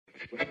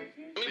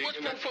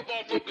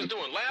football focus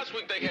doing? Last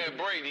week they had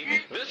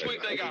Brady. This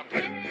week they got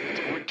Brady.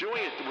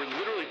 We're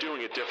literally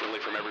doing it differently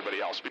from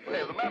everybody else.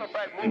 As a matter of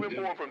fact, moving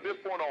forward from this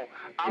point on,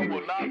 I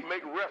will not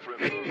make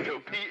reference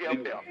to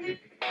PFF.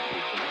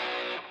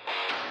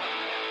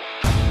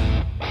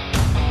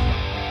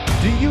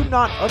 Do you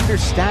not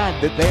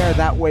understand that they are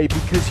that way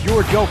because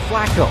you're Joe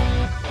Flacco?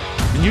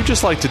 You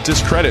just like to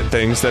discredit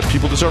things that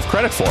people deserve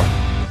credit for.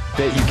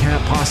 That you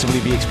can't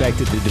possibly be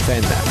expected to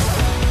defend that.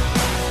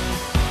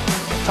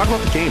 Talk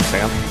about the game,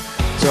 Sam.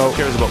 So, who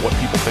cares about what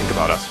people think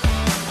about us?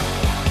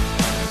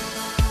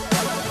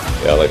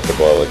 Yeah, I like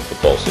football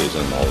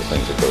season, all the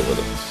things that go with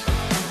it.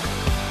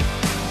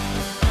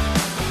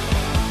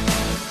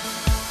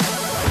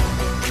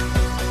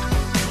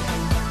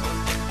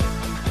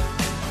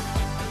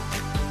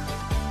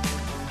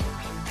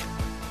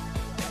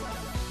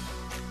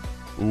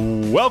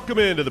 Welcome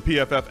into the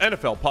PFF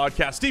NFL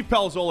podcast. Steve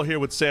Palazzolo here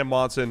with Sam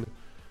Monson,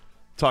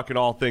 talking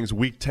all things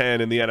Week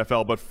 10 in the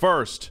NFL. But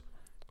first,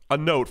 a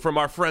note from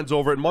our friends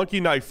over at Monkey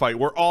Knife Fight.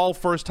 We're all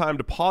first-time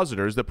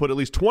depositors that put at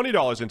least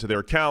 $20 into their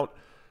account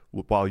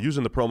while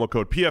using the promo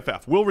code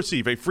PFF will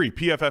receive a free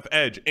PFF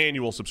Edge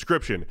annual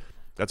subscription.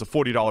 That's a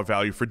 $40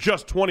 value for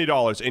just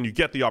 $20, and you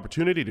get the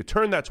opportunity to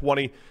turn that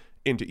 $20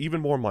 into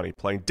even more money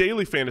playing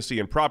daily fantasy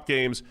and prop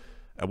games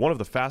at one of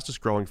the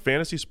fastest-growing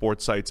fantasy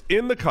sports sites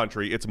in the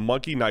country. It's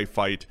Monkey Knife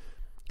Fight.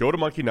 Go to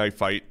Monkey Knife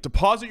Fight,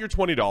 deposit your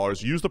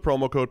 $20, use the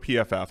promo code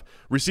PFF,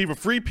 receive a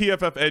free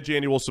PFF Edge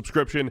annual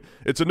subscription.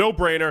 It's a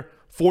no-brainer,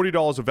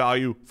 $40 of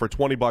value for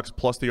 $20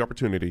 plus the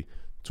opportunity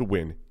to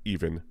win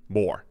even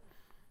more.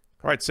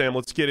 All right, Sam,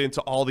 let's get into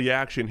all the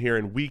action here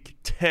in Week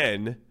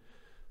 10,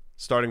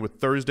 starting with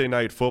Thursday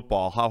Night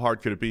Football. How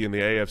hard could it be in the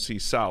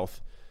AFC South,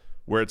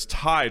 where it's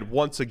tied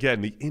once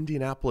again? The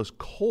Indianapolis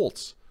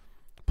Colts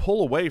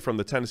pull away from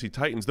the Tennessee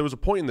Titans. There was a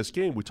point in this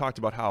game we talked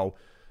about how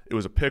it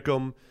was a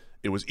pick'em.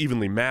 It was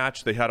evenly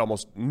matched. They had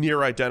almost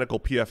near identical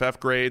PFF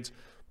grades,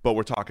 but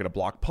we're talking a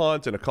block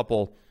punt and a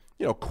couple,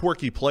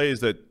 quirky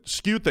plays that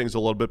skewed things a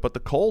little bit. But the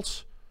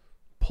Colts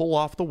pull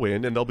off the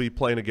win, and they'll be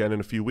playing again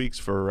in a few weeks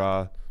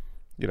for,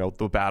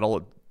 the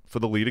battle for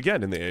the lead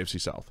again in the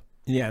AFC South.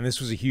 Yeah, and this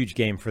was a huge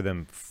game for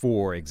them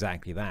for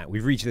exactly that.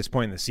 We've reached this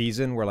point in the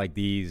season where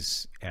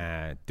these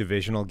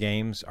divisional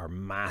games are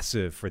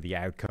massive for the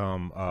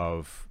outcome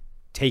of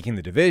taking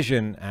the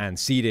division and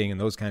seeding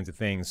and those kinds of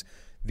things.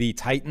 The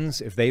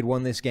Titans, if they'd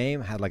won this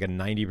game, had a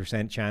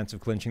 90% chance of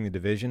clinching the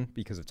division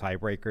because of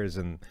tiebreakers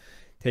and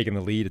taking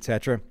the lead,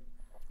 etc.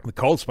 The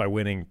Colts, by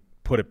winning,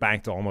 put it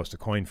back to almost a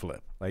coin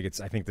flip. I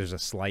think there's a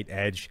slight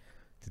edge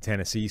to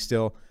Tennessee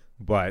still,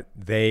 but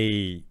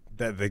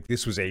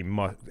this was a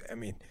must.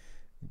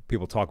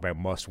 People talk about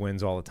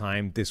must-wins all the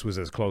time. This was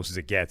as close as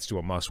it gets to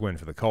a must-win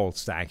for the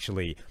Colts to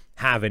actually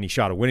have any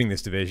shot of winning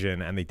this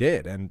division, and they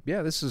did. And,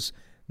 yeah, this is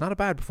not a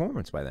bad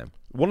performance by them.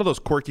 One of those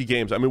quirky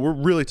games. We're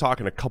really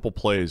talking a couple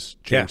plays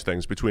change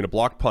things between a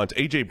block punt.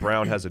 A.J.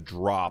 Brown has a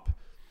drop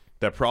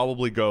that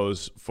probably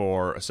goes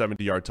for a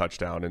 70-yard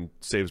touchdown and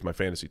saves my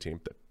fantasy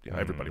team.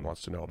 Everybody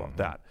wants to know about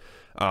that.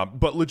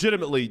 But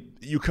legitimately,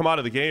 you come out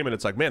of the game, and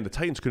it's man, the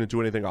Titans couldn't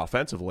do anything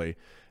offensively.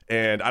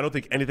 And I don't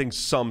think anything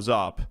sums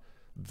up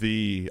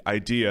the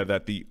idea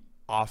that the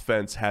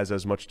offense has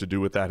as much to do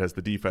with that as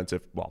the defense,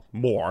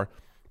 more,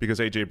 because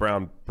A.J.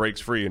 Brown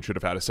breaks free and should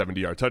have had a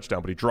 70-yard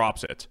touchdown, but he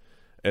drops it.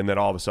 And then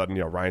all of a sudden,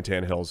 Ryan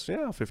Tannehill's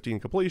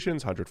 15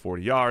 completions,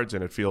 140 yards,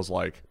 and it feels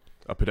like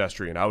a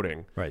pedestrian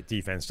outing. Right.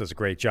 Defense does a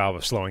great job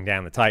of slowing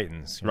down the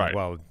Titans. Right.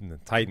 Well, the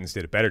Titans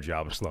did a better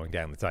job of slowing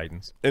down the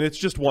Titans. And it's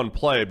just one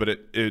play, but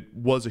it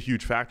was a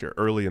huge factor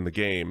early in the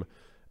game.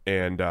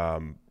 And,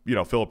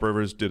 Phillip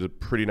Rivers did a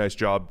pretty nice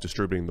job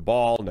distributing the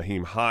ball.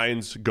 Nyheim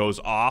Hines goes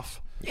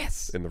off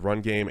in the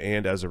run game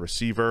and as a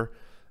receiver.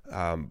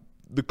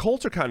 The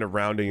Colts are kind of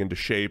rounding into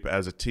shape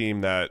as a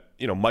team that,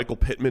 Michael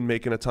Pittman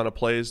making a ton of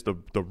plays, the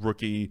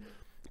rookie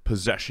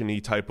possession-y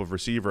type of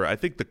receiver. I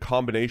think the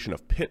combination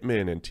of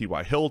Pittman and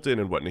T.Y. Hilton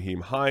and what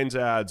Nyheim Hines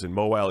adds and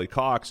Mo Alley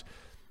Cox,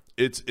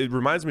 it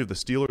reminds me of the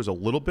Steelers a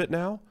little bit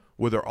now,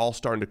 where they're all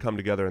starting to come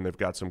together and they've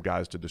got some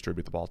guys to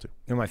distribute the ball to.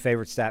 You know my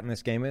favorite stat in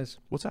this game is?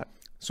 What's that?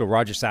 So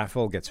Roger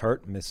Saffold gets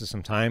hurt, misses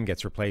some time,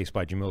 gets replaced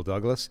by Jamil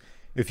Douglas.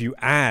 If you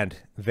add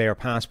their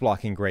pass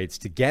blocking grades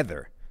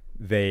together,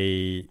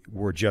 they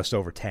were just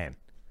over 10.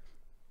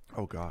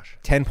 Oh, gosh.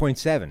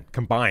 10.7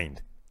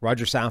 combined.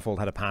 Roger Saffold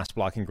had a pass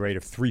blocking grade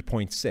of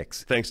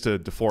 3.6. Thanks to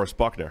DeForest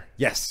Buckner.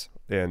 Yes.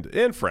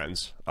 And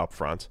friends up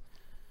front.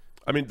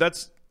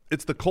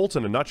 It's the Colts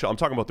in a nutshell. I'm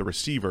talking about the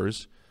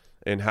receivers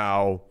and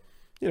how,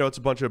 it's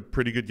a bunch of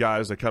pretty good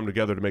guys that come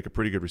together to make a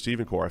pretty good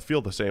receiving core. I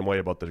feel the same way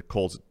about the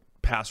Colts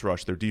pass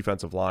rush, their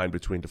defensive line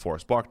between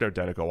DeForest Buckner,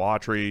 Denico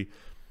Autry.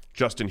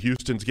 Justin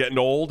Houston's getting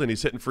old and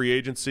he's hitting free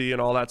agency and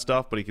all that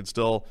stuff, but he can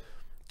still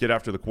get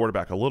after the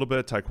quarterback a little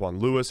bit.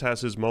 Tyquan Lewis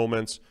has his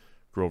moments.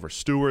 Grover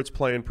Stewart's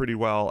playing pretty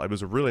well. It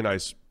was a really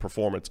nice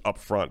performance up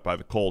front by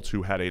the Colts,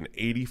 who had an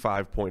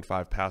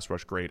 85.5 pass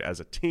rush grade as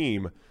a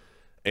team.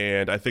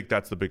 And I think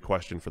that's the big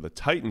question for the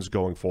Titans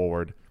going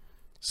forward,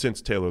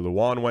 since Taylor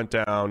Lewan went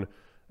down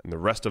and the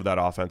rest of that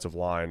offensive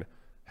line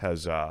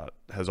has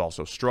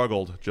also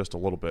struggled just a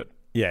little bit.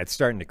 Yeah, it's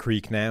starting to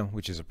creak now,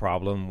 which is a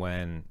problem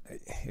when,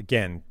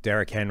 again,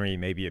 Derrick Henry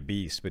may be a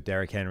beast, but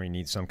Derrick Henry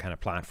needs some kind of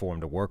platform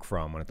to work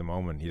from, and at the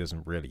moment he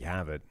doesn't really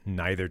have it.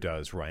 Neither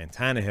does Ryan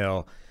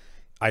Tannehill.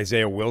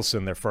 Isaiah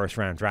Wilson, their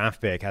first-round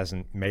draft pick,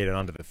 hasn't made it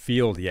onto the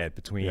field yet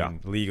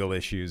between legal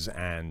issues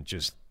and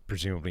just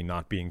presumably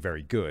not being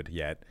very good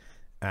yet.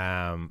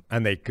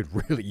 And they could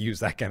really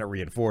use that kind of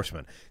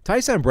reinforcement. Ty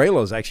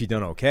Sambrailo's actually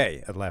done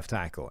okay at left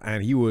tackle,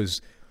 and he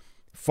was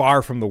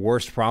far from the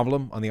worst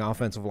problem on the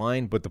offensive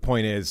line, but the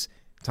point is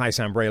Ty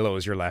Sambrailo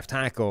is your left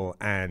tackle,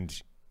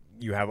 and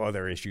you have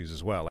other issues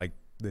as well. Like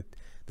the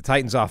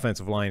Titans'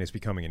 offensive line is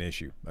becoming an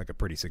issue, like a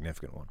pretty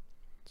significant one.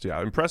 So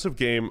yeah, impressive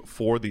game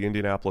for the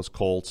Indianapolis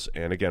Colts,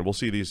 and again, we'll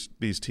see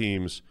these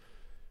teams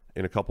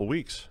in a couple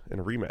weeks in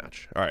a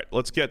rematch. All right,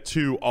 let's get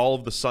to all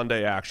of the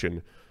Sunday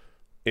action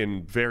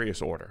in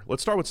various order.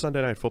 Let's start with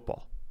Sunday Night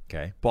Football.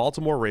 Okay.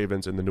 Baltimore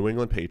Ravens and the New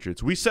England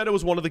Patriots. We said it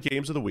was one of the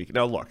games of the week.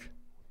 Now look,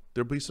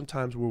 there'll be some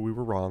times where we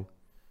were wrong.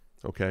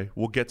 Okay,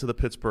 we'll get to the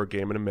Pittsburgh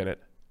game in a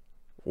minute,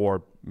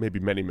 or maybe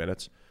many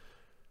minutes.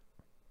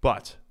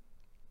 But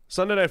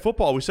Sunday Night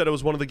Football, we said it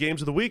was one of the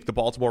games of the week. The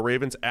Baltimore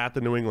Ravens at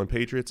the New England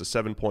Patriots, a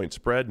 7-point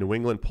spread. New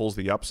England pulls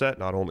the upset,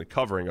 not only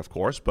covering, of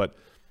course, but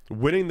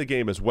winning the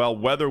game as well.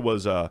 Weather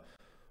was a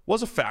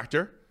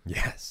factor.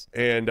 Yes,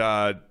 and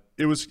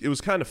it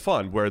was kind of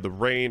fun where the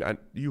rain.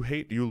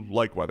 You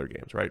like weather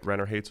games, right?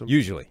 Renner hates them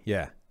usually,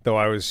 yeah. Though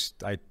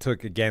I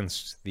took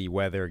against the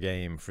weather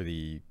game for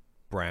the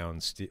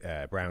Browns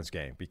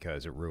game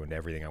because it ruined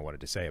everything I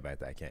wanted to say about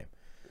that game.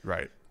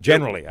 Right.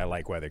 Generally, I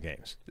like weather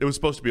games. It was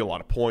supposed to be a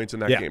lot of points in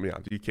that game. Yeah,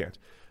 you can't.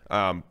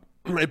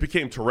 It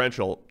became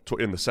torrential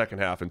in the second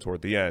half and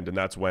toward the end, and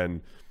that's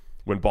when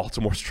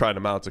Baltimore's trying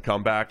to mount a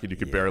comeback, and you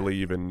could barely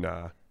even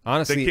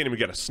honestly, they can't even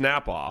get a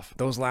snap off.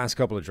 Those last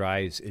couple of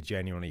drives, it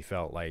genuinely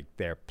felt like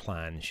their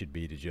plan should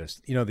be to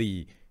just,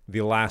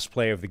 the last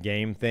play of the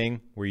game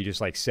thing where you just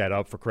like set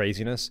up for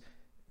craziness.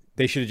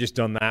 They should have just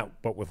done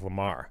that, but with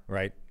Lamar,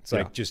 right? It's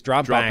like just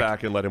drop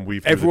back and let him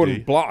weave.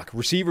 Everyone block.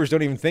 Receivers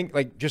don't even think,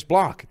 like, just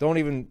block. Don't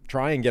even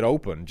try and get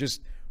open.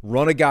 Just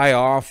run a guy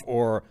off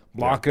or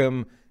block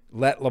him.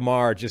 Let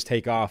Lamar just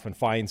take off and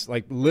find,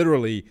 like,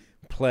 literally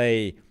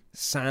play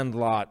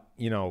sandlot,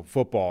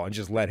 football and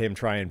just let him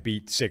try and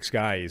beat 6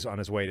 guys on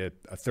his way to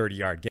a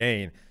 30-yard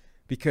gain,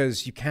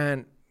 because you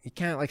can't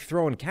like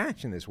throw and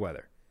catch in this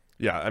weather.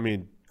 Yeah, I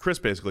mean, Chris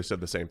basically said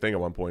the same thing at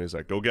one point. He's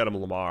like, "Go get him,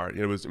 Lamar."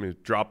 It was,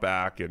 drop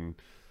back and.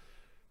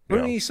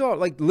 You saw,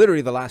 like,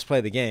 literally the last play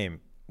of the game,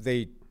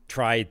 they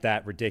tried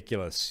that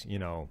ridiculous,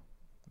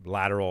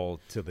 lateral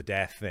to the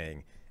death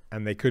thing,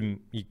 and they couldn't,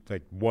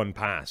 like, one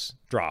pass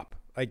drop.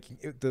 Like,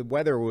 the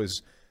weather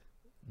was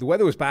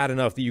bad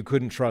enough that you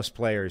couldn't trust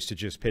players to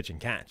just pitch and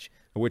catch.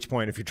 At which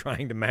point, if you're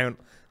trying to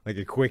mount like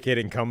a quick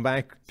hitting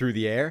comeback through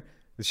the air,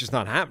 it's just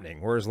not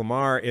happening. Whereas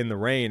Lamar in the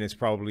rain is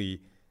probably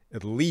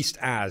at least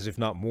as, if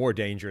not more,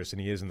 dangerous than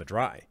he is in the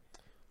dry.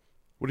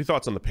 What are your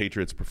thoughts on the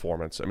Patriots'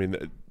 performance? I mean,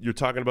 you're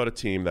talking about a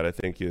team that I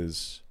think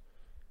is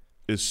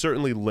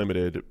certainly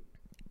limited.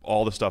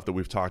 All the stuff that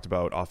we've talked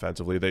about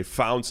offensively, they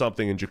found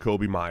something in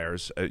Jacoby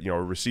Myers, a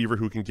receiver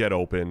who can get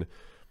open.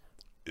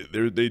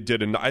 They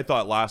did, and I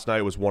thought last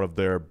night was one of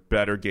their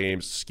better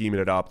games, scheming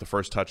it up. The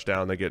first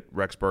touchdown, they get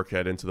Rex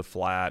Burkhead into the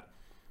flat.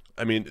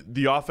 I mean,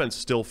 the offense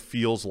still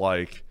feels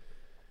like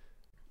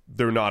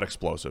they're not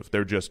explosive.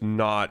 They're just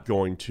not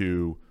going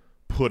to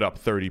put up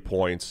 30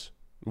 points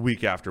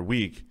week after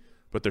week,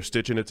 but they're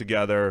stitching it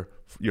together.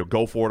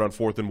 Go for it on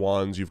 4th and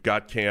 1s. You've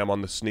got Cam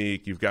on the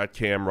sneak. You've got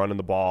Cam running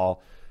the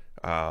ball.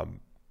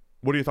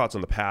 What are your thoughts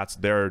on the Pats,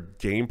 their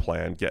game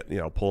plan,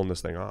 pulling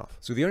this thing off?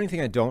 So the only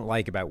thing I don't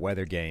like about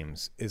weather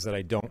games is that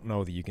I don't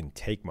know that you can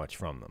take much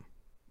from them.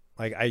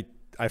 Like,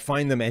 I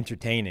find them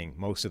entertaining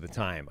most of the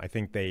time. I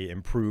think they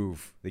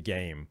improve the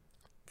game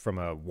from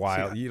a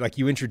wild.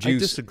 You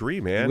introduce. I disagree,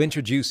 man. You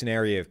introduce an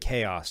area of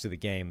chaos to the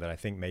game that I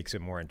think makes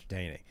it more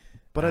entertaining.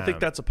 But I think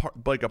that's a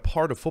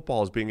part of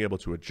football is being able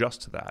to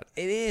adjust to that.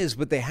 It is,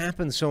 but they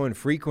happen so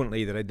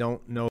infrequently that I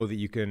don't know that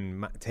you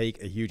can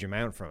take a huge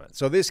amount from it.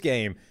 So this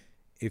game,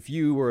 if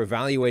you were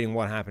evaluating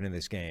what happened in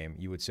this game,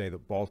 you would say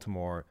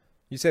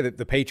that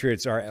the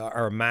Patriots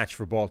are a match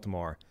for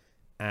Baltimore,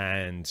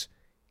 and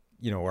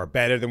are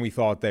better than we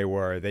thought they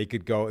were. They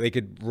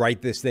could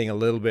right this thing a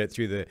little bit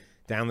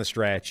down the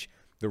stretch.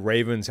 The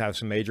Ravens have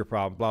some major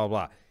problems. Blah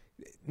blah blah.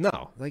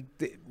 No, like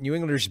the New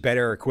Englanders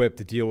better equipped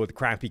to deal with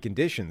crappy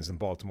conditions than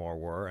Baltimore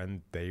were,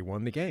 and they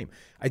won the game.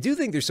 I do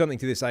think there's something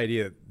to this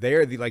idea that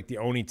they're the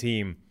only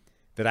team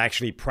that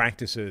actually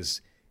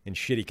practices in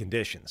shitty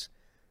conditions.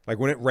 Like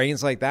when it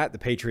rains like that, the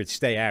Patriots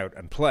stay out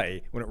and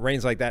play. When it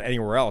rains like that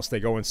anywhere else, they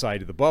go inside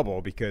to the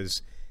bubble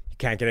because you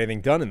can't get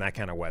anything done in that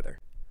kind of weather.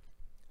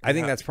 I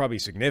think that's probably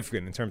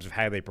significant in terms of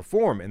how they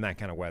perform in that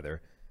kind of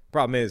weather.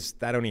 Problem is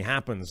that only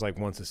happens like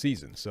once a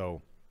season.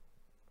 So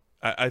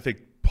I think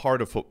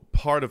part of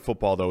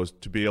football, though, is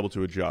to be able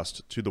to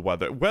adjust to the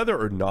weather. Whether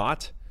or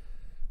not,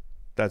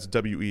 that's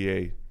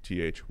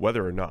WEATH,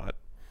 whether or not,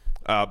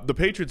 The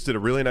Patriots did a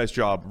really nice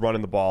job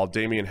running the ball.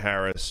 Damian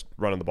Harris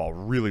running the ball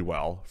really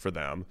well for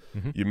them.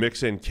 You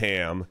mix in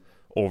Cam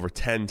over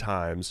 10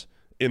 times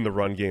in the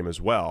run game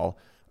as well.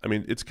 I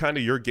mean, it's kind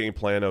of your game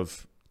plan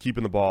of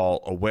keeping the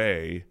ball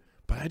away,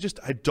 but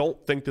I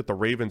don't think that the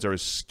Ravens are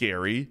as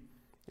scary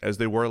as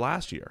they were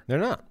last year. They're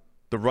not.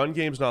 The run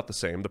game's not the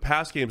same. The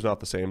pass game's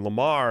not the same.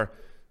 Lamar,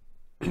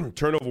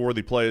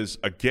 turnover-worthy plays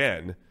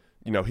again.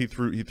 You know, he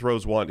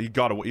throws one. He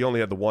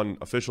only had the one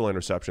official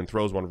interception.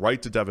 Throws one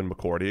right to Devin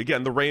McCourty.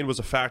 Again, the rain was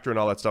a factor and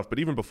all that stuff. But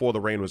even before the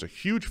rain was a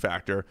huge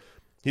factor,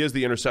 he has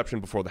the interception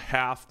before the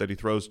half that he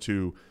throws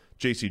to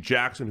J.C.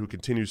 Jackson, who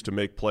continues to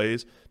make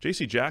plays.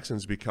 J.C.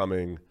 Jackson's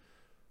becoming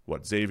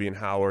Xavier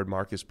Howard,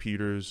 Marcus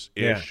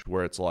Peters-ish,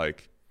 where it's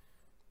like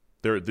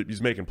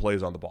he's making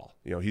plays on the ball.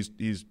 You know,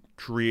 he's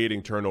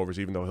creating turnovers,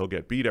 even though he'll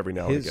get beat every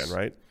now and again,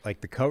 right?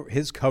 Like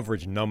his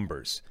coverage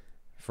numbers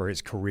for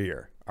his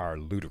career are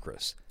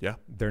ludicrous. Yeah.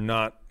 They're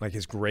not, like,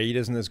 his grade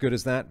isn't as good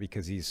as that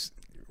because he's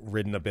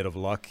ridden a bit of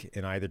luck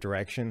in either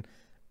direction.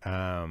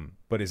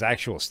 But his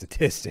actual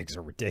statistics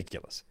are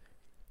ridiculous.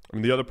 I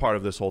mean, the other part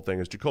of this whole thing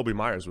is Jacoby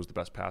Myers was the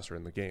best passer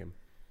in the game.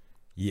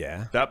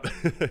 Yeah. That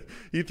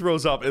he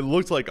throws up, it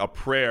looked like a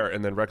prayer,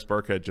 and then Rex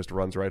Burkhead just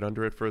runs right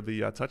under it for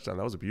the touchdown.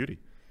 That was a beauty.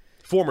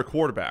 Former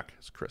quarterback,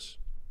 as Chris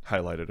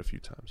highlighted a few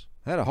times.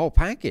 Had a whole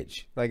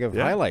package of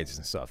highlights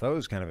and stuff. That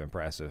was kind of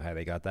impressive how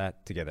they got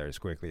that together as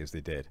quickly as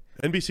they did.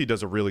 NBC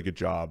does a really good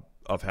job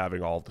of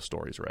having all of the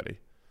stories ready.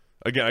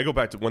 Again, I go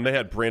back to when they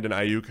had Brandon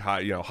Ayuk,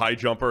 high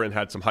jumper, and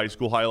had some high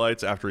school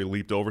highlights after he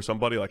leaped over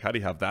somebody. Like, how do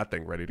you have that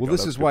thing ready to go? Well,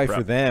 this is why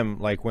for them,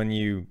 like, when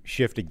you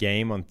shift a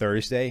game on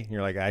Thursday,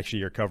 you're like, actually,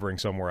 you're covering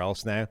somewhere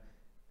else now.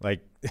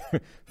 Like,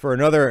 for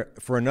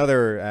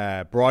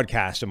another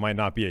broadcast, it might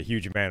not be a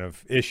huge amount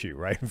of issue,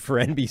 right? For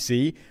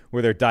NBC,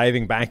 where they're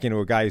diving back into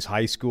a guy's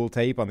high school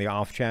tape on the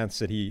off chance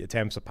that he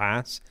attempts a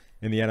pass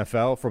in the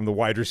NFL from the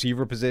wide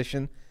receiver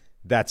position,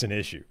 that's an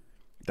issue.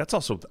 That's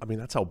also, I mean,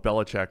 that's how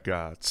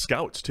Belichick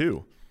scouts,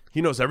 too.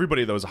 He knows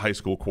everybody that was a high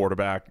school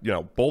quarterback, you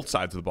know, both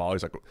sides of the ball.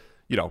 He's like,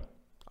 you know,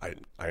 I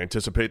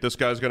anticipate this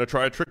guy's going to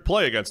try a trick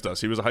play against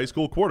us. He was a high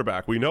school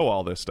quarterback. We know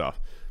all this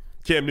stuff.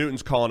 Cam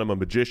Newton's calling him a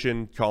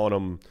magician, calling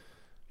him,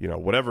 you know,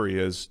 whatever he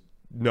is,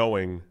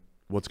 knowing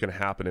what's going to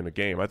happen in a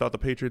game. I thought the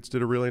Patriots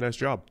did a really nice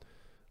job.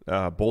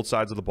 Both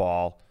sides of the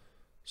ball,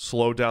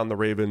 slowed down the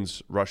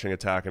Ravens' rushing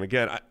attack. And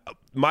again,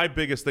 my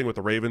biggest thing with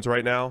the Ravens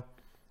right now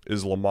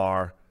is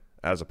Lamar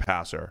as a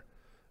passer.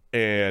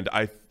 And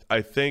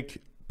I think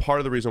part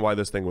of the reason why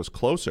this thing was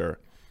closer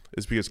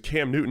is because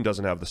Cam Newton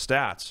doesn't have the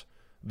stats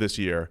this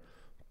year.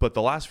 But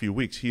the last few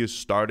weeks, he is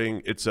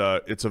starting. It's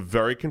a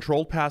very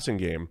controlled passing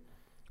game,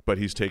 but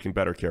he's taking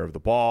better care of the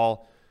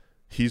ball.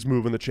 He's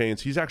moving the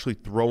chains. He's actually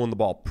throwing the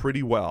ball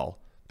pretty well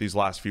these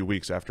last few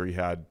weeks after he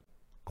had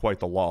quite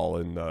the lull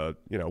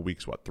in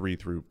weeks 3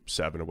 through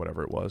 7 or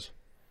whatever it was.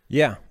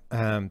 Yeah.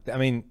 I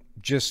mean,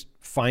 just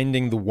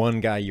finding the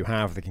one guy you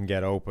have that can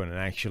get open and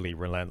actually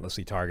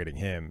relentlessly targeting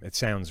him, it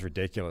sounds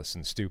ridiculous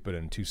and stupid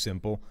and too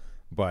simple,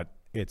 but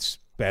it's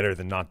better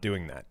than not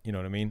doing that. You know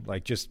what I mean?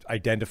 Like, just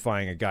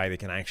identifying a guy that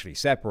can actually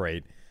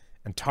separate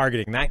and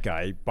targeting that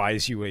guy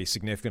buys you a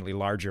significantly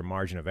larger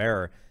margin of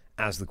error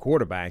as the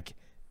quarterback,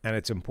 and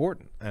it's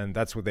important. And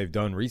that's what they've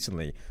done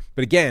recently.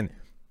 But again,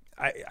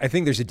 I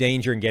think there's a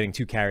danger in getting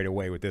too carried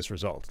away with this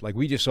result. Like,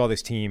 we just saw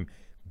this team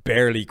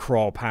barely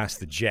crawl past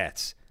the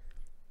Jets.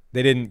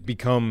 They didn't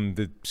become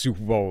the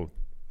Super Bowl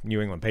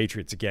New England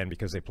Patriots again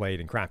because they played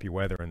in crappy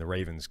weather and the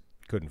Ravens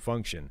couldn't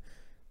function.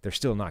 They're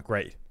still not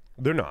great.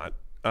 They're not.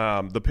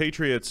 The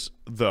Patriots,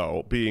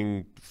 though,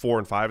 being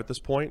 4-5 at this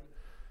point,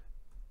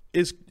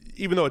 is,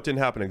 even though it didn't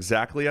happen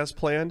exactly as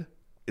planned,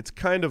 it's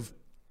kind of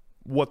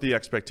what the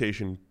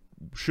expectation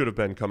should have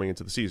been coming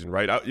into the season,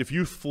 right? If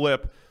you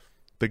flip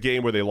the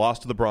game where they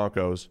lost to the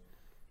Broncos,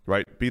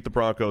 right, beat the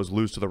Broncos,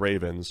 lose to the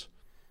Ravens,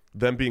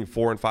 them being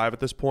 4-5 at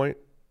this point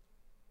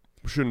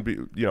shouldn't be,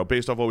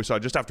 based off what we saw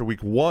just after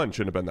week 1,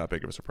 shouldn't have been that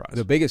big of a surprise.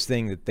 The biggest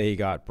thing that they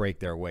got break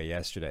their way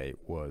yesterday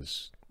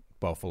was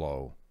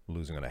Buffalo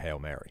losing on a Hail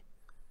Mary.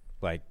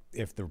 Like,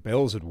 if the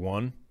Bills had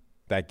won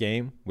that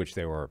game, which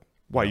they were...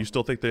 Why, you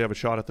still think they have a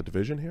shot at the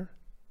division here?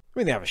 I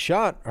mean, they have a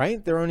shot,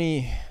 right? They're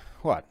only,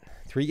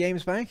 3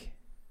 games back?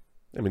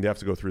 I mean, they have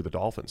to go through the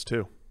Dolphins,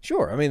 too.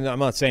 Sure. I mean, I'm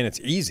not saying it's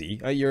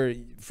easy. You're,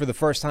 for the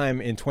first time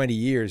in 20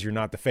 years, you're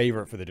not the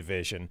favorite for the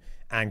division.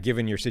 And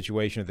given your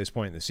situation at this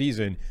point in the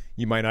season,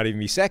 you might not even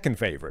be second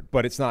favorite.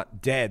 But it's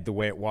not dead the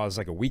way it was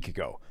like a week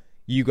ago.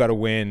 You got to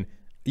win.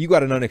 You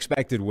got an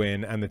unexpected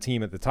win, and the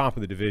team at the top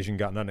of the division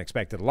got an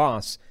unexpected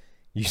loss.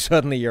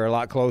 You're a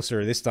lot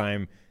closer this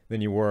time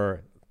than you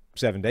were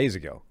 7 days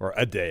ago or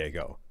a day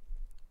ago.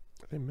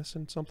 Are they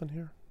missing something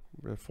here?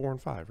 We're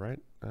 4-5, right?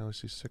 I only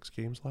see 6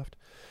 games left.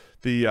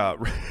 The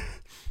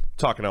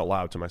talking out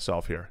loud to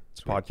myself here.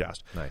 It's a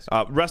podcast. Nice.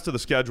 Rest of the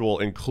schedule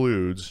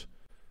includes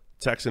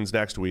Texans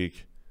next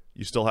week.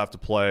 You still have to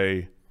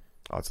play.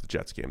 Oh, it's the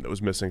Jets game that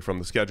was missing from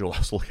the schedule I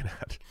was looking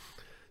at.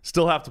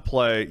 Still have to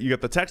play. You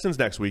got the Texans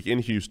next week in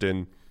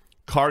Houston.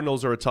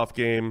 Cardinals are a tough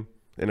game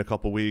in a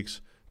couple weeks.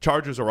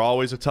 Chargers are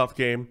always a tough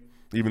game.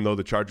 even though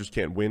the Chargers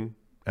can't win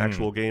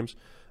actual games.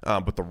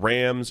 But the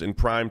Rams in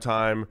prime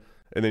time,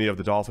 and then you have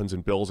the Dolphins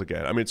and Bills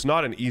again. I mean, it's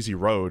not an easy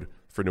road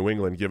for New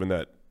England, given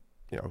that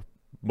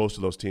most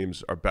of those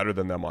teams are better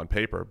than them on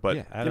paper.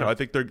 But I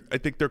think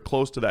they're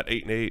close to that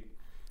 8-8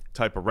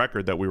 type of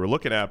record that we were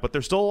looking at, but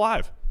they're still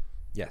alive.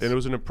 Yes, and it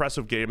was an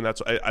impressive game, and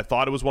that's I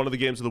thought it was one of the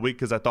games of the week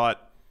because I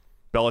thought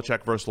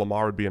Belichick versus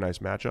Lamar would be a nice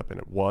matchup, and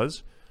it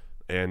was.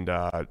 And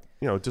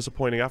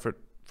disappointing effort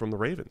from the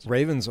Ravens.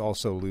 Ravens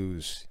also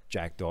lose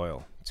Jack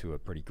Doyle to a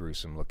pretty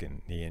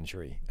gruesome-looking knee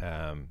injury.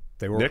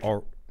 They were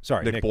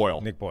Nick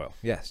Boyle. Nick Boyle.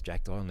 Yes,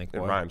 Jack Doyle, Nick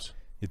Boyle. It rhymes.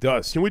 It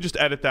does. Can we just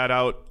edit that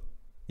out?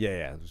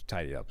 Yeah, it was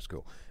tidied up. It's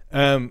cool.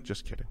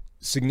 Just kidding.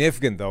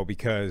 Significant, though,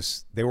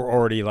 because they were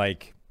already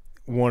like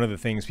one of the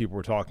things people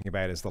were talking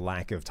about is the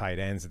lack of tight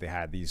ends that they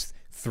had. These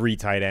 3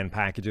 tight end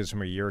packages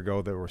from a year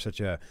ago that were such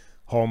a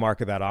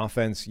hallmark of that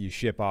offense. You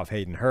ship off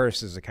Hayden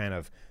Hurst as a kind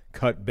of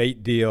cut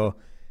bait deal.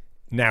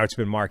 Now it's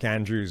been Mark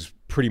Andrews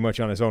pretty much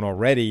on his own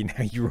already.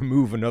 Now you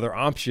remove another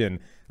option,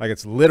 like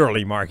it's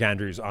literally Mark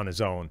Andrews on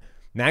his own.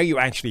 Now you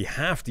actually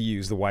have to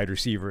use the wide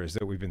receivers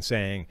that we've been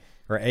saying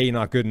are A,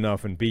 not good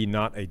enough, and B,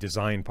 not a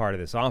design part of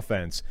this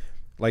offense.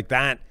 Like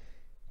that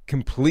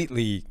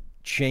completely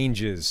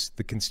changes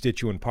the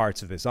constituent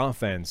parts of this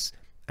offense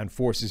and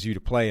forces you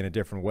to play in a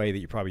different way that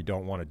you probably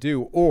don't want to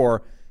do,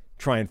 or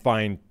try and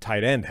find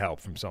tight end help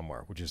from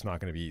somewhere, which is not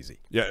going to be easy.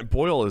 Yeah, and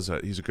Boyle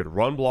he's a good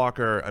run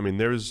blocker. I mean,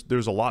 there's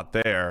a lot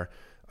there.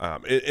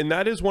 And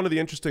that is one of the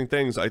interesting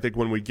things, I think,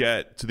 when we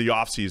get to the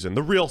offseason,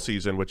 the real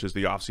season, which is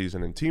the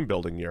offseason and team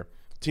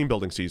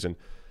building season.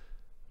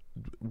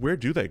 Where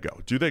do they go?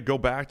 Do they go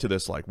back to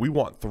this, like, we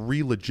want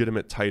 3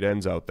 legitimate tight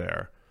ends out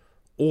there?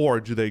 Or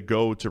do they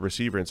go to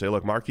receiver and say,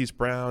 look, Marquise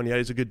Brown, yeah,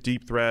 he's a good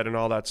deep threat and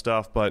all that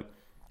stuff, but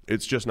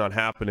it's just not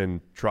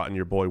happening trotting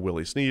your boy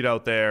Willie Snead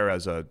out there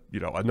as a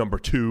number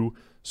 2,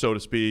 so to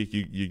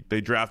speak.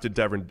 They drafted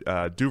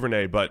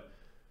Duvernay, but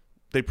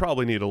they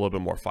probably need a little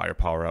bit more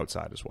firepower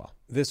outside as well.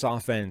 This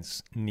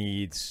offense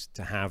needs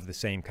to have the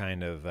same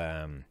kind of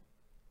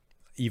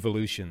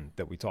evolution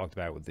that we talked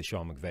about with the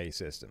Sean McVay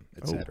system,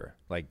 et cetera.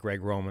 Like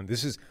Greg Roman.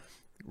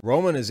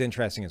 Roman is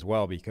interesting as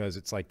well because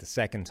it's like the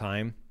second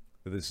time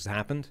that this has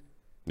happened.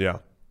 Yeah.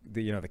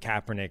 The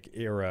Kaepernick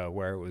era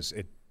where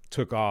it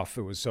took off.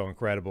 It was so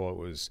incredible. It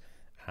was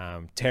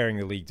tearing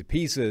the league to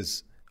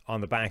pieces on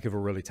the back of a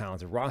really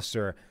talented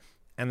roster,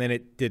 and then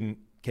it didn't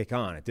kick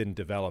on. It didn't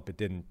develop. It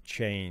didn't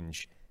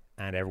change,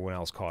 and everyone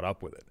else caught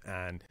up with it.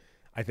 And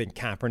I think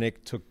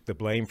Kaepernick took the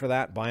blame for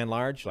that by and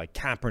large. Like,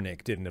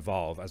 Kaepernick didn't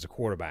evolve as a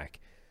quarterback.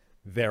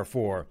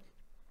 Therefore,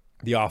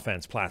 the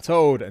offense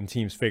plateaued and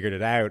teams figured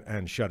it out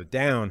and shut it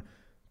down.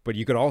 But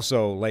you could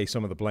also lay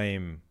some of the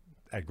blame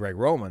at Greg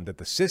Roman that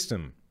the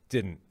system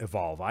didn't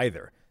evolve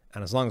either.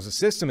 And as long as the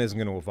system isn't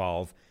going to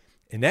evolve,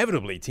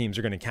 inevitably teams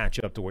are going to catch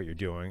up to what you're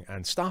doing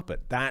and stop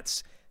it.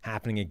 That's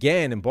happening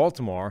again in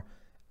Baltimore.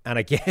 And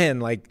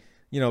again,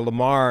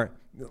 Lamar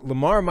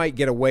might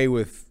get away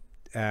with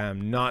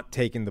not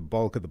taking the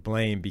bulk of the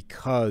blame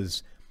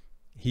because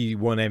he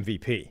won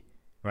MVP,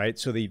 right?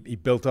 So he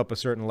built up a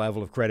certain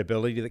level of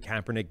credibility that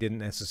Kaepernick didn't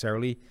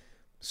necessarily.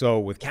 So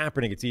with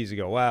Kaepernick, it's easy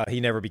to go, well, he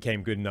never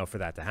became good enough for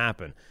that to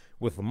happen.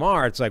 With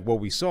Lamar, it's like, well,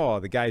 we saw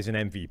the guy's an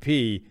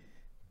MVP,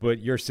 but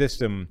your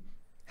system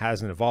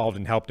hasn't evolved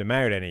and helped him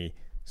out any,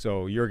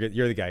 so you're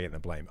the guy getting the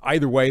blame.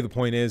 Either way, the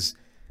point is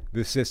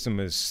the system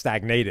is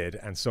stagnated,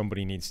 and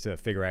somebody needs to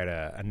figure out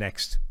a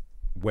next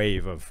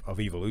wave of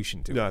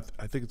evolution to it.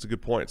 I think it's a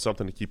good point. It's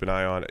something to keep an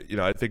eye on.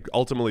 I think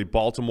ultimately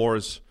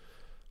Baltimore's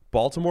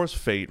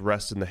fate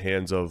rests in the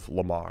hands of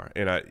Lamar,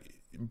 and I've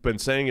been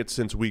saying it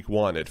since week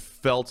 1. It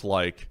felt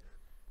like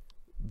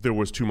there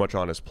was too much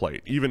on his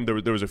plate. Even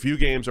there was a few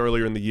games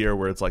earlier in the year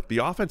where it's like the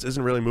offense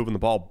isn't really moving the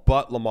ball,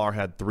 but Lamar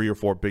had 3 or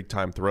 4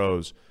 big-time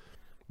throws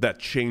that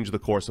changed the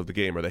course of the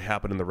game, or they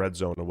happened in the red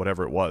zone or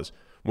whatever it was.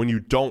 When you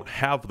don't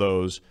have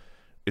those,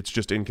 it's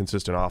just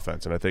inconsistent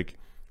offense. And I think,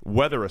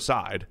 weather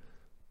aside,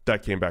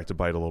 that came back to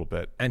bite a little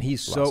bit. And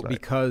he's so,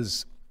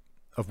 because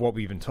of what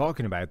we've been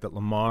talking about, that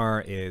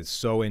Lamar is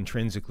so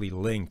intrinsically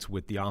linked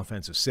with the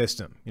offensive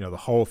system. The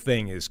whole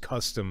thing is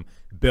custom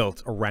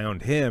built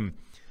around him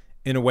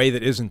in a way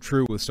that isn't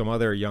true with some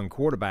other young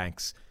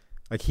quarterbacks.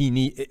 Like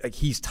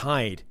he's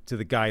tied to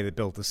the guy that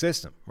built the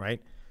system,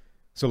 right?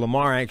 So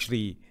Lamar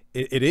actually,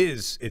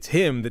 it's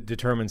him that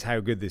determines how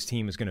good this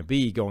team is going to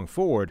be going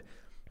forward,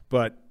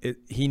 but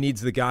he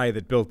needs the guy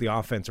that built the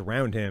offense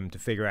around him to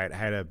figure out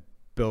how to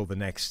build the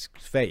next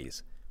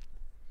phase.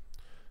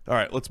 All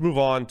right, let's move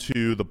on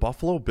to the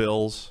Buffalo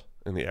Bills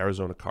and the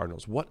Arizona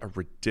Cardinals. What a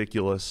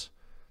ridiculous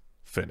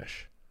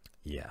finish.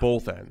 Yeah.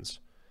 Both ends.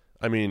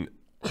 I mean,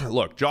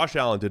 look, Josh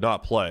Allen did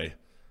not play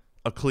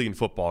a clean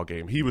football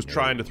game. He was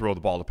trying to throw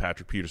the ball to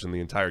Patrick Peterson the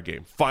entire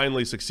game.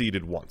 Finally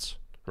succeeded once,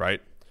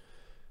 right?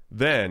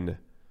 Then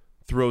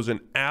throws an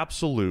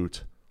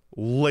absolute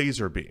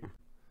laser beam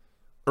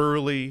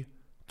early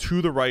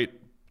to the right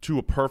to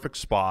a perfect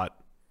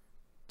spot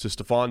to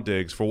Stephon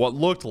Diggs for what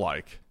looked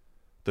like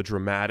the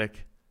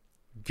dramatic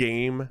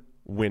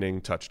game-winning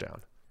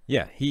touchdown.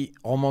 Yeah, he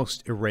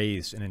almost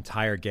erased an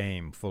entire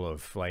game full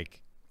of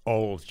like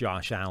old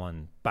Josh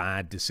Allen,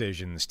 bad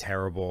decisions,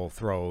 terrible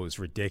throws,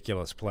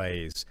 ridiculous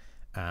plays.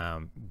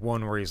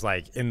 One where he's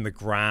like in the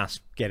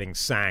grasp, getting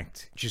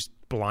sacked, just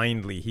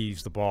blindly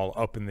heaves the ball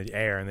up in the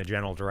air in the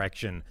general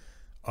direction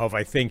of,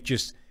 I think,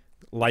 just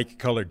like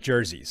colored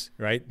jerseys,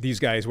 right? These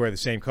guys wear the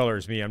same color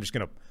as me. I'm just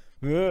going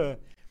to,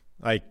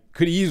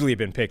 could easily have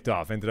been picked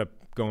off. Ended up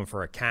going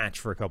for a catch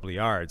for a couple of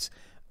yards.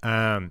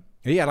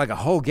 He had like a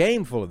whole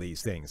game full of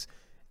these things,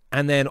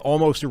 and then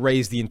almost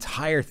erased the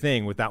entire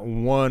thing with that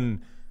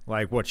one,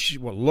 like what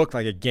looked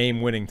like a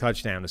game-winning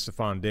touchdown to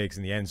Stephon Diggs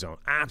in the end zone.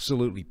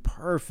 Absolutely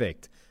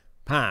perfect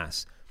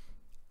pass,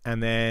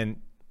 and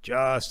then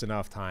just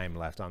enough time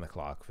left on the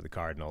clock for the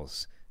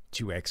Cardinals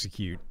to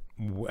execute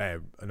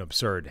an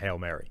absurd Hail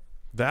Mary.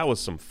 That was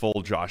some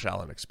full Josh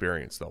Allen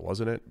experience, though,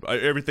 wasn't it?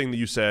 Everything that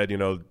you said,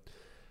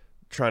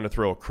 trying to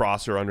throw a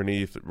crosser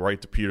underneath right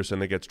to Peterson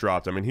that gets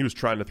dropped. I mean, he was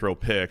trying to throw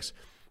picks.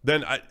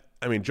 Then,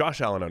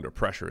 Josh Allen under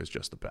pressure is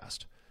just the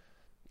best.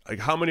 Like,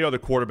 how many other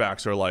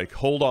quarterbacks are like,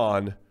 hold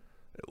on,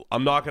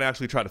 I'm not going to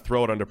actually try to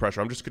throw it under pressure.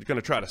 I'm just going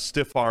to try to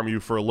stiff arm you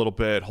for a little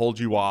bit,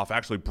 hold you off,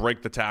 actually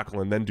break the tackle,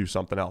 and then do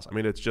something else. I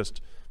mean, it's just,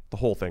 the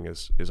whole thing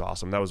is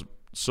awesome. That was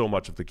so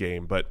much of the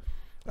game. But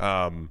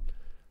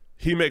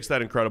he makes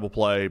that incredible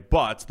play.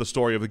 But the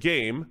story of the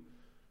game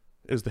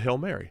is the Hail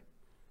Mary.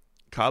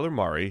 Kyler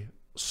Murray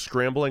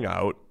scrambling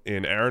out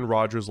in Aaron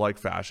Rodgers-like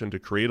fashion to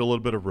create a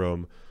little bit of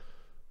room,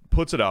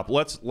 puts it up.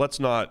 Let's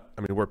not,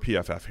 we're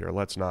PFF here.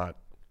 Let's not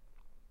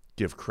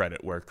give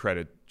credit where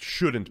credit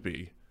shouldn't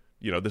be.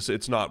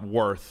 It's not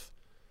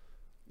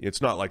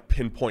like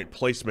pinpoint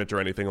placement or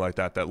anything like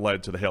that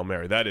led to the Hail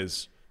Mary. That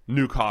is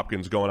Nuke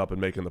Hopkins going up and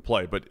making the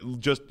play.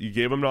 But just, you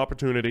gave him an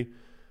opportunity,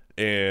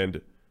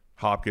 and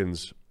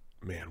Hopkins,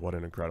 man, what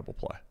an incredible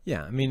play.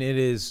 Yeah,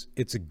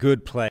 it's a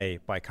good play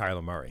by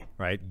Kyler Murray,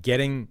 right?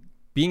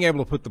 Being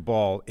able to put the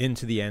ball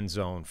into the end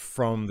zone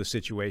from the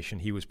situation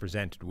he was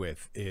presented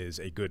with is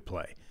a good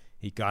play.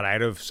 He got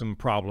out of some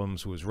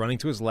problems, was running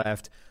to his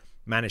left,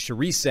 managed to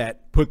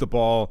reset, put the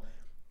ball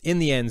in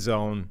the end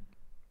zone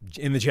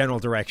in the general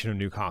direction of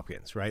Nuke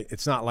Hopkins, right?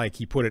 It's not like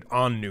he put it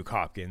on Nuke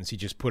Hopkins. He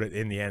just put it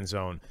in the end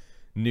zone.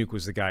 Nuke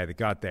was the guy that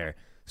got there.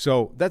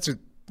 So that's a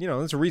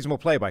reasonable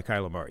play by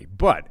Kyler Murray.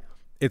 But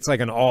it's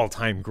like an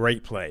all-time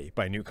great play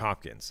by Nuke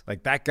Hopkins.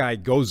 Like, that guy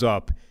goes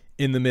up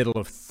in the middle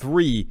of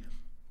three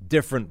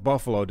different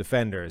Buffalo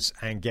defenders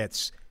and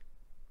gets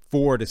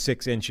 4 to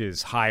 6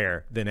 inches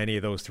higher than any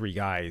of those three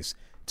guys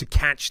to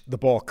catch the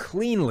ball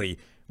cleanly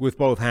with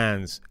both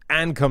hands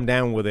and come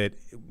down with it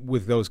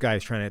with those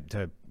guys trying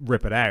to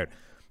rip it out.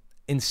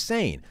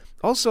 Insane.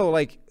 Also,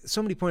 like,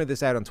 somebody pointed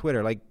this out on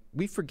Twitter, like,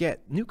 we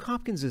forget Nuke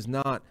Hopkins is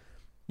not,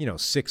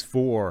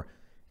 6'4".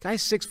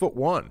 Guy's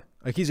 6'1".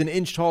 Like, he's an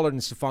inch taller than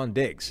Stephon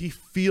Diggs. He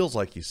feels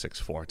like he's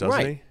 6'4",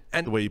 doesn't he?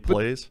 And the way he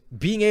plays.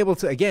 Being able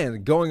to,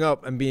 again, going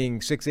up and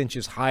being 6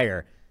 inches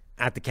higher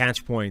at the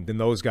catch point than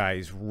those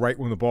guys right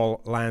when the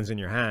ball lands in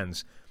your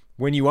hands,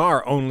 when you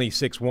are only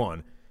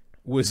 6'1",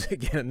 was,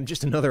 again,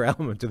 just another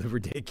element to the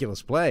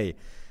ridiculous play.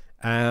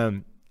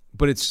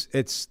 But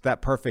it's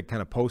that perfect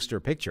kind of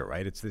poster picture,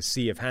 right? It's the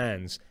sea of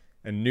hands,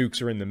 and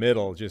Nukes are in the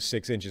middle, just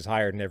 6 inches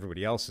higher than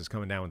everybody else is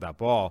coming down with that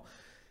ball.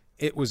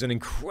 It was an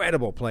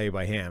incredible play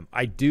by him.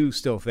 I do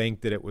still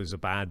think that it was a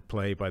bad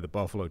play by the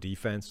Buffalo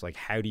defense. Like,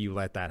 how do you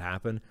let that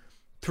happen?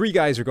 3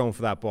 guys are going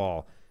for that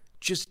ball.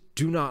 Just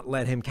do not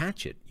let him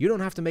catch it. You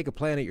don't have to make a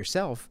play on it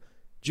yourself.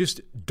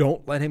 Just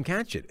don't let him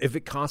catch it. If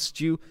it costs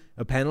you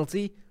a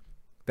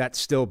that's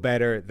still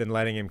better than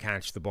letting him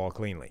catch the ball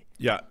cleanly.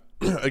 Yeah.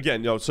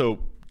 Again,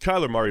 so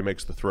Kyler Murray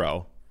makes the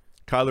throw.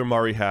 Kyler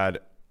Murray had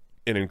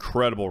an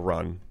incredible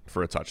run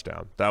for a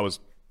touchdown. That was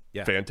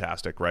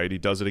fantastic, right? He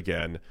does it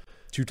again.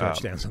 2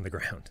 touchdowns on the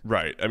ground.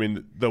 Right.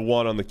 The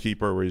one on the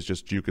keeper where he's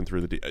just juking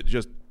through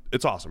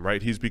it's awesome,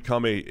 right? He's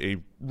become a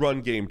run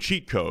game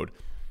cheat code.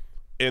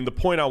 And the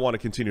point I want to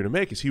continue to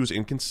make is he was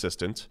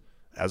inconsistent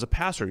as a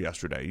passer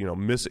yesterday.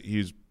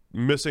 He's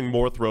missing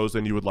more throws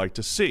than you would like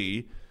to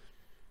see,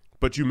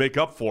 but you make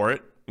up for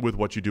it with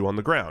what you do on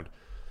the ground.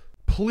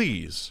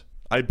 Please,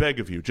 I beg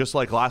of you, just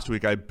like last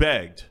week, I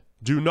begged,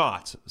 do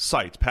not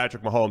cite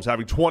Patrick Mahomes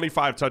having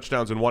 25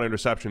 touchdowns and 1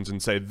 interception and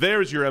say,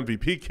 there's your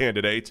MVP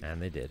candidate. And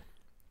they did.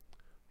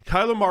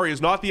 Kyler Murray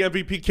is not the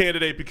MVP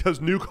candidate because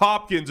Nuke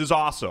Hopkins is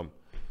awesome.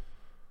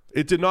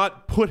 It did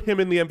not put him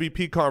in the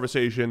MVP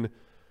conversation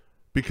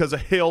because a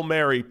Hail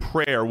Mary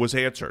prayer was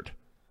answered.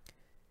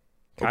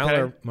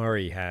 Kyler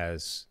Murray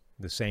has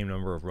the same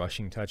number of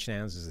rushing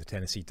touchdowns as the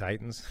Tennessee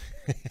Titans.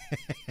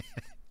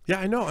 Yeah,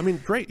 I know.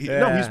 Great.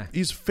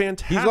 He's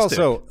fantastic. He's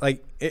also,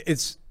 like,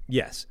 it's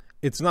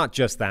not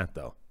just that,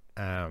 though.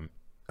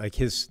 Like,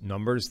 his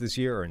numbers this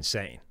year are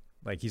insane.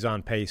 Like, he's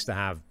on pace to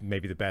have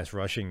maybe the best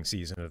rushing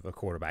season of a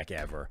quarterback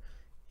ever.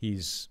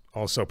 He's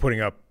also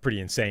putting up pretty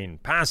insane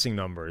passing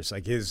numbers.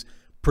 Like, his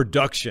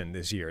production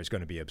this year is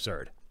going to be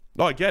absurd.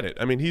 No, I get it.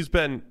 He's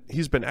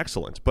been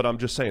excellent, but I'm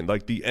just saying,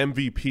 like, the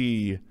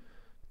MVP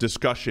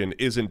discussion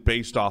isn't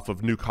based off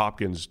of Nuke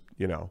Hopkins,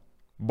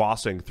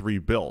 bossing 3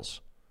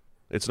 Bills.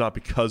 It's not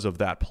because of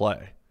that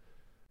play.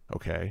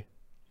 Okay?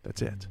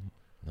 That's it.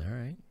 All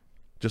right.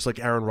 Just like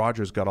Aaron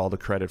Rodgers got all the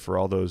credit for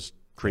all those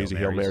crazy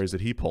Hail Marys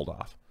that he pulled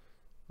off.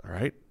 All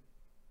right?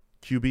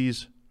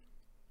 QBs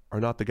are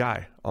not the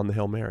guy on the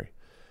Hail Mary.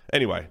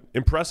 Anyway,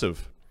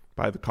 impressive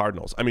by the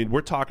Cardinals. I mean,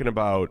 we're talking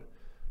about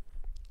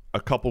a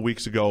couple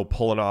weeks ago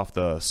pulling off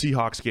the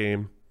Seahawks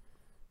game,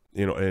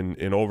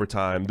 in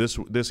overtime.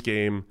 This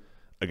game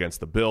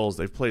against the Bills,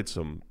 they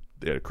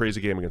had a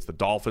crazy game against the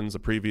Dolphins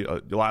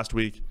last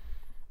week.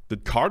 The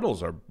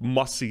Cardinals are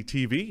must-see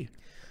TV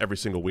every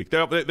single week.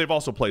 They've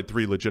also played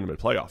 3 legitimate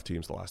playoff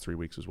teams the last 3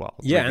 weeks as well.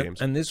 Yeah, games.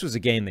 And this was a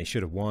game they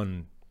should have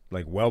won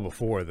like well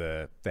before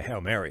the Hail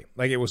Mary.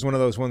 Like it was one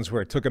of those ones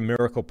where it took a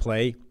miracle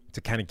play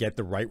to kind of get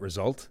the right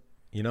result,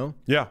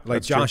 Yeah.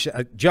 Like Josh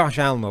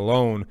Allen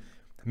alone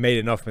made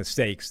enough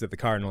mistakes that the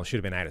Cardinals should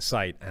have been out of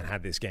sight and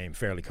had this game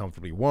fairly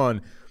comfortably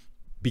won.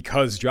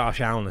 Because Josh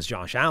Allen is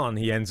Josh Allen,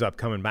 he ends up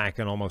coming back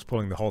and almost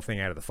pulling the whole thing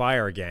out of the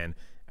fire again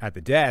at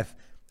the death.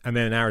 And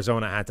then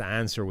Arizona had to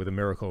answer with a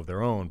miracle of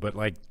their own. But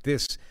like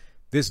this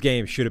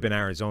game should have been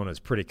Arizona's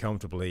pretty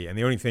comfortably. And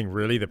the only thing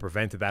really that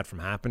prevented that from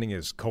happening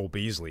is Cole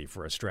Beasley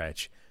for a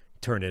stretch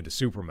turned into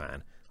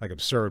Superman. Like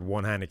absurd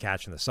one-handed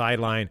catch on the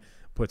sideline,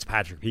 puts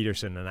Patrick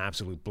Peterson in an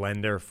absolute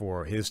blender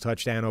for his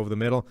touchdown over the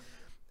middle.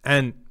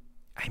 And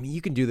I mean,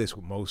 you can do this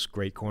with most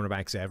great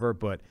cornerbacks ever,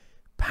 but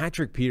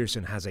Patrick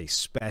Peterson has a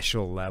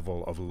special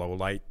level of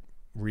low-light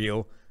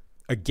reel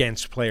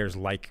against players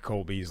like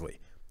Cole Beasley,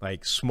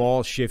 like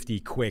small, shifty,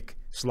 quick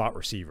slot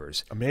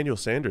receivers. Emmanuel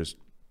Sanders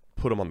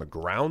put him on the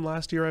ground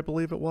last year, I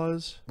believe it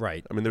was.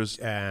 Right. I mean, there's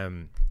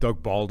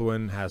Doug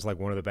Baldwin has like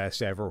one of the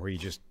best ever where he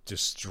just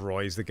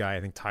destroys the guy.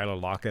 I think Tyler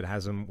Lockett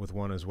has him with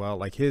one as well.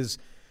 Like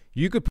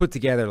you could put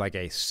together like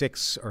a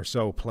 6 or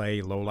so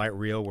play low-light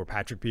reel where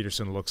Patrick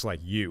Peterson looks like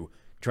you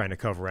trying to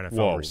cover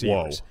NFL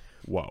receivers.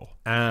 Whoa.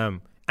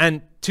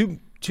 And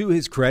to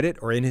his credit,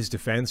 or in his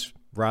defense,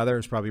 rather,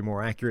 is probably a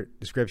more accurate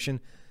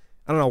description.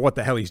 I don't know what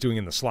the hell he's doing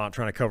in the slot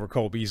trying to cover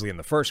Cole Beasley in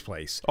the first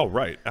place. Oh,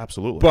 right.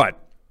 Absolutely. But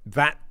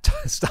that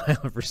style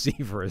of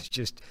receiver has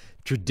just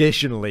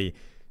traditionally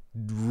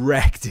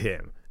wrecked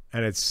him.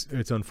 And it's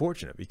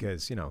unfortunate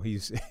because,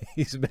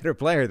 he's a better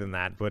player than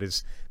that, but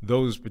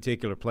those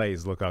particular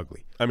plays look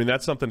ugly. I mean,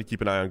 that's something to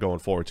keep an eye on going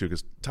forward, too,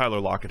 because Tyler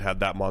Lockett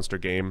had that monster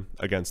game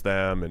against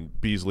them,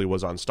 and Beasley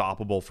was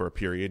unstoppable for a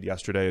period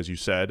yesterday, as you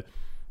said.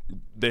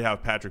 They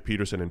have Patrick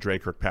Peterson and Dre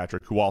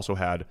Kirkpatrick, who also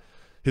had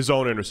his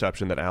own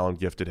interception that Allen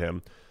gifted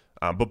him.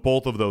 But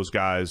both of those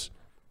guys,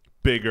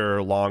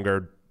 bigger,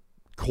 longer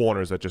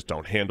corners that just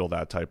don't handle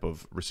that type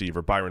of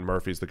receiver. Byron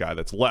Murphy's the guy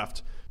that's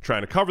left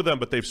trying to cover them,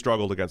 but they've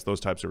struggled against those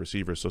types of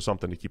receivers, so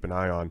something to keep an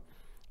eye on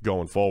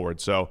going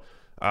forward. So,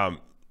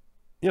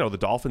 the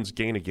Dolphins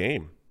gain a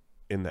game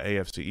in the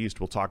AFC East.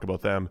 We'll talk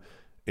about them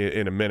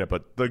in a minute,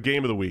 but the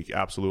game of the week,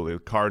 absolutely. The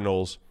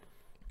Cardinals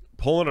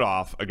pulling it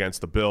off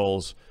against the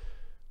Bills.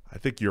 I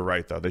think you're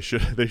right, though. They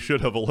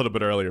should have a little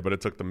bit earlier, but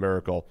it took the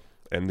miracle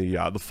and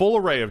the full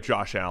array of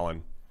Josh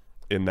Allen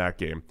in that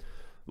game.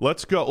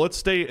 Let's go. Let's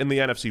stay in the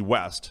NFC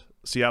West,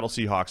 Seattle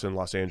Seahawks and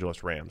Los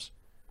Angeles Rams,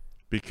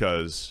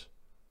 because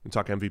we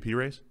talk MVP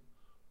race.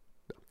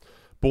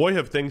 Boy,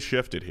 have things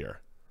shifted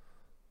here.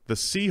 The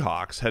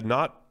Seahawks had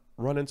not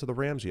run into the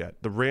Rams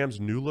yet. The Rams'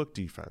 new look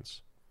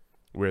defense,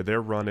 where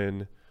they're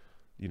running,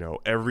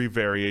 every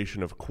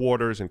variation of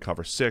quarters and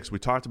cover 6. We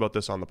talked about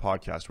this on the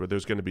podcast, where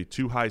there's going to be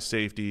 2 high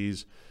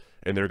safeties,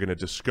 and they're going to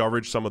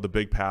discourage some of the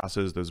big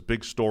passes. There's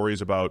big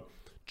stories about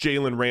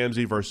Jalen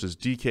Ramsey versus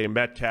DK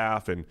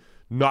Metcalf and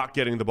not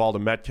getting the ball to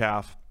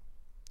Metcalf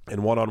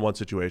in one-on-one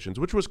situations,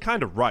 which was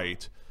kind of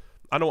right.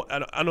 I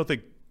don't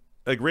think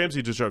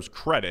Ramsey deserves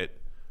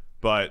credit,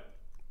 but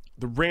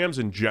the Rams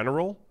in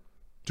general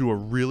do a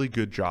really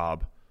good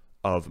job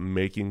of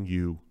making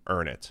you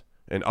earn it.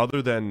 And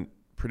other than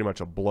pretty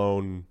much a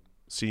blown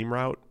seam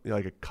route,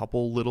 like a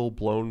couple little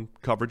blown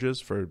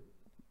coverages for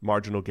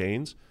marginal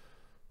gains,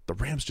 the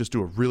Rams just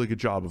do a really good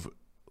job of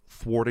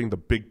thwarting the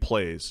big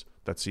plays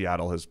that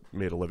Seattle has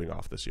made a living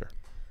off this year.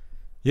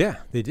 Yeah,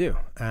 they do.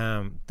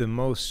 The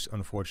most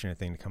unfortunate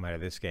thing to come out of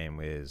this game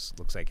is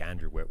looks like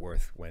Andrew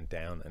Whitworth went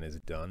down and is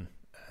done.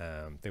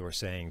 They were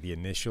saying the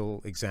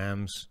initial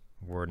exams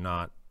were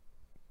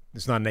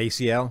it's not an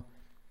ACL,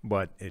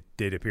 but it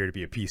did appear to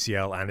be a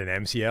PCL and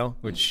an MCL,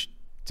 which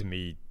to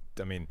me,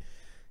 I mean,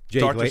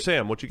 Dr.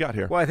 Sam, what you got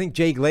here? Well, I think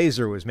Jay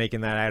Glazer was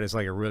making that out as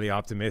like a really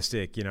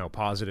optimistic,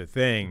 positive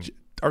thing.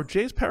 Are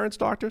Jay's parents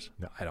doctors?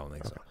 No, I don't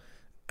think so.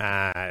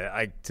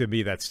 To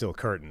me, that's still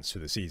curtains for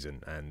the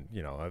season, and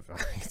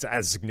it's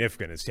as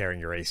significant as tearing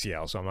your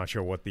ACL. So I'm not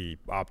sure what the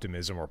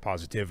optimism or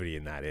positivity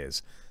in that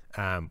is.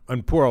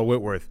 And poor old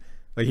Whitworth,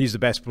 like he's the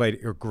best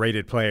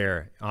graded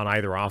player on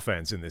either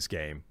offense in this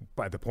game.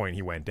 By the point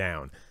he went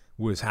down,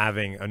 was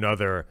having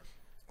another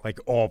like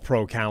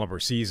all-pro caliber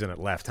season at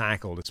left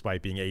tackle,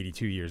 despite being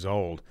 82 years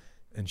old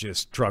and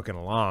just trucking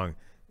along.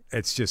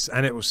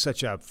 And it was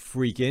such a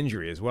freak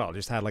injury as well.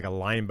 Just had like a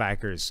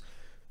linebacker's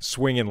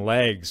swinging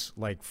legs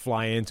like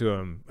fly into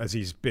him as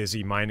he's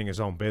busy minding his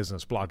own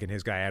business, blocking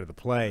his guy out of the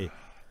play.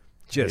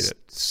 just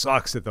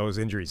sucks that those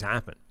injuries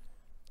happen.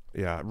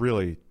 Yeah,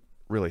 really,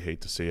 really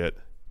hate to see it.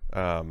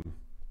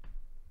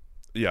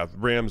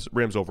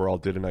 Rams overall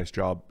did a nice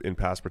job in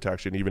pass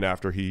protection, even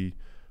after he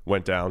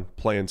went down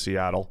playing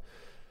Seattle.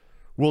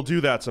 We'll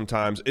do that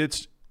sometimes.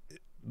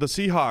 The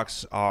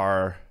Seahawks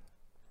are,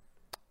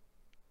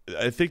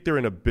 I think they're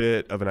in a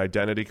bit of an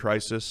identity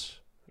crisis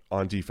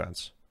on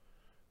defense.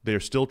 They're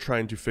still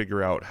trying to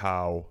figure out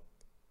how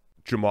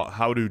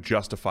to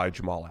justify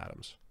Jamal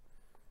Adams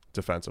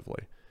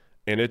defensively.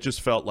 And it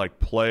just felt like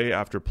play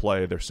after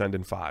play, they're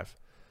sending 5.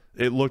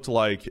 It looked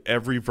like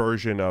every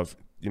version of,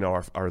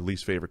 our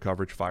least favorite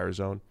coverage, fire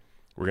zone.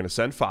 We're going to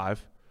send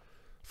 5.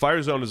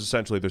 Fire zone is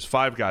essentially there's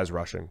 5 guys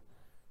rushing,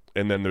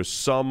 and then there's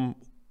some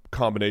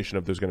combination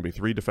of there's going to be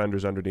 3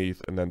 defenders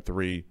underneath and then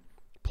 3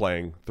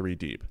 playing 3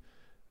 deep.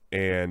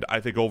 And I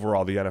think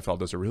overall the NFL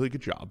does a really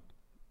good job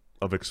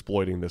of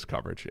exploiting this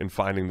coverage and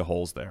finding the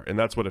holes there. And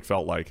that's what it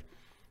felt like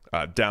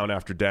down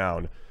after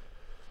down.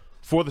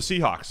 For the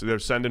Seahawks, they're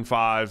sending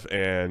 5,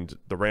 and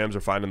the Rams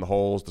are finding the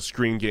holes. The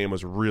screen game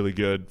was really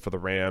good for the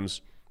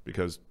Rams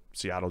because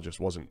Seattle just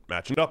wasn't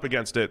matching up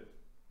against it.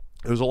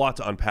 There's a lot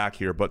to unpack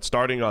here, but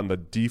starting on the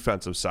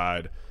defensive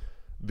side,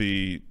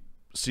 the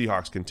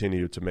Seahawks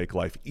continue to make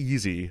life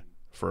easy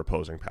for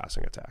opposing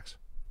passing attacks.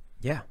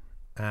 Yeah.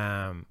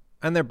 And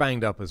they're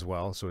banged up as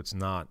well, so it's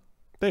not...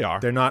 They are.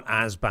 They're not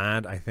as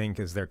bad, I think,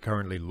 as they're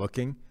currently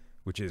looking,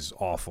 which is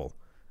awful.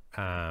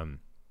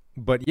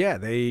 But yeah,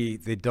 they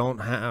don't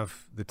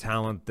have the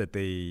talent that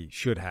they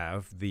should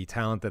have. The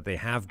talent that they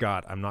have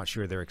got, I'm not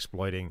sure they're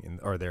exploiting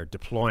or they're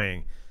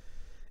deploying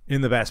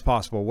in the best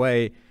possible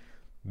way.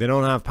 They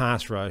don't have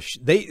pass rush.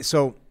 There's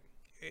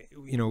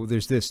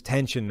this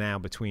tension now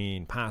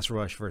between pass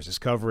rush versus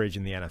coverage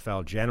in the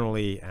NFL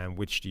generally, and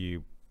which do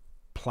you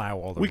plow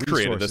all the resources? We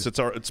created this.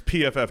 It's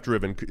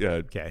PFF-driven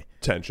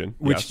tension.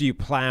 Which do you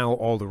plow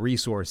all the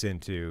resource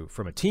into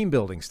from a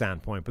team-building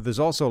standpoint? But there's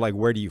also,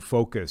 where do you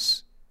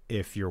focus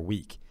if you're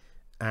weak?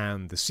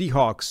 And the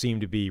Seahawks seem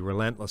to be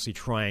relentlessly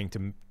trying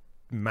to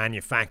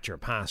manufacture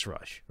pass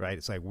rush, right?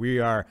 It's like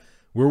we're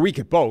weak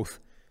at both,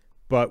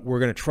 but we're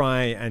going to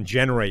try and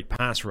generate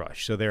pass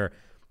rush. So they're,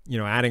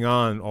 adding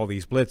on all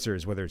these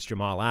blitzers, whether it's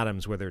Jamal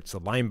Adams, whether it's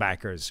the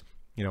linebackers.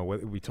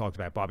 We talked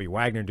about Bobby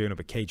Wagner doing it,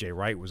 but KJ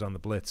Wright was on the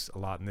blitz a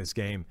lot in this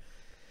game.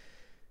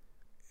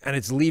 And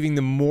it's leaving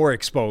them more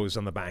exposed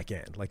on the back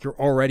end. You're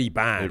already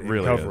bad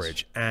in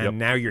coverage. And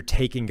now you're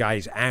taking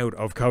guys out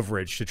of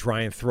coverage to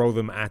try and throw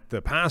them at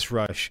the pass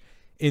rush,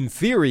 in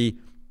theory,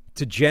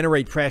 to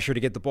generate pressure to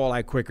get the ball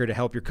out quicker to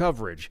help your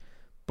coverage.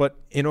 But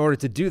in order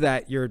to do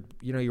that, you're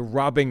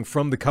robbing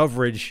from the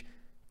coverage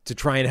to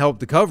try and help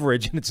the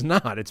coverage, and it's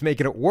not. It's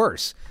making it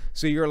worse.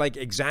 So you're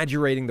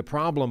exaggerating the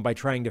problem by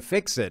trying to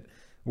fix it,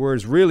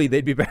 whereas really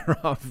they'd be better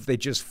off if they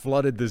just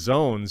flooded the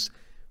zones,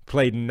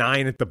 played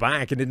 9 at the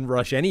back, and didn't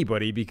rush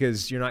anybody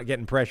because you're not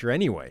getting pressure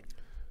anyway.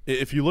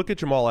 If you look at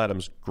Jamal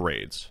Adams'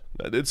 grades,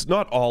 it's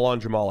not all on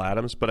Jamal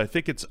Adams, but I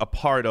think it's a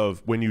part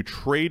of when you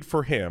trade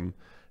for him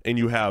and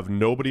you have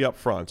nobody up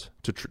front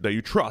that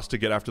you trust to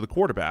get after the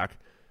quarterback.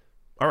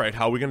 All right,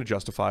 how are we going to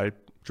justify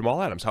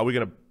Jamal Adams? How are we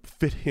going to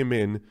fit him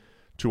in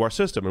to our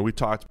system? And we've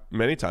talked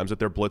many times that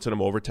they're blitzing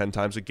him over 10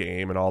 times a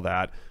game and all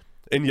that.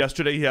 And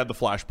yesterday he had the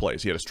flash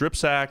plays. He had a strip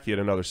sack. He had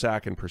another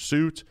sack in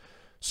pursuit.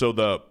 So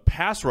the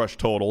pass rush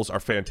totals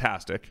are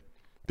fantastic.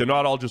 They're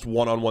not all just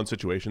one-on-one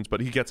situations, but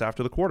he gets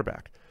after the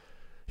quarterback.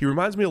 He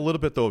reminds me a little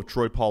bit, though, of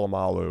Troy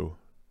Polamalu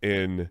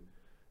that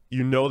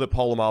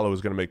Polamalu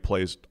is going to make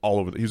plays all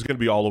over. He was going to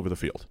be all over the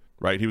field,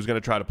 right? He was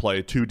going to try to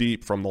play 2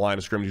 deep from the line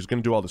of scrimmage. He was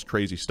going to do all this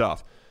crazy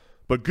stuff.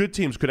 But good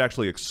teams could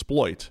actually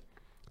exploit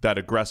that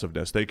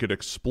aggressiveness. They could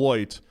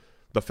exploit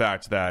the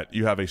fact that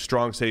you have a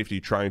strong safety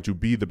trying to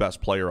be the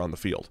best player on the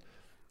field.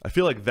 I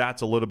feel like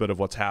that's a little bit of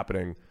what's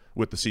happening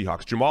with the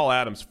Seahawks. Jamal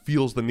Adams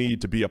feels the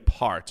need to be a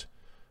part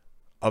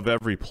of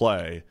every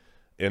play,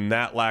 and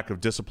that lack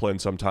of discipline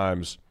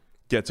sometimes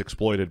gets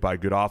exploited by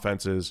good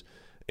offenses.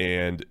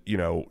 And you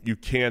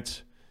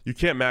can't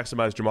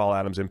maximize Jamal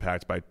Adams'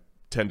 impact by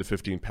 10 to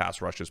 15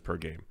 pass rushes per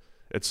game.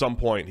 At some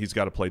point, he's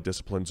got to play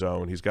discipline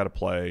zone. He's got to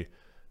play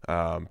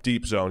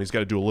deep zone. He's got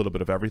to do a little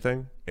bit of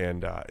everything,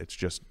 and it's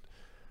just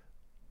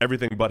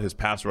everything but his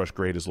pass rush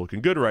grade is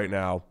looking good right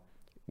now,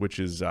 which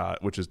is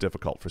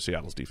difficult for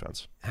Seattle's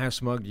defense. How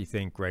smug do you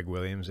think Greg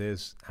Williams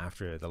is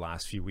after the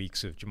last few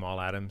weeks of Jamal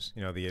Adams?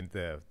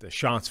 The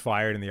shots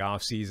fired in the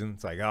offseason.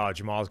 It's like, oh,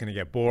 Jamal's going to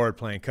get bored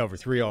playing cover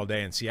 3 all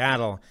day in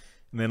Seattle.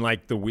 And then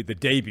the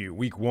debut,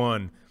 week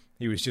 1,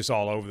 he was just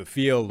all over the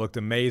field, looked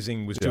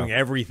amazing, was doing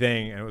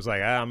everything. And it was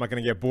like, I'm not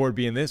going to get bored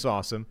being this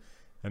awesome.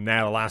 And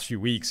now the last few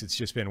weeks, it's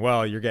just been,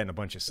 well, you're getting a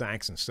bunch of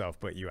sacks and stuff,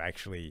 but you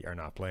actually are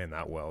not playing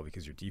that well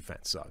because your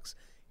defense sucks.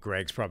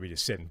 Greg's probably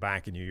just sitting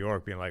back in New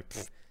York being like,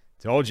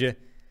 told you,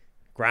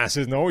 grass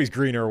isn't always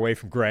greener away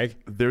from Greg.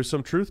 There's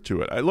some truth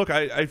to it.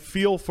 I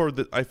feel for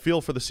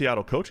the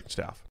Seattle coaching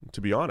staff, to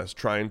be honest,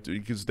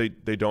 because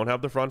they don't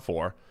have the front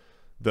 4.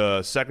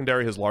 The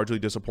secondary has largely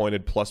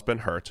disappointed, plus been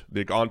hurt.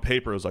 On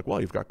paper, it was like, well,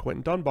 you've got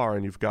Quentin Dunbar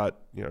and you've got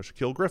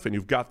Shaquille Griffin.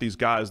 You've got these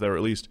guys that are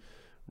at least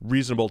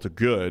reasonable to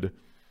good,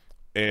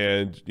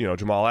 and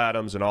Jamal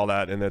Adams and all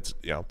that, and that's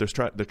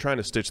they're trying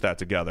to stitch that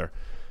together.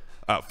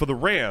 For the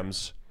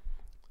Rams,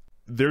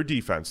 their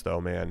defense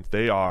though, man,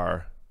 they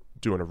are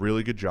doing a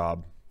really good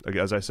job,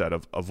 as I said,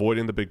 of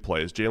avoiding the big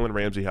plays. Jalen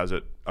Ramsey has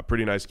a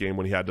pretty nice game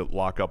when he had to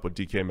lock up with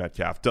DK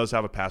Metcalf. Does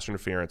have a pass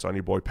interference on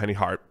your boy Penny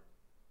Hart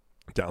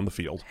down the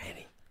field.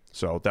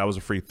 So that was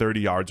a free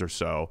 30 yards or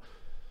so.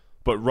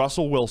 But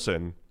Russell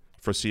Wilson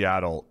for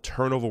Seattle,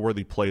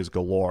 turnover-worthy plays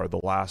galore the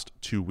last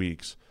 2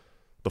 weeks.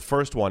 The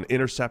first one,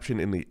 interception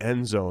in the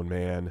end zone,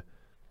 man.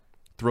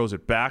 Throws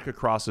it back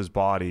across his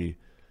body.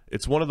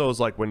 It's one of those,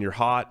 like, when you're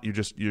hot,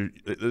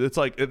 it's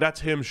like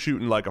that's him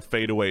shooting like a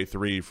fadeaway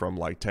three from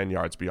like 10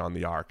 yards beyond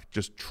the arc,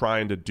 just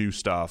trying to do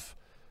stuff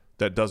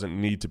that doesn't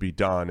need to be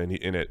done, and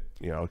it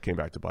came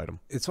back to bite him.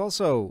 It's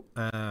also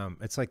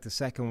it's like the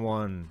second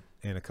one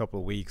in a couple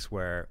of weeks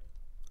where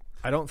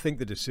I don't think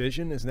the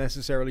decision is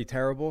necessarily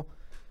terrible,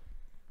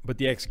 but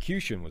the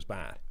execution was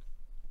bad.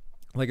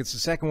 Like, it's the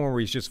second one where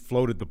he's just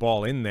floated the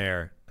ball in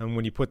there, and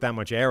when you put that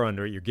much air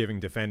under it, you're giving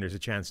defenders a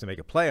chance to make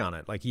a play on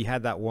it. Like, he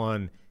had that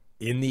one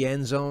in the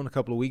end zone a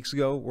couple of weeks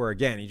ago where,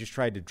 again, he just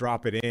tried to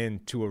drop it in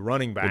to a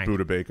running back.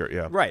 With Budda Baker,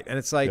 yeah. Right, and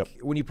it's like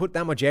when you put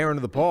that much air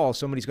into the ball,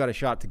 somebody's got a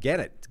shot to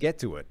get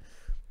to it.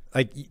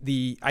 Like,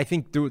 I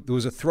think there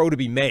was a throw to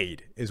be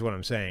made is what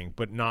I'm saying,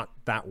 but not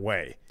that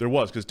way. There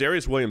was, because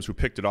Darius Williams, who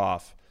picked it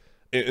off,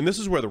 and this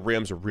is where the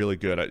Rams are really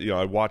good.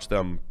 I watched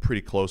them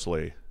pretty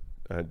closely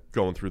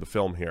going through the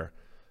film here.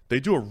 They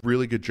do a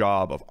really good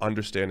job of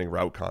understanding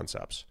route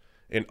concepts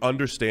and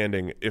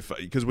understanding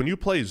because when you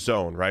play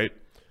zone, right,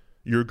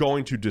 you're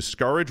going to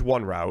discourage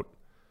one route,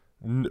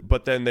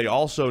 but then they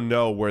also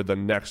know where the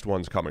next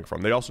one's coming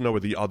from. They also know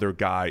where the other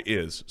guy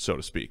is, so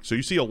to speak. So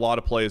you see a lot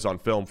of plays on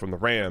film from the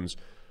Rams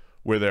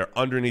where their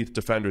underneath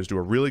defenders do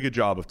a really good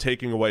job of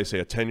taking away, say,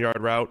 a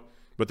 10-yard route,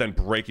 but then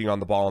breaking on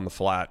the ball in the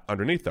flat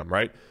underneath them,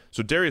 right?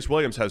 So Darius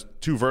Williams has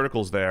two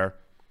verticals there.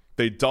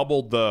 They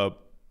doubled the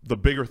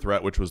bigger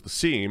threat, which was the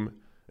seam,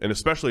 and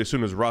especially as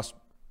soon as Russ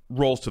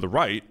rolls to the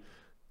right,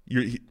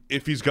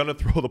 if he's going to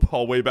throw the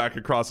ball way back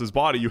across his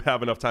body, you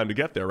have enough time to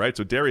get there, right?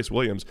 So Darius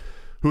Williams,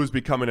 who is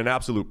becoming an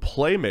absolute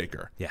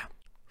playmaker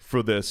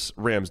for this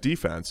Rams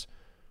defense,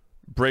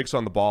 breaks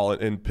on the ball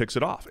and picks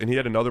it off. And he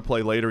had another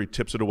play later. He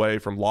tips it away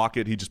from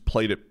Lockett. He just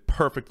played it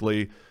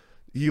perfectly.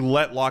 He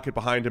let Lockett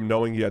behind him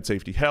knowing he had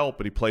safety help,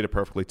 but he played it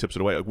perfectly, tips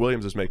it away.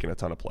 Williams is making a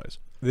ton of plays.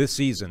 This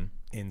season,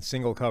 in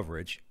single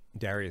coverage,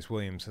 Darius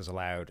Williams has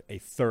allowed a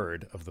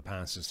third of the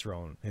passes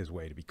thrown his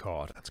way to be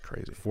caught. That's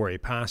crazy. For a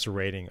passer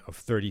rating of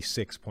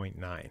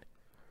 36.9.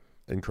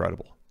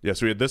 Incredible. Yeah,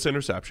 so he had this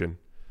interception.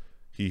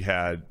 He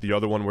had the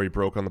other one where he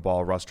broke on the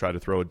ball. Russ tried to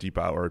throw a deep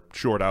out or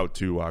short out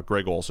to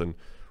Greg Olsen.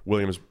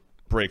 Williams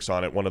breaks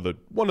on it. One of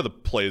the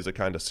plays that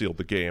kind of sealed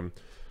the game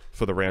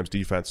for the Rams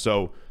defense.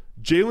 So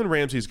Jalen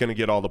Ramsey is going to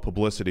get all the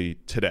publicity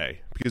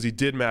today because he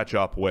did match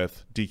up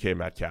with DK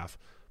Metcalf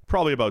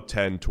probably about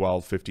 10,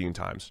 12, 15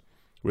 times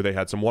where they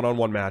had some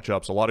one-on-one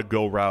matchups, a lot of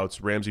go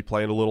routes, Ramsey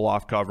playing a little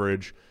off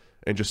coverage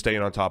and just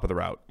staying on top of the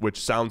route, which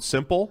sounds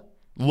simple,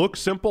 looks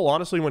simple,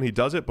 honestly, when he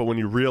does it, but when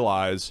you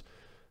realize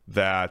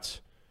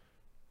that,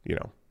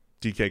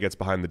 DK gets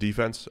behind the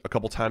defense a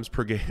couple times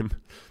per game,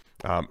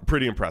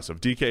 pretty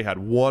impressive. DK had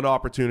one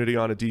opportunity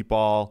on a deep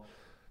ball.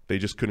 They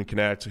just couldn't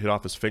connect, hit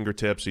off his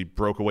fingertips. He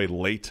broke away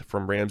late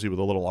from Ramsey with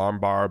a little arm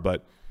bar,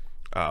 but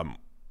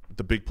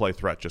the big play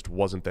threat just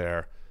wasn't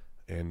there,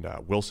 and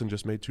Wilson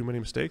just made too many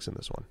mistakes in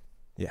this one.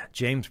 Yeah,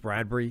 James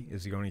Bradbury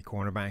is the only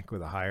cornerback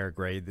with a higher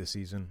grade this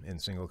season in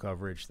single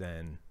coverage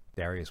than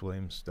Darius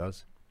Williams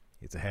does.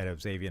 It's ahead of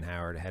Xavier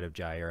Howard, ahead of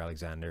Jair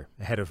Alexander,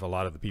 ahead of a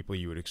lot of the people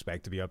you would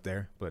expect to be up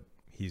there, but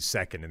he's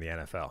second in the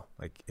NFL.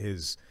 Like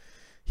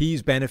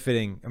he's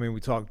benefiting. I mean,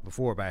 we talked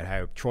before about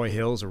how Troy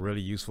Hill's a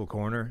really useful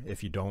corner if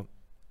he doesn't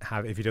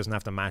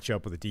have to match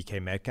up with a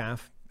DK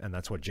Metcalf, and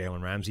that's what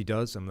Jalen Ramsey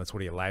does, and that's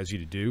what he allows you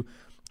to do.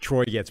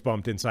 Troy gets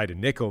bumped inside a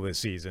nickel this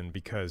season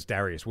because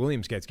Darius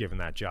Williams gets given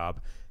that job.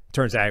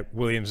 Turns out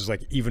Williams is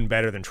like even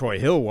better than Troy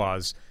Hill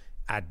was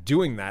at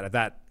doing that, at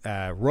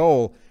that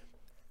role.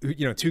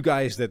 Two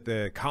guys that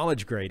the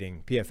college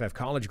grading, PFF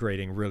college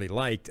grading really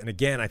liked. And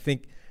again, I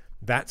think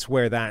that's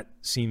where that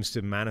seems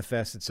to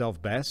manifest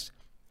itself best.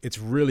 It's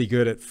really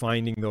good at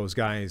finding those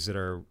guys that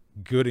are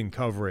good in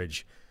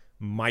coverage,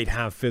 might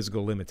have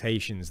physical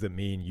limitations that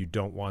mean you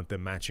don't want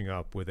them matching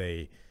up with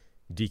a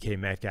DK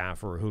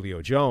Metcalf or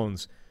Julio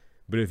Jones.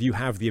 But if you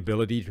have the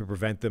ability to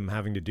prevent them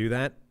having to do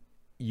that,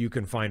 you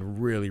can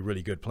find really,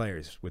 really good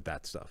players with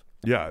that stuff.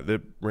 Yeah,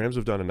 the Rams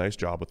have done a nice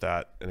job with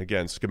that. And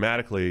again,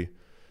 schematically,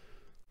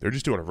 they're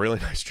just doing a really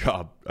nice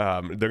job.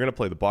 They're going to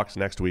play the Bucs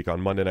next week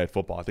on Monday Night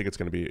Football. I think it's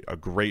going to be a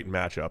great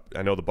matchup.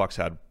 I know the Bucs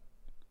had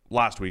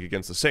last week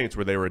against the Saints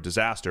where they were a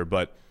disaster,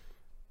 but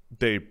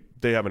they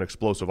have an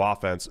explosive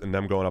offense, and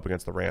them going up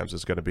against the Rams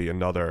is going to be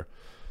another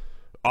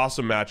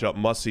awesome matchup,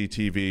 must-see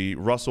TV.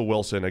 Russell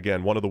Wilson,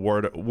 again, one of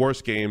the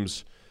worst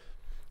games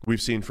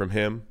we've seen from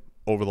him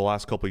over the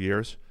last couple of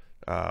years.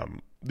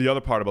 The other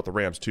part about the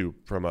Rams, too,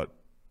 from a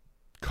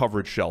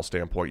coverage shell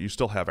standpoint, you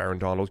still have Aaron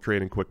Donald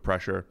creating quick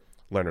pressure.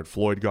 Leonard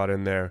Floyd got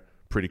in there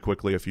pretty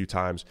quickly a few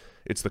times.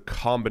 It's the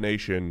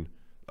combination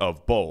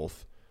of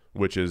both,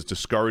 which is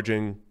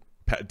discouraging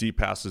deep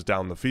passes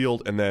down the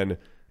field. And then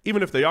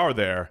even if they are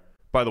there,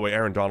 by the way,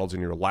 Aaron Donald's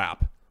in your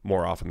lap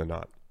more often than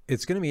not.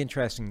 It's going to be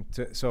interesting.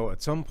 So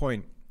at some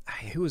point,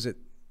 who was it?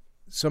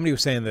 Somebody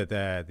was saying that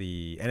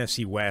the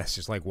NFC West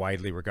is like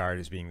widely regarded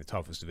as being the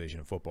toughest division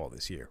of football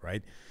this year,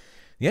 right?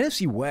 The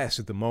NFC West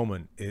at the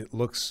moment, it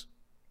looks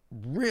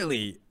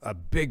really a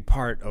big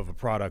part of a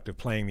product of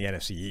playing the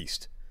NFC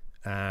East.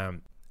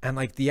 And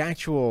like the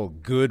actual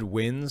good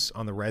wins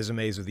on the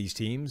resumes of these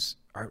teams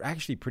are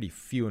actually pretty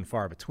few and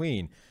far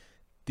between.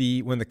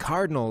 When the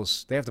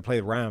Cardinals, they have to play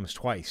the Rams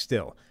twice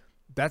still.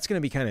 That's going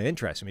to be kind of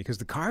interesting because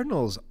the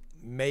Cardinals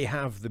may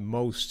have the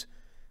most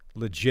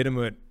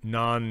legitimate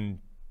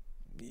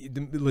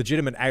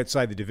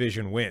outside the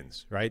division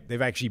wins, right?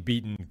 They've actually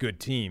beaten good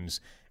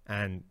teams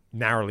and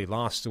narrowly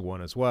lost to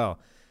one as well.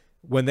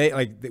 When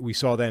we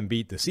saw them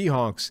beat the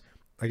Seahawks,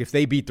 like if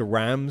they beat the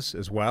Rams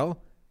as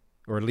well,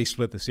 or at least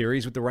split the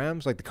series with the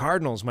Rams, like the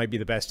Cardinals might be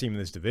the best team in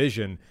this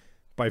division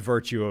by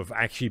virtue of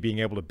actually being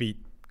able to beat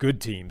good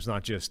teams,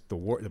 not just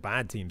the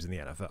bad teams in the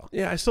NFL.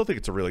 Yeah, I still think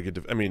it's a really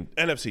good. I mean,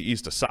 NFC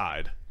East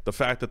aside, the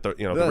fact that the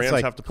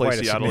Rams have to play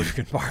Seattle, a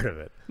significant part of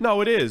it.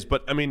 No, it is,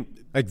 but I mean,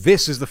 like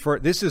this is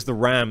the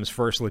Rams'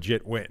 first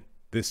legit win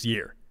this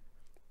year.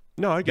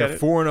 No, I get They're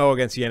it. 4-0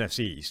 against the NFC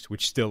East,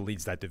 which still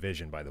leads that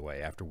division, by the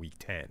way, after Week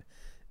 10.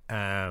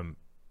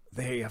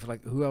 They have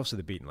who else have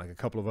they beaten? Like a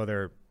couple of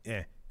other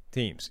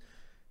teams.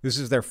 This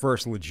is their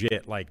first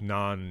legit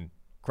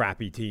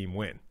non-crappy team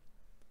win.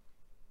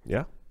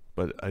 Yeah,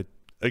 but I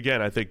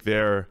think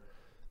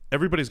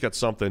everybody's got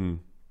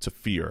something to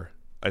fear,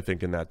 I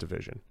think, in that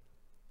division.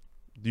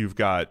 You've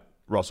got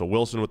Russell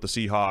Wilson with the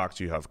Seahawks.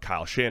 You have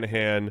Kyle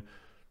Shanahan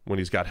when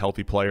he's got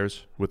healthy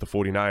players with the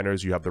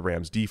 49ers. You have the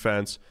Rams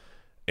defense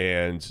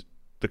and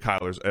the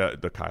Cardinals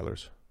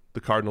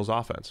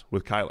offense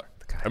with Kyler.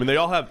 I mean, they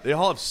all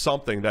have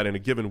something that in a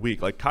given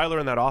week, like Kyler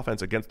in that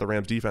offense against the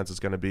Rams defense is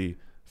going to be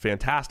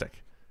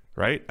fantastic,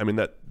 right? I mean,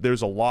 that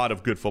there's a lot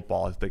of good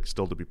football, I think,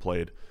 still to be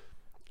played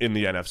in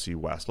the NFC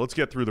West. Let's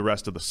get through the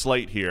rest of the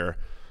slate here.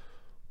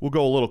 We'll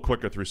go a little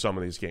quicker through some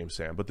of these games,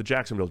 Sam. But the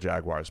Jacksonville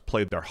Jaguars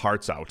played their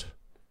hearts out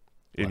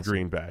in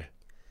Green Bay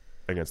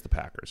against the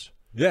Packers.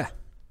 Yeah.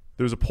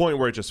 There was a point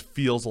where it just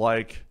feels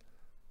like,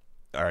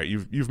 all right,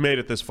 you've made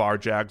it this far,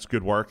 Jags.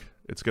 Good work.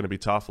 It's going to be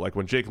tough. Like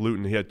when Jake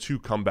Luton, he had 2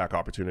 comeback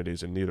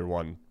opportunities, and neither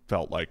one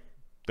felt like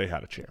they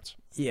had a chance.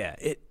 Yeah,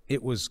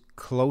 it was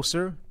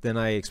closer than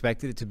I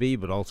expected it to be,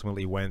 but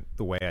ultimately went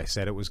the way I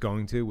said it was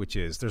going to, which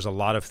is there's a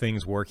lot of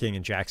things working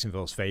in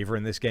Jacksonville's favor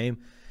in this game.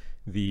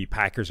 The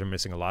Packers are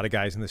missing a lot of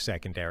guys in the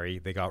secondary.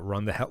 They got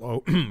run the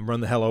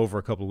hell over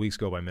a couple of weeks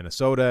ago by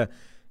Minnesota.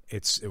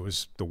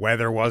 The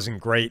weather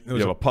wasn't great. You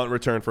have a punt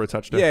return for a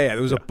touchdown. Yeah.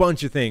 There was a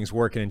bunch of things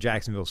working in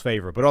Jacksonville's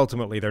favor, but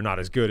ultimately they're not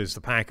as good as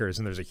the Packers,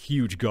 and there's a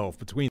huge gulf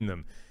between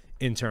them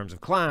in terms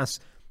of class.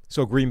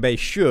 So Green Bay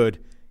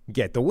should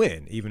get the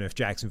win, even if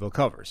Jacksonville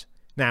covers.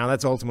 Now,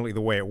 that's ultimately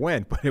the way it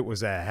went, but it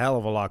was a hell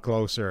of a lot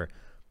closer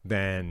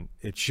than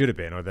it should have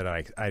been or that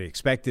I'd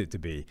expected it to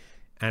be.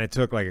 And it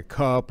took like a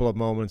couple of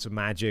moments of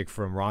magic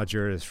from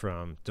Rodgers,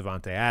 from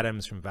Devontae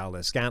Adams, from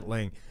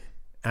Valdes-Scantling,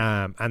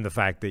 and the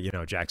fact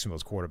that,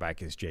 Jacksonville's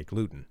quarterback is Jake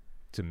Luton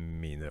to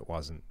mean that it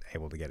wasn't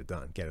able to get it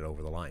done, get it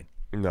over the line.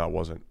 No, it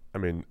wasn't. I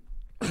mean,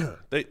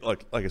 they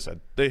like I said,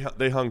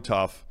 they hung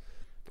tough.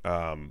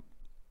 Aaron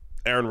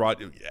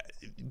Rodgers,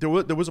 there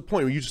was a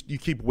point where you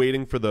keep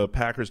waiting for the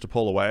Packers to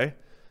pull away.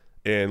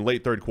 In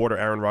late third quarter,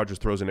 Aaron Rodgers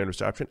throws an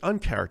interception,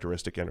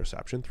 uncharacteristic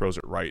interception, throws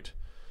it right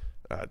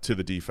to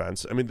the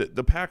defense. I mean,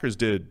 the Packers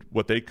did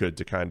what they could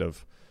to kind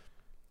of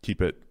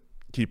keep it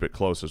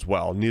close as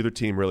well. Neither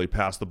team really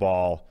passed the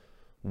ball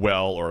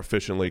well or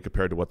efficiently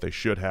compared to what they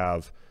should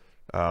have.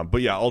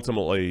 But yeah,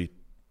 ultimately,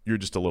 you're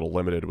just a little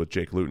limited with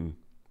Jake Luton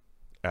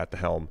at the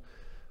helm.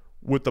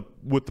 With the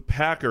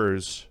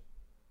Packers,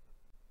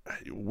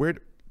 where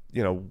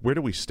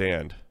do we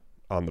stand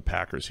on the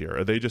Packers here?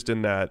 Are they just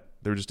in that?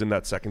 They're just in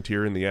that second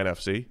tier in the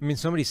NFC. I mean,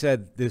 somebody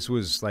said this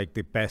was like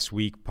the best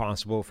week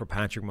possible for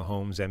Patrick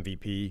Mahomes'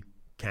 MVP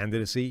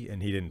candidacy,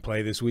 and he didn't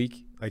play this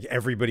week. Like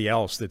everybody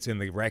else that's in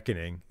the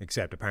reckoning,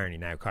 except apparently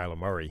now Kyler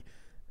Murray,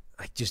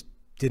 just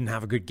didn't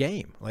have a good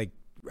game. Like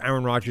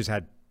Aaron Rodgers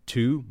had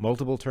 2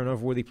 multiple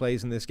turnover-worthy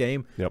plays in this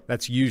game. Yep.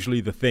 That's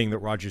usually the thing that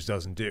Rodgers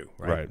doesn't do.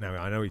 Right? Now,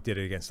 I know he did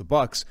it against the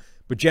Bucs,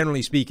 but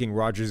generally speaking,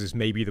 Rodgers is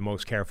maybe the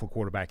most careful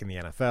quarterback in the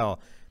NFL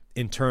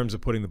in terms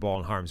of putting the ball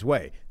in harm's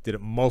way. Did it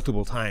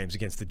multiple times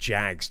against the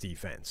Jags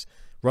defense.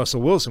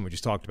 Russell Wilson, we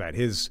just talked about,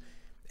 his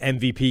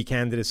MVP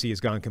candidacy has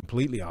gone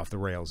completely off the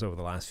rails over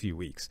the last few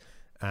weeks.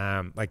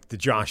 Like the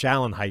Josh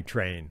Allen hype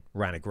train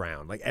ran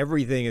aground. Like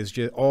everything is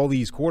just, all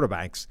these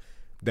quarterbacks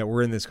that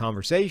were in this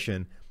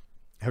conversation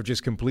have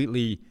just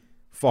completely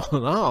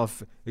fallen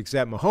off,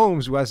 except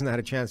Mahomes, who hasn't had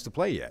a chance to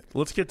play yet.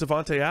 Let's get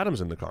Devontae Adams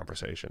in the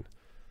conversation.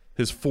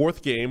 His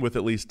 4th game with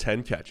at least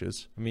 10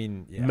 catches. I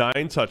mean,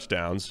 9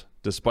 touchdowns,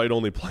 despite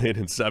only playing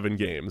in 7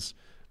 games.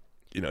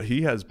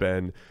 He has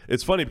been –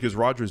 it's funny because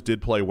Rodgers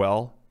did play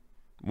well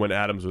when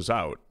Adams was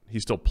out. He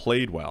still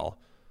played well.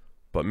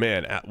 But,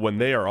 man, when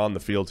they are on the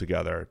field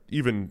together,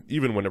 even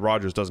when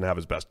Rodgers doesn't have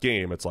his best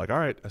game, it's like, all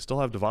right, I still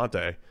have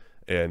Devontae.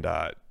 And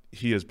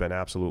he has been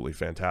absolutely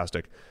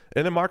fantastic.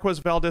 And then Marquez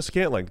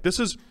Valdes-Scantling.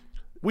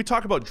 We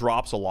talk about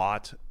drops a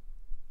lot,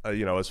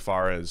 as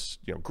far as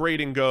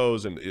grading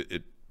goes, and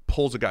it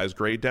pulls a guy's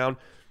grade down.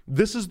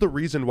 This is the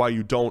reason why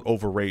you don't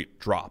overrate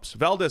drops.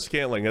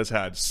 Valdes-Scantling has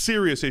had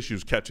serious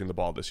issues catching the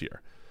ball this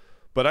year.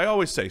 But I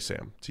always say,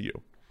 Sam, to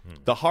you,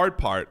 the hard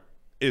part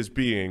is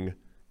being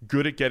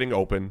good at getting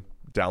open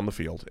down the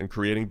field and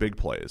creating big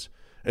plays.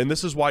 And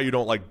this is why you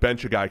don't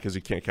bench a guy because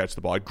he can't catch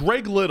the ball.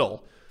 Greg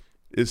Little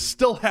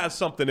still has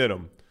something in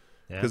him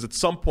because at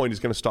some point he's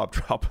going to stop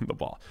dropping the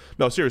ball.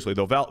 No, seriously,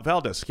 though,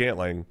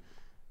 Valdes-Scantling,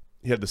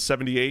 he had the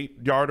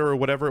 78-yarder or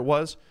whatever it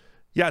was.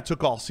 Yeah, it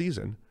took all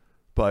season,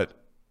 but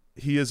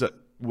he is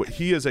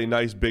a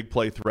nice big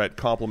play threat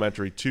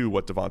complementary to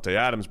what Devontae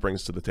Adams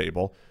brings to the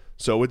table.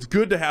 So it's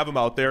good to have him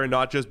out there and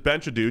not just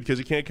bench a dude because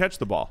he can't catch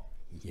the ball.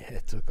 Yeah,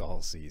 it took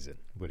all season,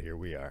 but here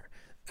we are.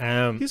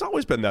 He's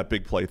always been that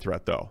big play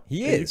threat, though.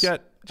 He is.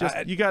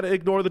 You got to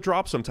ignore the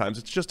drop sometimes.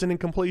 It's just an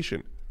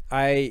incompletion.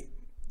 I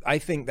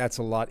think that's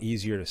a lot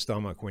easier to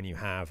stomach when you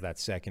have that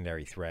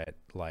secondary threat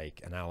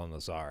like an Allen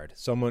Lazard.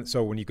 So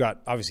when you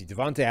got, obviously,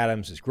 Devontae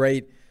Adams is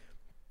great.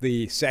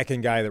 The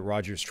second guy that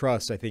Rodgers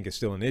trusts, I think, is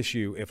still an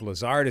issue. If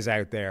Lazard is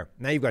out there,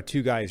 now you've got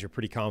two guys you're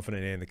pretty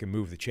confident in that can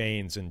move the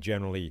chains and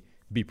generally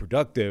be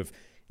productive.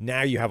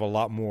 Now you have a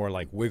lot more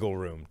wiggle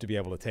room to be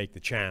able to take the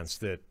chance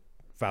that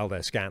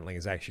Valdes-Scantling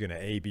is actually going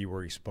to A, be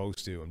where he's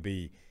supposed to, and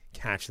B,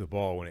 catch the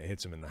ball when it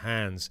hits him in the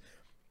hands.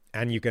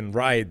 And you can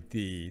ride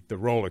the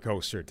roller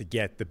coaster to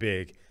get the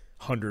big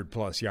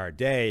 100-plus yard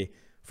day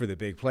for the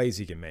big plays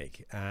he can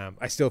make.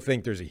 I still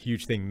think there's a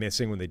huge thing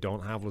missing when they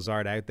don't have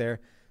Lazard out there.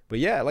 But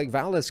yeah,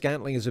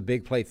 Valdes-Scantling is a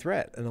big play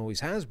threat and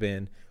always has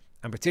been.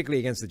 And particularly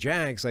against the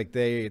Jags,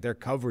 their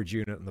coverage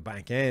unit in the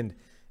back end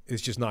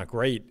is just not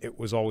great. It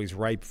was always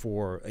ripe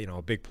for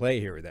a big play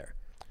here or there.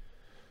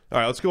 All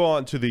right, let's go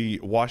on to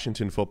the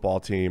Washington football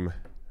team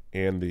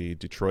and the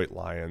Detroit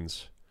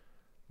Lions.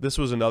 This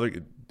was another.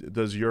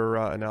 Does your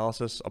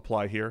analysis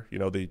apply here?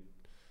 It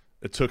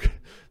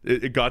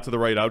got to the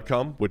right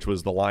outcome, which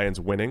was the Lions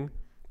winning,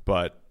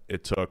 but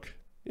it took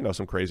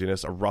some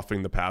craziness, a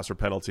roughing the passer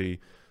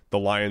penalty, the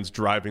Lions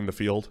driving the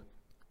field,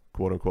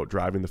 quote unquote,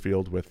 driving the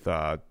field with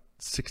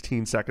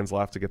 16 seconds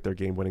left to get their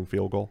game-winning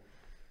field goal.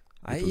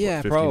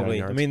 Yeah, probably.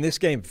 Yards. I mean, this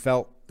game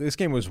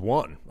was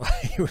won.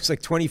 It was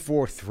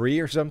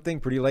 24-3 or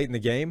something pretty late in the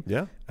game.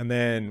 Yeah. And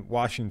then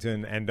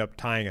Washington ended up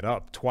tying it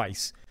up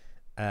twice,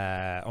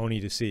 only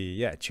to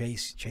see,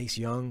 Chase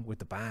Young with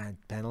the bad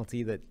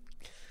penalty that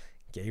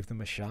gave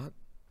them a shot.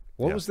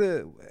 What was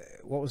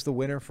the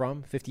winner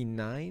from?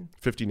 59?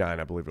 59,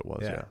 I believe it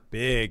was, yeah.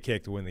 Big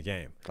kick to win the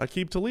game.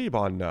 Aqib Talib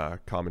on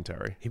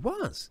commentary. He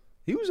was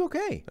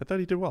okay. I thought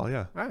he did well,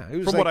 yeah.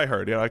 From what I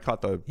heard, I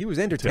caught the he was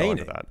entertaining tail end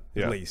of that.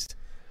 at least.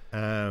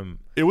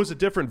 It was a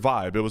different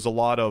vibe. It was a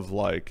lot of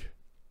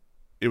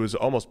it was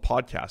almost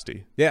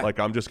podcasty. Yeah.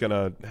 I'm just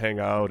gonna hang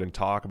out and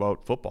talk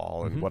about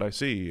football and what I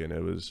see, and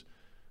it was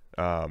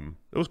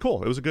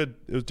cool. It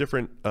was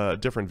different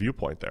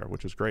viewpoint there,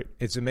 which was great.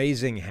 It's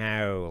amazing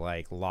how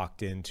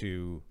locked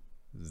into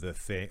the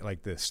thing,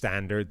 the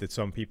standard that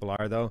some people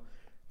are though.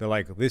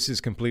 They're this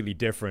is completely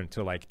different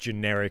to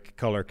generic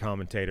color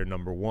commentator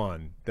number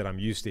one that I'm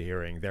used to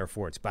hearing,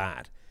 therefore it's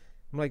bad.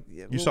 I'm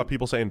you saw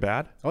people saying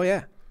bad? Oh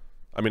yeah.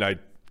 I mean, I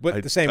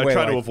the same way,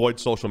 try to avoid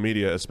social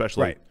media,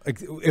 especially. Right.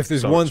 If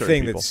there's one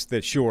thing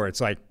that's sure,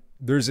 it's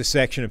there's a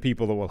section of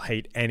people that will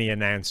hate any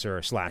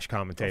announcer /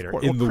 commentator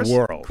in the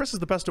world. Chris is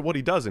the best at what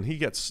he does, and he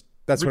gets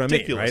that's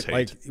ridiculous what I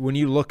mean, right? Hate. When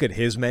you look at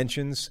his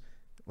mentions,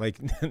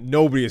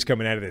 nobody is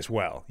coming out of this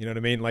well. You know what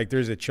I mean?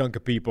 There's a chunk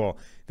of people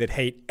that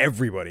hate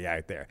everybody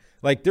out there.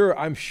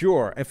 I'm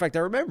sure. In fact, I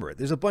remember it.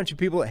 There's a bunch of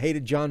people that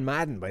hated John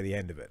Madden by the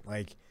end of it.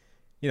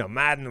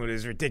 Madden with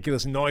his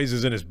ridiculous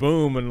noises and his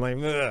boom and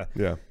ugh.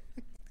 Yeah.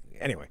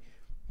 Anyway,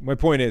 my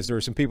point is there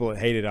were some people that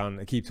hated on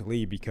Aqib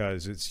Talib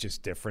because it's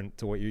just different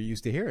to what you're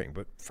used to hearing.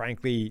 But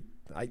frankly,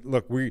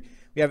 we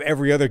have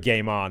every other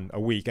game on a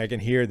week. I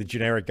can hear the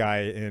generic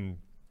guy in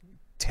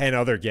 10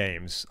 other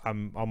games.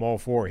 I'm all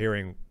for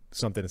hearing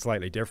something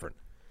slightly different.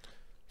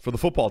 For the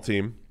football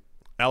team,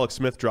 Alex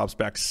Smith drops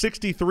back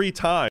 63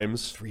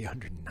 times.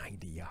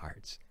 390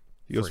 yards.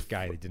 For a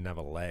guy that didn't have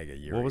a leg a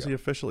year ago. What was he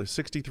officially?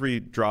 63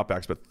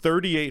 dropbacks, but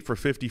 38 for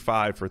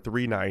 55 for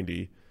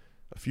 390.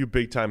 A few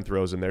big-time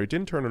throws in there. He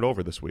didn't turn it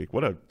over this week.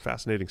 What a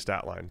fascinating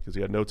stat line because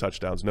he had no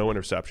touchdowns, no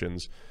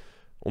interceptions,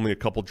 only a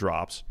couple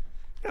drops.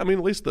 Yeah, I mean,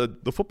 at least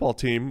the football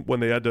team,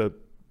 when they had to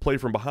play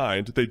from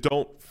behind, they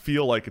don't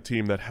feel like a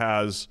team that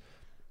has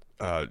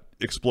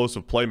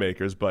explosive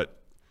playmakers,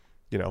 but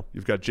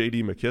you've got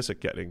J.D.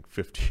 McKissick getting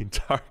 15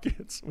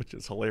 targets, which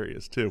is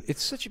hilarious too.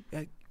 It's such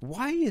a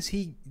why is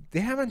he? They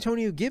have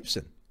Antonio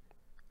Gibson,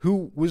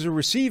 who was a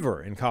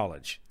receiver in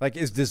college,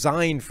 is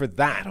designed for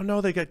that. I don't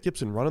know. They got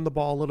Gibson running the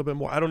ball a little bit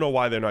more. I don't know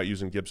why they're not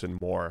using Gibson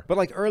more.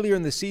 But earlier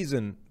in the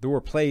season, there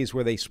were plays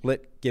where they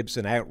split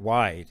Gibson out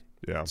wide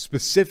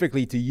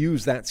specifically to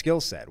use that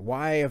skill set.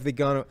 Why have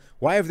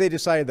they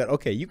decided that,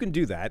 okay, you can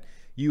do that.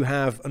 You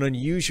have an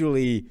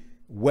unusually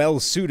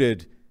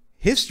well-suited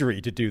history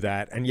to do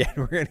that, and yet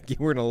we're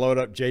gonna load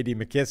up J.D.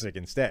 McKissic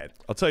instead.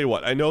 I'll tell you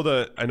what. I know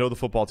the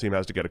football team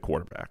has to get a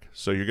quarterback,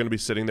 so you're going to be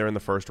sitting there in the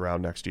first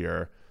round next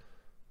year,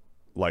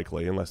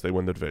 likely, unless they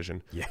win the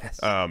division. Yes.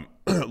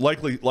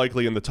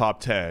 Likely in the top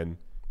 10,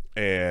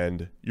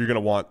 and you're going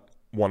to want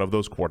one of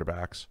those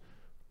quarterbacks.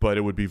 But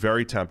it would be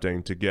very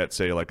tempting to get,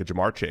 say, like a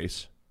Jamar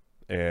Chase,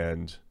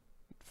 and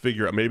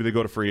figure out maybe they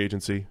go to free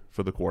agency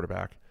for the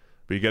quarterback.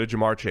 But you get a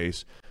Jamar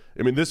Chase.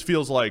 I mean, this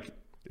feels like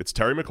it's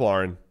Terry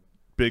McLaurin,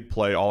 big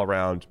play all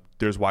around.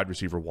 There's wide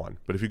receiver 1.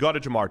 But if you got a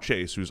Jamar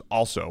Chase, who's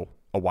also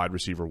a wide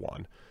receiver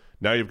 1,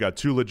 now you've got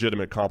 2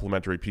 legitimate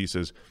complementary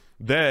pieces.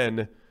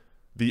 Then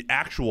the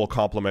actual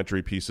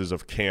complementary pieces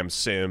of Cam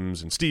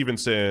Sims and Steven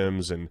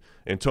Sims and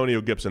Antonio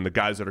Gibson, the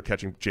guys that are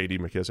catching J.D.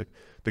 McKissic,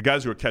 the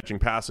guys who are catching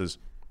passes,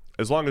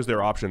 as long as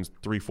they're options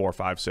 3, 4,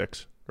 5,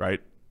 6, right,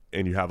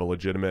 and you have a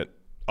legitimate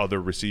other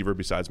receiver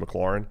besides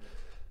McLaurin,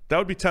 that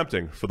would be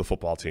tempting for the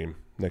football team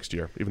next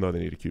year, even though they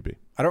need a QB.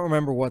 I don't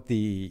remember what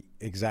the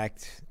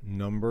exact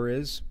number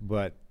is,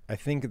 but I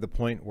think at the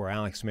point where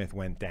Alex Smith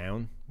went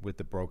down with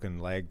the broken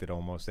leg that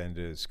almost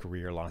ended his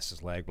career, lost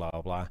his leg, blah,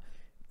 blah, blah,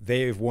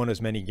 they've won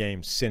as many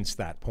games since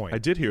that point. I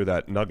did hear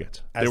that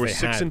nugget. They were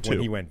 6-2 when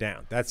he went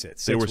down. That's it.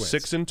 They were wins.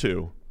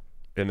 6-2,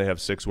 and they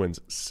have 6 wins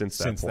since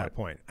that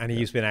point. And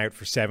he's been out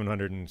for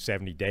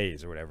 770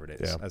 days or whatever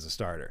it is as a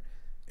starter.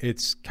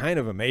 It's kind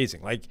of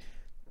amazing. Like,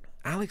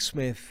 Alex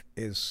Smith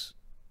is,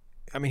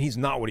 I mean, he's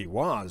not what he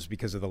was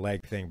because of the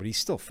leg thing, but he's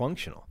still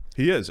functional.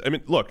 He is. I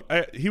mean, look,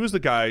 he was the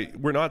guy.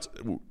 We're not.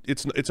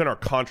 It's in our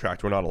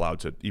contract. We're not allowed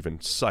to even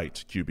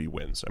cite QB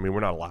wins. I mean, we're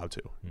not allowed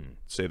to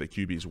say that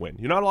QBs win.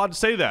 You're not allowed to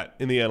say that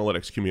in the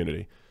analytics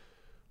community.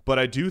 But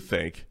I do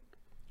think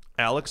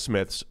Alex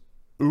Smith's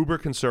uber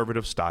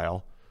conservative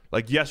style.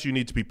 Like, yes, you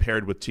need to be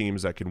paired with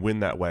teams that can win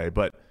that way,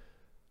 but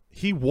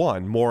he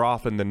won more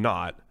often than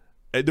not.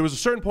 There was a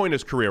certain point in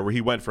his career where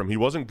he went from he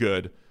wasn't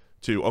good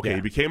to, okay,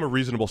 he became a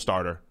reasonable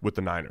starter with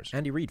the Niners.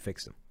 Andy Reid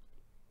fixed him.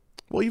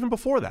 Well, even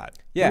before that.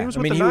 Yeah. When he was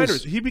with the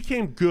Niners. He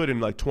became good in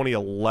like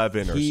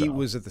 2011 or so. He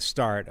was at the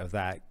start of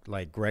that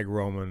like Greg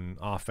Roman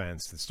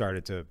offense that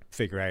started to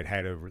figure out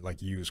how to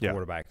like use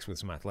quarterbacks with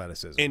some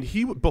athleticism. And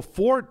he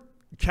before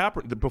they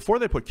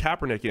put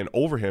Kaepernick in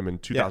over him in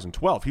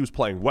 2012, he was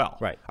playing well.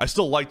 Right. I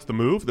still liked the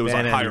move. There was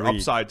a higher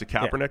upside to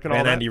Kaepernick and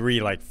all that. Andy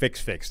Reid like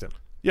fixed him.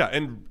 Yeah,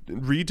 and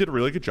Reid did a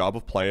really good job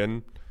of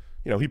playing.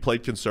 You know, he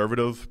played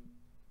conservative,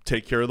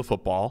 take care of the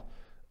football,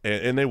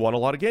 and they won a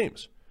lot of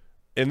games.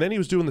 And then he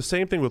was doing the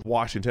same thing with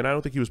Washington. I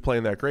don't think he was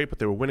playing that great, but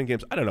they were winning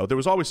games. I don't know. There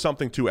was always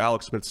something to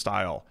Alex Smith's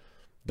style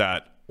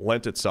that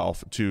lent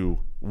itself to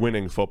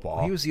winning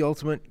football. He was the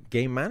ultimate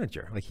game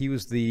manager. Like he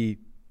was the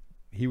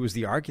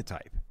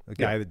archetype. The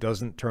guy that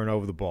doesn't turn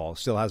over the ball,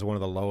 still has one of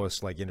the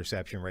lowest like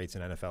interception rates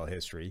in NFL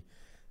history,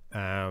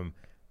 and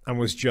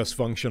was just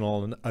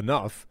functional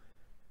enough,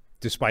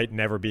 despite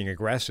never being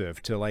aggressive,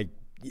 to like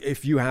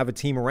if you have a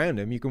team around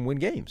him, you can win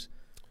games.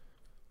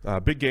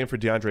 Big game for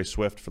DeAndre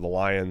Swift for the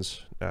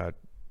Lions.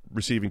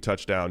 Receiving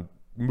touchdown,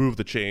 moved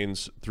the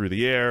chains through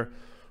the air,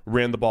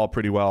 ran the ball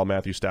pretty well.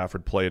 Matthew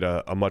Stafford played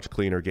a much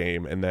cleaner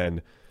game. And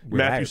then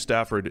Matthew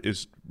Stafford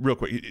is, real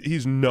quick,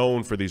 he's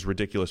known for these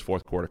ridiculous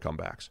fourth quarter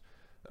comebacks.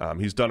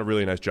 He's done a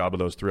really nice job of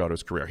those throughout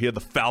his career. He had the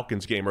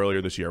Falcons game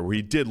earlier this year where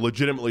he did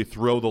legitimately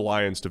throw the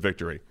Lions to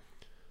victory.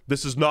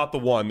 This is not the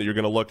one that you're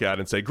going to look at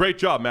and say, great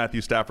job,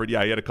 Matthew Stafford.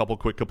 Yeah, he had a couple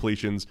quick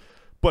completions.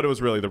 But it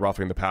was really the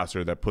roughing the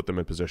passer that put them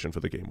in position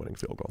for the game-winning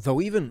field goal. Though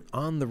even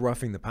on the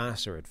roughing the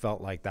passer, it felt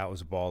like that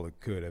was a ball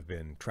that could have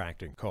been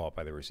tracked and caught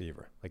by the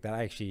receiver. Like that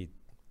actually,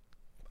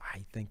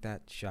 I think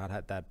that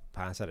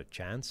pass had a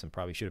chance and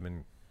probably should have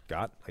been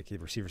got. Like the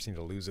receiver seemed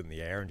to lose it in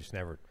the air and just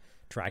never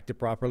tracked it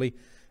properly.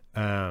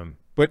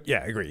 But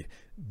yeah, agreed.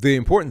 The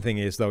important thing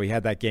is, though, he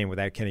had that game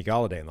without Kenny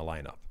Golladay in the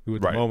lineup. Who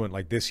at the moment,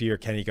 like this year,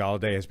 Kenny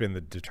Golladay has been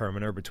the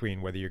determiner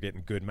between whether you're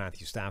getting good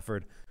Matthew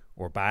Stafford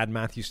or bad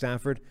Matthew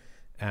Stafford.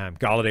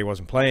 Golladay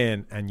wasn't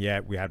playing, and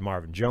yet we had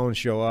Marvin Jones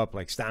show up.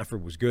 Like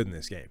Stafford was good in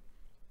this game.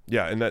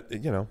 Yeah, and that,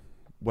 you know,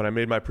 when I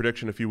made my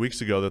prediction a few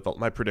weeks ago that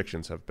my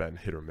predictions have been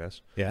hit or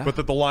miss. Yeah. But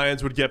that the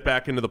Lions would get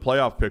back into the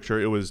playoff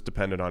picture, it was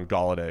dependent on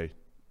Golladay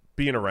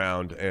being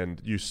around,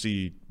 and you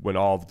see when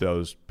all of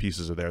those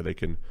pieces are there, they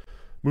can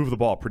move the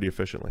ball pretty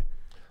efficiently.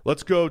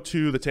 Let's go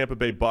to the Tampa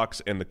Bay Bucks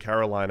and the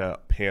Carolina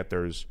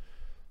Panthers.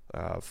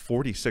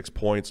 46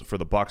 points for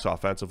the Bucks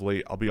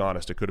offensively. I'll be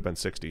honest, it could have been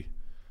 60.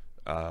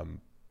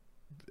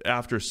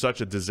 After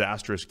such a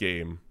disastrous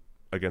game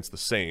against the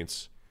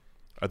Saints,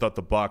 I thought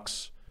the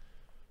Bucks,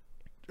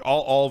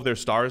 all of their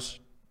stars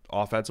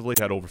offensively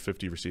had over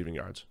 50 receiving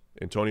yards.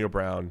 Antonio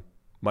Brown,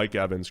 Mike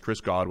Evans, Chris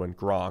Godwin,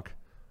 Gronk,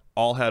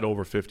 all had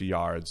over 50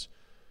 yards.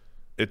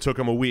 It took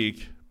them a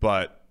week,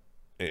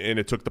 and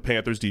it took the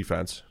Panthers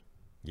defense.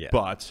 Yeah.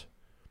 But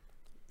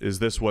is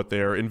this what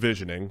they're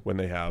envisioning when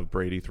they have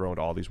Brady throwing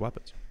all these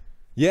weapons?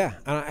 Yeah,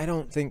 I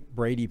don't think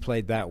Brady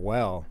played that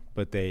well,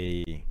 but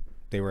they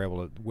were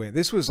able to win.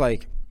 This was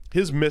like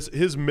his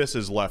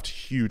misses left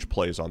huge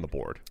plays on the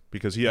board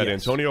because he had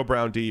Antonio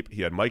Brown deep,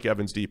 he had Mike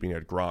Evans deep, and he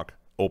had Gronk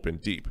open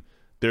deep.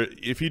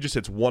 If he just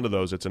hits one of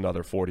those, it's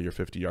another 40 or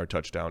 50-yard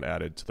touchdown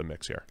added to the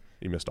mix here.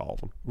 He missed all of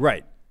them.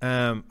 Right.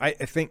 I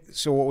think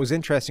so. What was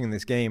interesting in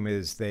this game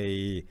is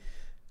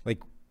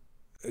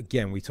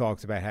again, we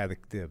talked about how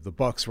the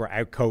Bucs were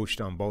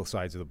outcoached on both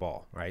sides of the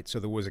ball, right? So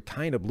there was a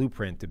kind of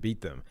blueprint to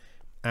beat them.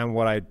 And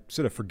what I'd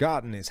sort of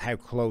forgotten is how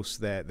close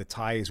the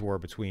ties were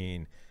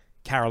between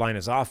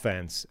Carolina's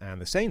offense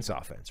and the Saints'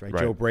 offense, right?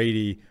 Joe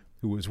Brady,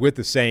 who was with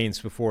the Saints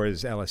before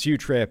his LSU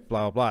trip,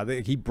 blah, blah, blah.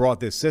 He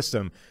brought this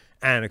system.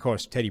 And, of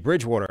course, Teddy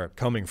Bridgewater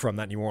coming from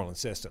that New Orleans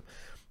system.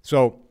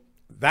 So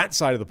that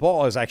side of the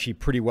ball is actually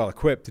pretty well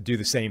equipped to do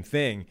the same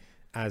thing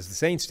as the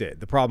Saints did.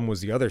 The problem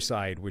was the other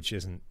side, which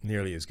isn't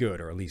nearly as good,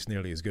 or at least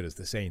nearly as good as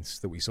the Saints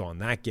that we saw in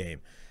that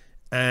game.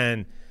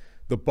 And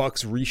the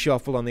Bucs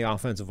reshuffled on the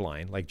offensive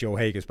line. Like, Joe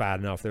Haig is bad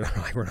enough. They're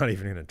like, we're not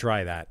even going to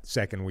try that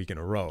second week in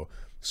a row.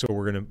 So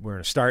we're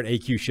gonna start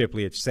A.Q.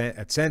 Shipley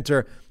at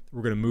center.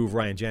 We're going to move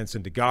Ryan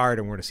Jensen to guard,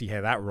 and we're going to see how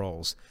that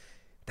rolls.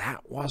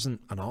 That wasn't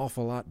an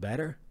awful lot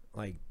better.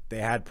 Like, they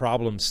had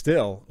problems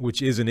still,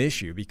 which is an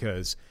issue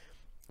because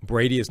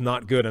Brady is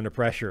not good under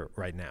pressure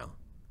right now,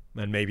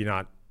 and maybe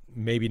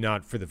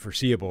not for the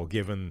foreseeable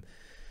given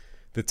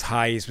the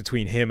ties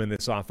between him and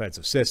this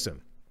offensive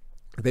system.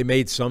 They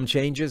made some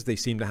changes. They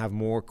seem to have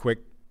more quick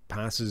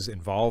passes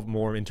involved,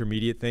 more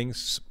intermediate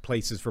things,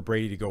 places for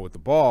Brady to go with the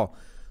ball,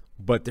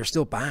 but they're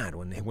still bad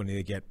when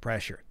they get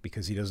pressure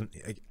because he doesn't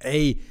 –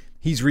 A,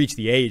 he's reached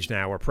the age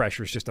now where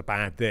pressure is just a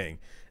bad thing,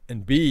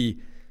 and B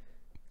 –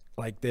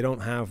 like, they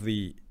don't have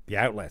the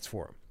outlets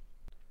for him.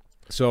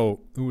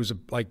 So it was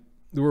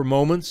there were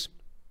moments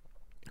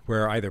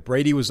where either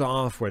Brady was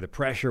off, where the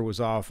pressure was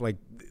off. Like,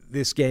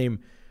 this game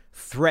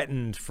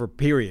threatened for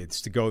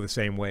periods to go the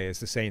same way as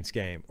the Saints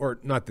game, or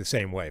not the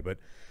same way, but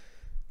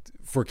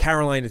for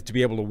Carolina to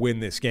be able to win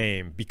this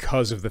game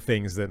because of the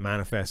things that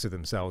manifested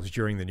themselves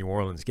during the New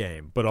Orleans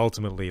game. But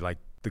ultimately, like,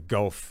 the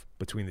gulf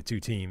between the two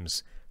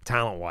teams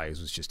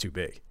talent-wise was just too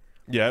big.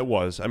 Yeah, it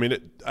was. I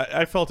mean,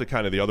 I felt it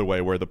kind of the other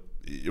way where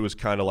it was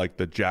kind of like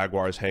the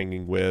Jaguars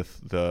hanging with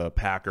the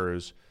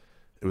Packers.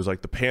 It was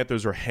like the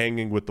Panthers are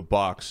hanging with the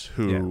Bucs,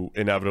 who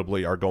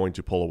inevitably are going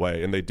to pull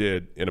away, and they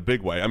did in a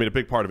big way. I mean, a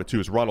big part of it, too,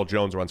 is Ronald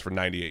Jones runs for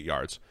 98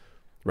 yards,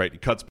 right? He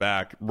cuts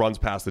back, runs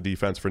past the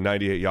defense for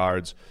 98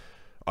 yards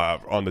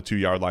on the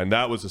 2-yard line.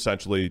 That was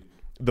essentially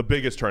the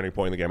biggest turning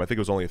point in the game. I think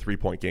it was only a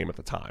 3-point game at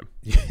the time.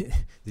 Did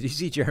you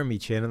see Jeremy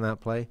Chin in that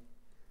play?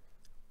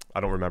 I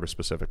don't remember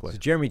specifically. So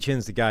Jeremy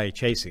Chin's the guy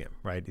chasing him,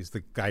 right? He's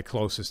the guy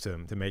closest to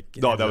him to make.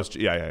 No, that was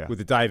yeah. With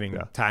the diving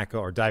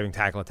tackle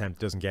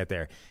attempt, doesn't get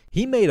there.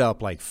 He made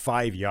up like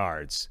 5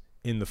 yards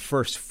in the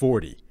first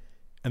 40,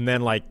 and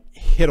then like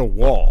hit a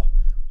wall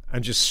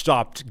and just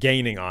stopped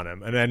gaining on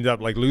him, and ended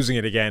up like losing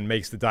it again.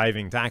 Makes the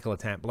diving tackle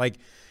attempt. Like,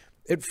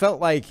 it felt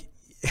like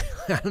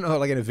I don't know,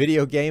 like in a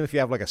video game, if you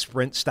have like a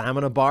sprint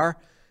stamina bar,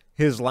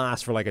 his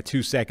lasts for like a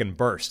 2-second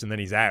burst, and then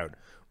he's out.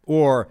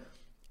 Or,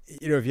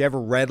 you know, if you ever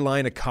red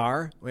line a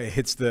car, it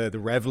hits the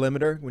rev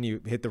limiter when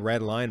you hit the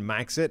red line,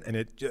 max it,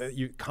 and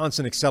you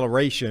constant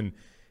acceleration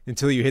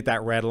until you hit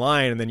that red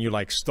line, and then you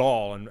like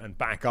stall and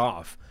back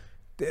off.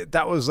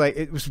 That was like,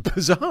 it was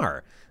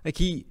bizarre. Like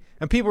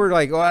and people were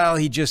like, well,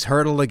 he just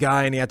hurdled a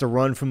guy and he had to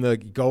run from the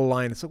goal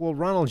line. It's like, well,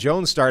 Ronald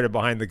Jones started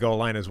behind the goal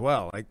line as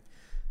well. Like,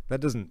 that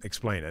doesn't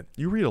explain it.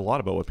 You read a lot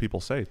about what people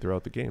say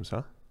throughout the games,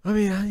 huh? I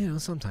mean, you know,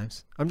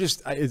 sometimes.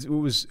 It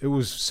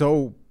was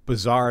so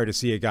bizarre to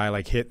see a guy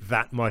like hit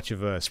that much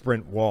of a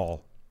sprint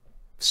wall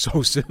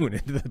so soon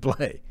into the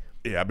play.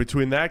 Yeah,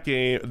 between that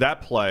game,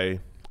 that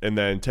play, and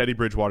then Teddy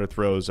Bridgewater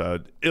throws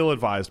an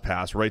ill-advised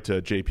pass right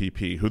to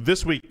JPP, who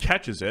this week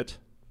catches it.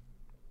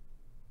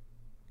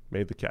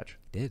 Made the catch.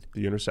 Did.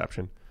 The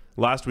interception.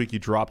 Last week he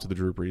dropped the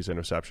Drew Brees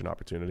interception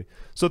opportunity.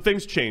 So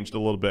things changed a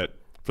little bit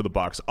for the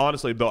Bucs.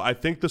 Honestly, though, I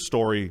think the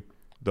story,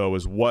 though,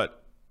 is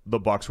what the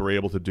Bucs were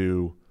able to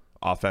do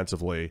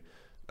offensively.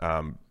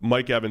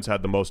 Mike Evans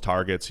had the most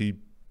targets. He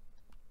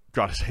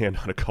got his hand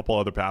on a couple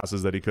other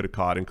passes that he could have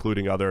caught,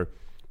 including other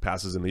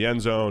passes in the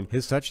end zone.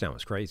 His touchdown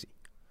was crazy.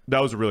 That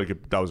was a really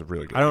good.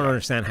 I don't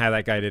understand how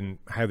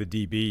the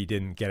DB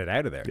didn't get it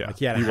out of there. Yeah, like,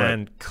 he had a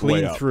hand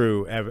clean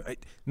through.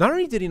 Not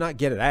only did he not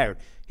get it out,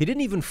 he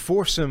didn't even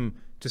force him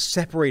to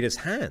separate his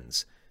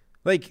hands.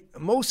 Like,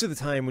 most of the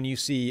time when you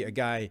see a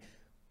guy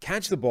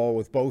catch the ball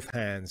with both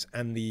hands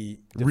and the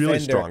defender, really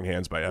strong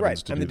hands by Evans,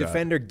 right, and the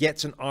defender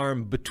gets an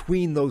arm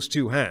between those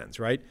two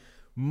hands, right?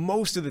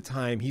 Most of the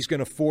time he's going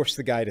to force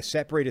the guy to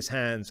separate his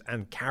hands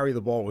and carry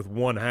the ball with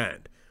one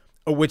hand.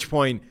 At which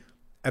point,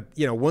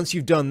 once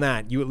you've done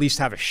that, you at least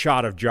have a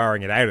shot of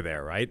jarring it out of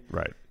there, right?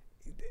 Right.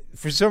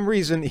 For some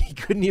reason, he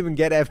couldn't even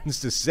get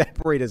Evans to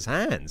separate his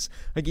hands.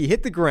 Like, he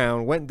hit the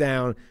ground, went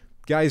down,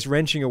 guys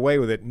wrenching away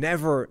with it,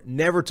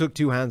 never took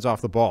two hands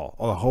off the ball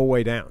the whole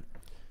way down.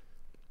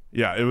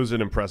 Yeah, it was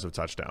an impressive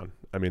touchdown.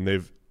 I mean,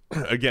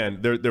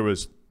 there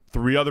was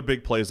 3 other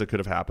big plays that could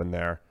have happened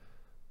there.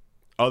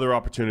 Other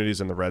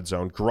opportunities in the red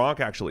zone. Gronk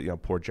actually,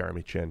 poor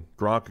Jeremy Chin.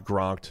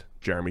 Gronked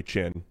Jeremy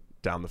Chin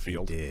down the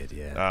field. He did,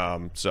 yeah.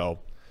 So,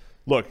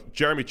 look,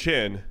 Jeremy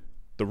Chin,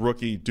 the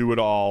rookie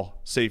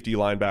do-it-all safety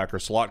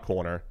linebacker slot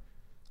corner,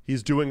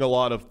 he's doing a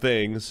lot of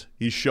things.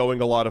 He's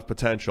showing a lot of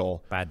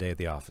potential. Bad day at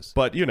the office.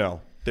 But,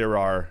 there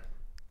are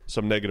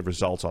some negative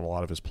results on a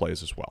lot of his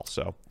plays as well.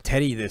 So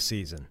Teddy this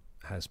season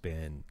has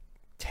been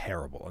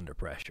terrible under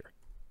pressure.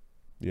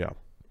 Yeah.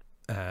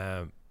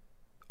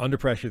 Under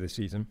pressure this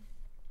season,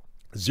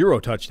 0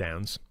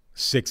 touchdowns,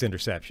 6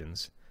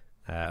 interceptions,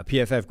 a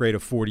PFF grade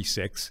of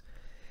 46.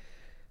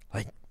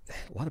 Like,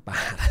 a lot of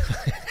bad.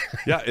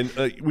 Yeah,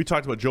 and we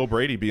talked about Joe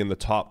Brady being the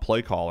top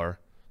play caller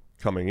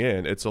coming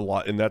in. It's a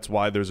lot, and that's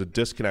why there's a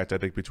disconnect, I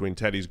think, between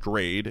Teddy's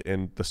grade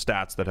and the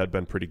stats that had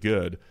been pretty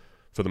good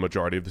for the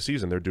majority of the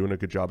season. They're doing a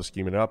good job of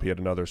scheming it up. He had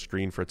another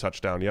screen for a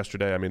touchdown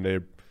yesterday. I mean,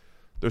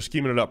 they're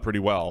scheming it up pretty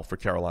well for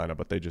Carolina,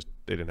 but they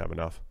didn't have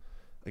enough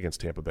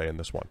against Tampa Bay in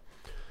this one.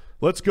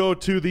 Let's go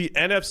to the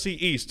NFC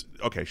East.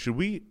 Okay, should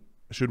we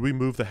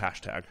move the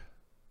hashtag?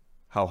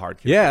 How hard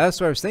can Yeah, that's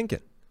what I was thinking.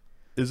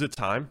 Is it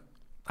time?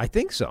 I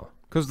think so.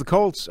 Because the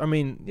Colts,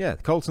 the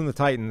Colts and the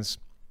Titans.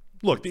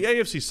 Look, the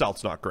AFC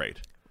South's not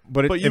great.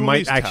 But you it at might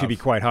least actually have- be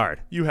quite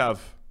hard. You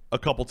have a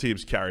couple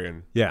teams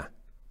carrying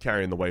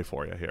the way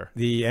for you here.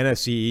 The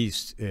NFC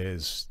East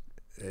is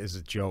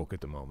a joke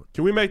at the moment.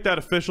 Can we make that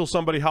official?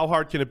 Somebody, how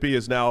hard can it be,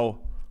 is now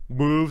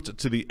moved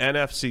to the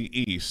NFC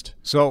East.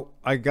 So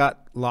I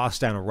got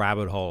lost down a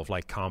rabbit hole of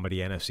like comedy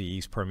NFC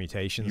East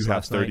permutations. You have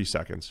last 30 night.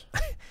 seconds.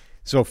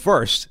 So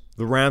first,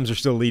 the Rams are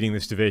still leading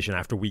this division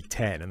after Week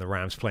 10, and the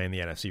Rams play in the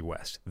NFC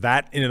West.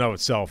 That in and of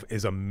itself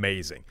is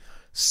amazing.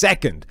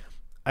 Second,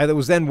 I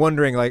was then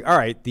wondering, like, all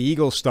right, the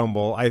Eagles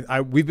stumble.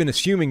 We've been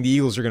assuming the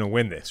Eagles are going to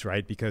win this,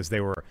 right? Because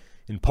they were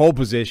in pole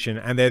position,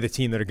 and they're the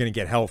team that are going to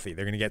get healthy.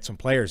 They're going to get some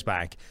players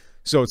back.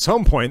 So at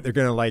some point, they're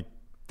going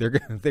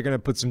to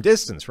put some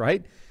distance,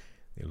 right?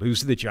 They lose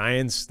to the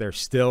Giants. They're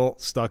still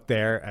stuck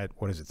there at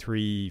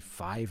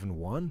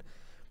 3-5-1.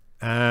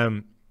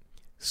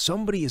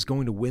 Somebody is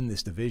going to win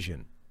this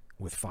division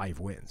with 5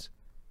 wins.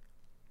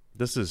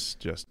 This is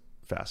just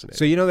fascinating.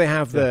 So they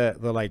have the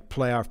like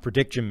playoff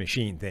prediction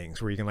machine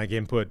things where you can like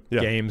input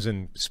games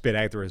and spit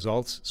out the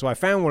results. So I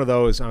found one of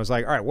those and I was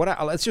like, all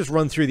right, let's just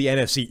run through the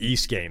NFC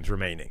East games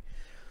remaining.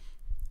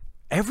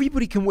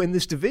 Everybody can win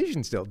this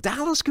division still.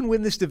 Dallas can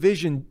win this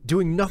division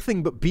doing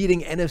nothing but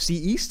beating NFC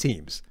East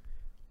teams.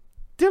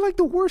 They're like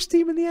the worst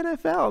team in the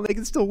NFL, and they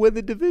can still win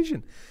the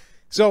division.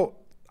 So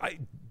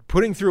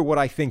putting through what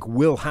I think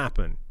will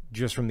happen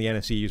just from the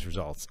NFC East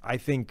results, I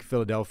think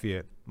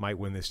Philadelphia might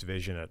win this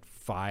division at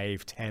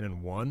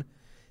 5-10-1.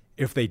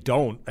 If they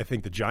don't, I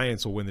think the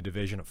Giants will win the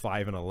division at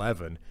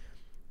 5-11.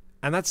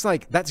 And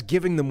that's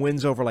giving them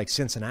wins over like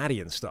Cincinnati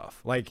and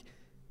stuff. Like,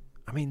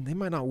 I mean, they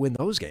might not win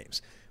those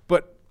games,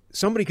 but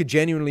somebody could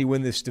genuinely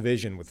win this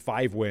division with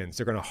 5 wins.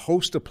 They're going to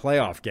host a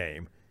playoff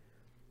game.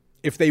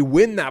 If they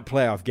win that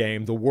playoff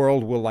game, the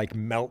world will like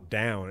melt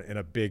down in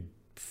a big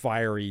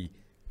fiery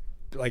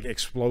like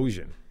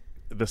explosion.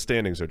 The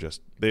standings are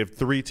they have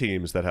 3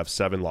 teams that have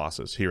 7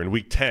 losses here in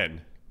Week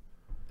 10.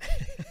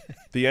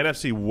 The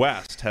NFC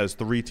West has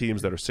 3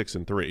 teams that are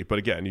 6-3. But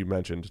again, you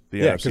mentioned the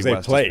NFC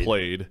West has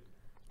played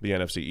the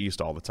NFC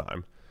East all the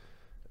time.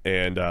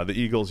 And the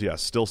Eagles,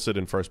 still sit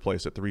in first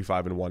place at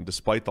 3-5-1,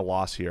 despite the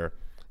loss here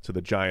to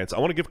the Giants. I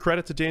want to give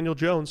credit to Daniel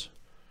Jones.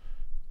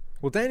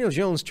 Well, Daniel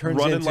Jones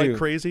running like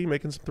crazy,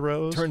 making some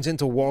throws. Turns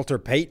into Walter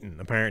Payton,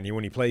 apparently,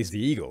 when he plays the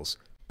Eagles.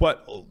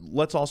 But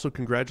let's also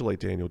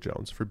congratulate Daniel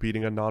Jones for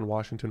beating a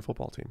non-Washington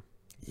football team.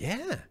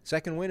 Yeah,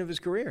 second win of his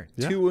career.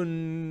 Yeah.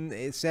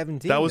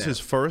 2-17. That was his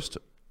first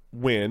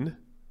win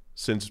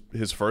since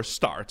his first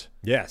start.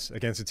 Yes,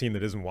 against a team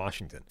that isn't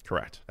Washington.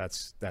 Correct.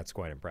 That's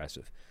quite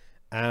impressive.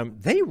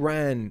 They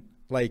ran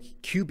like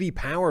QB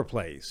power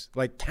plays,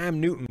 like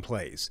Cam Newton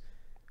plays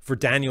for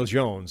Daniel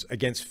Jones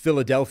against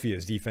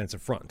Philadelphia's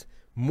defensive front.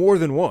 More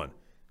than one.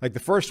 Like the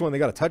first one, they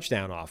got a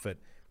touchdown off it.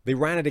 They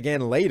ran it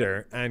again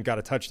later and got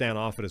a touchdown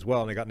off it as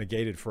well, and they got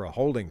negated for a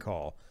holding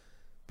call.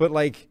 But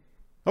like,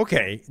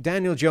 okay,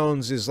 Daniel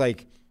Jones is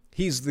like,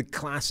 he's the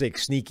classic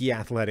sneaky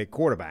athletic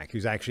quarterback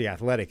who's actually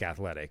athletic,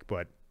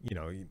 but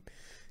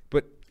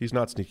he's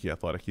not sneaky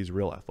athletic. He's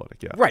real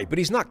athletic, yeah. Right, but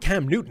he's not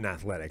Cam Newton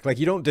athletic. Like,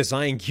 you don't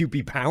design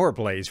QB power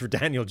plays for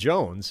Daniel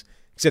Jones,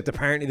 except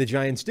apparently the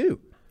Giants do.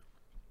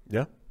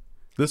 Yeah.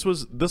 This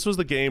was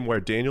the game where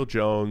Daniel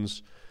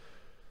Jones,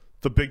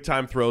 the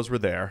big-time throws were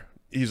there.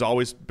 He's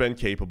always been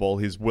capable.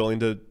 He's willing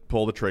to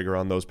pull the trigger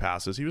on those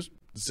passes. He was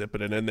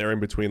zipping it in there in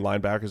between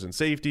linebackers and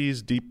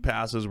safeties. Deep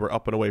passes were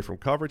up and away from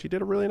coverage. He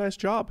did a really nice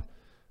job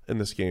in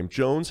this game.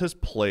 Jones has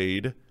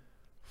played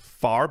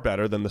far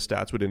better than the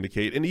stats would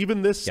indicate. And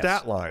even this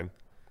stat line,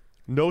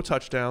 no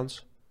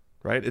touchdowns,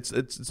 right? It's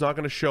not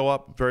going to show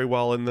up very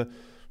well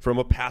from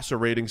a passer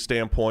rating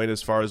standpoint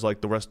as far as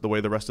like the rest of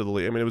the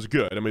league. I mean, it was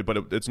good. I mean,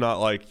 but it's not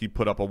like he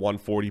put up a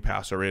 140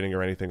 passer rating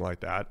or anything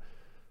like that.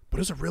 But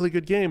it was a really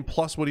good game.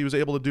 Plus, what he was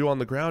able to do on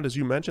the ground, as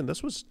you mentioned,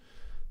 this was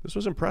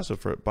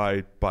impressive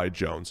by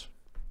Jones.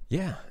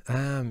 Yeah,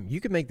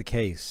 you could make the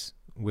case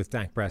with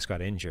Dak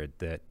Prescott injured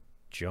that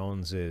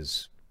Jones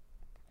is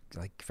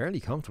like fairly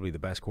comfortably the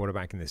best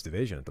quarterback in this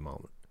division at the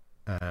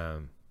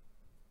moment.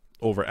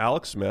 Over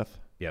Alex Smith,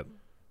 Yep.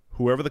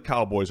 whoever the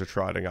Cowboys are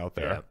trotting out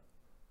there, Yep.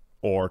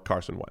 or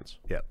Carson Wentz.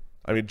 Yep.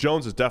 I mean,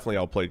 Jones has definitely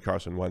outplayed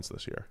Carson Wentz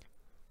this year.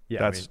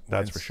 Yeah,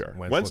 That's for sure.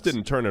 Wentz looks-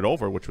 didn't turn it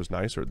over, which was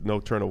nice, or no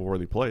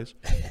turnover-worthy plays.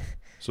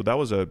 So that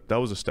was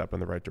a step in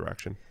the right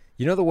direction.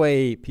 You know the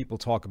way people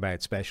talk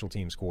about special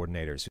teams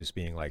coordinators as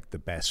being like the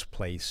best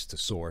place to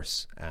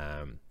source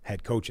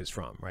head coaches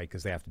from, right?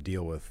 Because they have to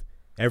deal with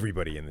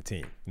everybody in the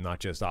team, not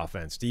just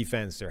offense,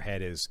 defense.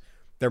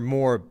 They're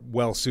more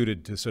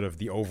well-suited to sort of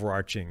the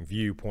overarching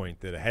viewpoint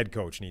that a head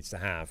coach needs to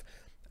have,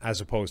 as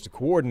opposed to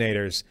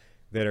coordinators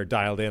that are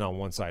dialed in on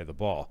one side of the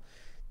ball.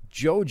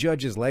 Joe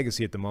Judge's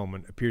legacy at the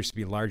moment appears to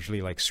be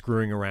largely like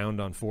screwing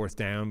around on fourth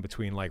down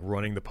between like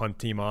running the punt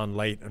team on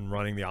late and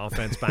running the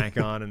offense back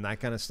on and that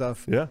kind of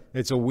stuff. Yeah.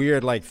 It's a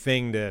weird like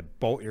thing to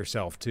bolt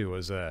yourself to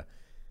as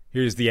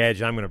here's the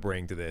edge I'm going to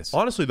bring to this.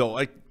 Honestly, though,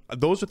 like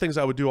those are things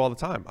I would do all the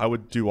time. I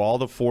would do all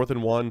the 4th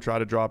and 1, try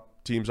to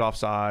drop teams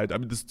offside. I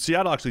mean,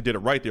 Seattle actually did it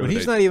right the other But day.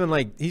 he's not even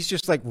like, he's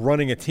just like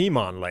running a team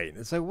on late.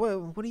 It's like,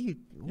 what are you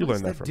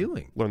learn that from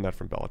doing? Learn that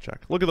from Belichick.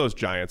 Look at those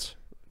Giants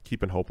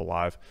keeping hope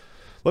alive.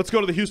 Let's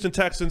go to the Houston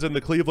Texans and the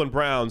Cleveland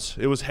Browns.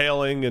 It was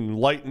hailing and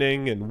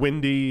lightning and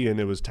windy, and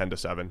it was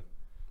 10-7.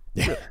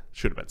 Yeah.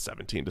 Should have been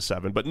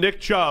 17-7. But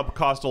Nick Chubb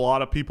cost a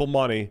lot of people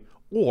money,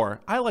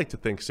 or I like to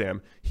think,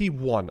 Sam, he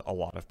won a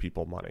lot of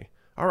people money.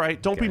 All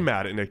right, don't be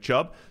mad at Nick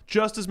Chubb.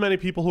 Just as many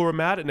people who are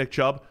mad at Nick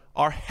Chubb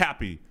are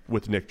happy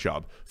with Nick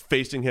Chubb,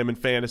 facing him in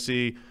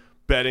fantasy,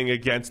 betting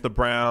against the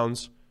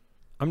Browns.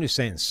 I'm just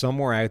saying,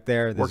 somewhere out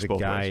there, Works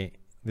both ways.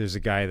 There's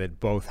a guy that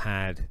both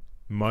had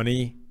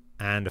money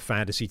and a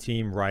fantasy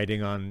team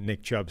riding on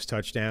Nick Chubb's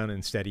touchdown.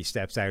 Instead, he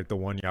steps out at the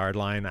 1 yard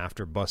line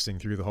after busting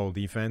through the whole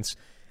defense.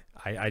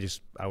 I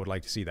would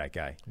like to see that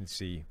guy and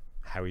see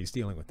how he's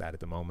dealing with that at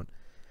the moment.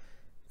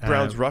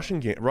 Browns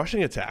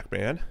rushing attack,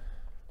 man.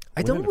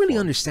 I don't really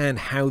understand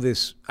how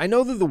this. I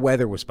know that the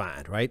weather was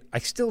bad, right? I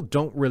still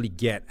don't really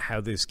get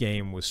how this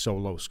game was so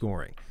low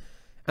scoring.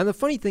 And the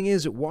funny thing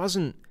is, it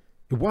wasn't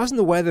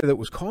the weather that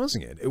was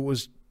causing it. It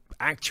was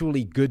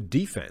actually good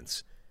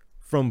defense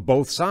from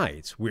both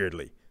sides.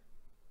 Weirdly,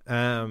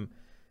 I'm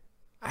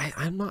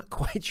not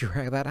quite sure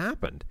how that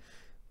happened,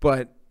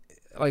 but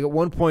like at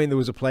one point there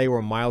was a play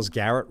where Myles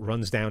Garrett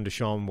runs down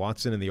Deshaun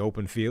Watson in the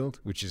open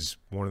field, which is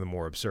one of the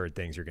more absurd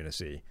things you're going to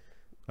see.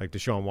 Like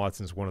Deshaun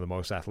Watson's one of the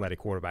most athletic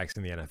quarterbacks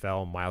in the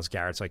NFL. Myles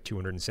Garrett's like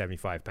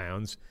 275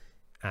 pounds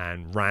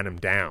and ran him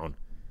down.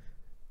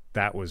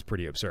 That was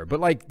pretty absurd.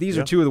 But like these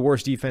are two of the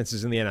worst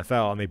defenses in the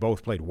NFL, and they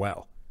both played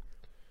well.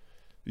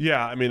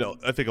 Yeah, I mean,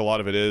 I think a lot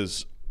of it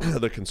is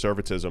the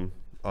conservatism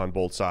on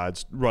both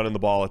sides, running the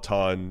ball a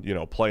ton,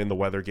 playing the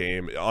weather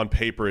game. On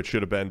paper, it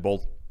should have been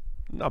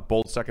not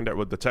both secondary,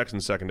 with the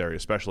Texans secondary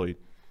especially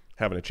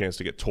having a chance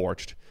to get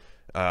torched.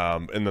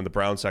 And then the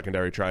Browns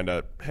secondary trying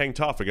to hang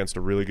tough against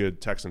a really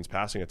good Texans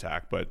passing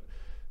attack. But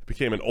it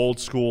became an old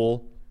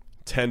school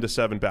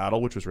 10-7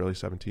 battle, which was really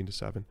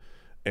 17-7.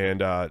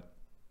 And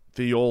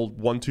the old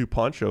 1-2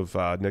 punch of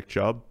Nick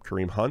Chubb,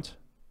 Kareem Hunt,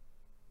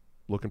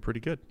 looking pretty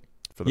good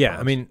for the Browns.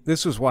 I mean,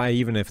 this was why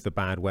even if the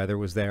bad weather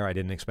was there, I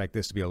didn't expect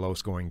this to be a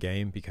low-scoring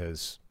game,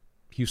 because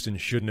Houston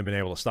shouldn't have been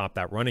able to stop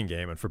that running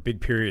game. And for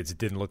big periods, it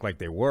didn't look like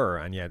they were.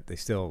 And yet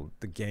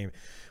the game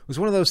was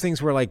one of those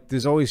things where like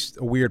there's always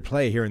a weird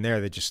play here and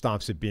there that just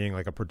stops it being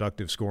like a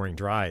productive scoring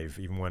drive,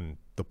 even when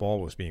the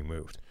ball was being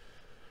moved.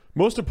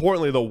 Most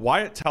importantly, though,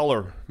 Wyatt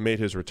Teller made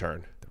his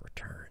return.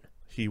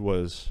 He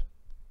was,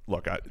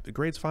 the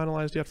grades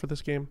finalized yet for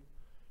this game?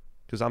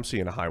 Because I'm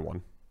seeing a high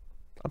one.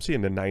 I'm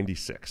seeing a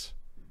 96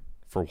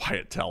 for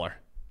Wyatt Teller.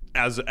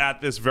 As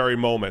at this very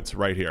moment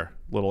right here,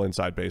 little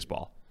inside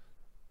baseball.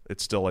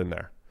 It's still in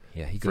there.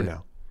 Yeah, he for good.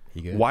 now.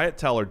 He good. Wyatt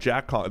Teller,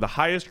 Jack Conklin, the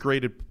highest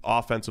graded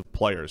offensive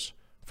players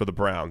for the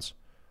Browns.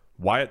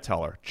 Wyatt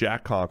Teller,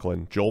 Jack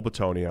Conklin, Joel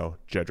Bitonio,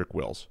 Jedrick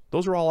Wills.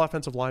 Those are all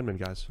offensive linemen,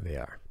 guys. They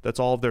are. That's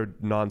all of their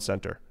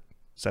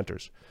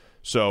centers.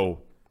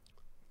 So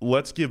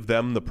let's give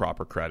them the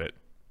proper credit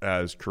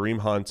as Kareem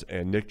Hunt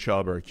and Nick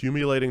Chubb are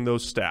accumulating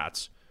those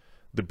stats.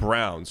 The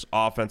Browns'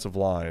 offensive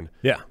line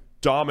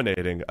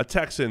dominating a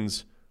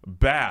Texans'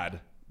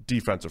 bad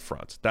defensive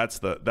front.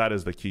 That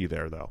is the key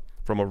there, though.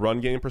 From a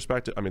run game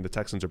perspective, I mean, the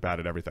Texans are bad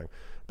at everything.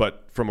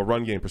 But from a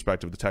run game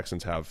perspective, the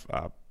Texans have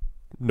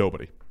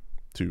nobody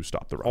to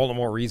stop the run. All the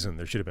more reason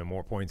there should have been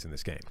more points in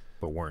this game,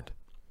 but weren't.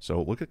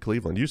 So look at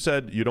Cleveland. You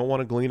said you don't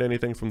want to glean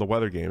anything from the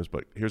weather games,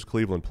 but here's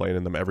Cleveland playing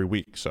in them every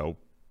week. So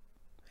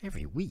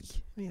every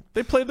week?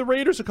 They played the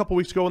Raiders a couple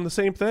weeks ago in the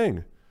same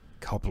thing.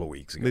 Couple of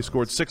weeks ago. They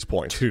scored 6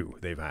 points. 2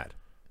 they've had.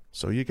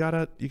 So you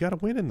gotta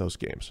win in those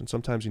games. And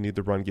sometimes you need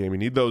the run game. You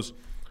need those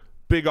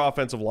big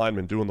offensive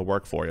linemen doing the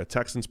work for you.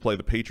 Texans play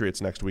the Patriots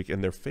next week,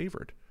 and they're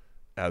favored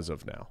as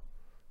of now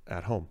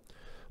at home.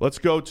 Let's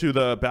go to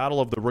the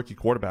battle of the rookie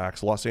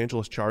quarterbacks, Los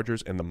Angeles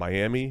Chargers and the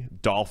Miami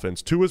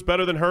Dolphins. Tua is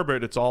better than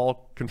Herbert. It's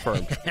all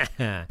confirmed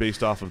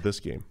based off of this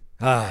game.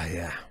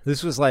 Yeah.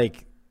 This was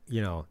like,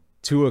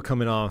 Tua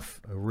coming off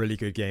a really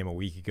good game a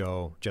week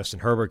ago. Justin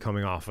Herbert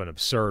coming off an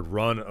absurd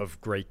run of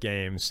great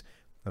games.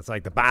 That's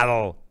like the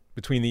battle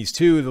between these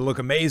two to look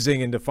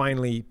amazing and to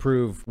finally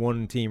prove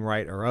one team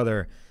right or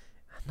other.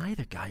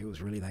 Neither guy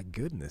was really that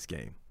good in this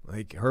game.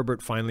 Like,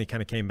 Herbert finally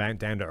kind of came back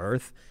down to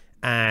earth,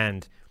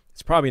 and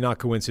it's probably not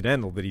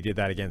coincidental that he did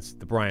that against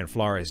the Brian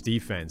Flores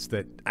defense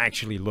that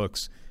actually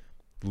looks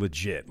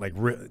legit. Like,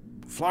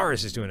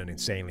 Flores is doing an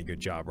insanely good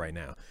job right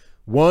now.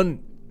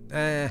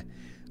 I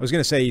was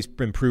going to say he's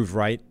been proved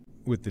right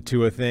with the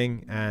Tua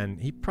thing, and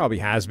he probably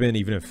has been,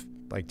 even if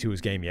like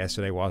Tua's game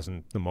yesterday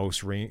wasn't the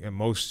most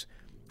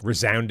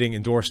resounding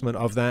endorsement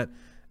of that.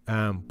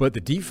 But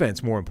the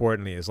defense, more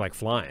importantly, is like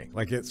flying.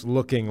 Like, it's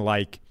looking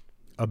like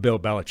a Bill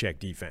Belichick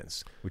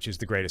defense, which is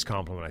the greatest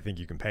compliment I think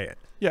you can pay it.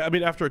 Yeah, I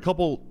mean, after a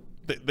couple,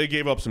 they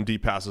gave up some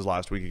deep passes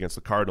last week against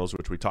the Cardinals,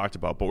 which we talked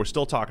about, but we're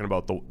still talking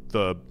about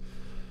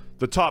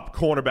the top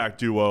cornerback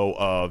duo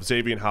of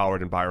Xavier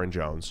Howard and Byron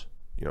Jones.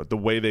 You know, the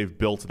way they've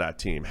built that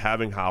team,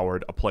 having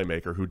Howard, a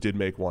playmaker who did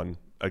make one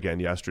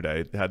again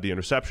yesterday, had the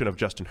interception of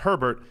Justin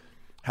Herbert,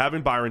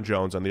 having Byron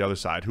Jones on the other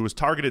side, who was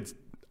targeted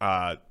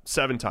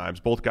 7 times.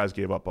 Both guys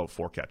gave up about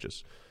 4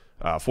 catches.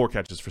 4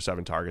 catches for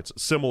 7 targets.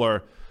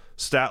 Similar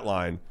stat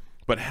line,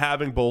 but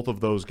having both of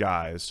those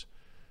guys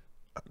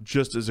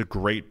just is a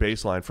great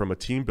baseline from a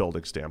team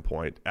building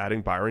standpoint.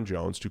 Adding Byron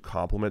Jones to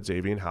complement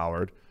Xavier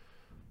Howard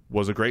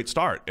was a great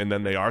start. And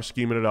then they are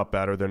scheming it up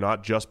better. They're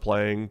not just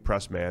playing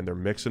press man. They're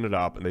mixing it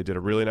up, and they did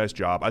a really nice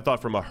job. I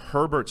thought from a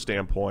Herbert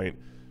standpoint,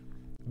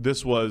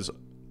 this was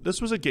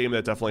a game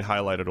that definitely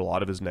highlighted a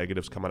lot of his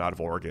negatives coming out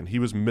of Oregon. He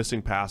was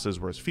missing passes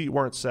where his feet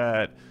weren't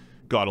set,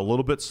 got a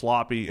little bit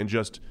sloppy, and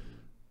just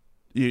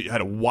he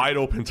had a wide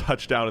open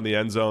touchdown in the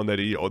end zone that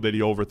he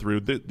overthrew.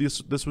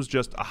 This was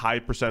just a high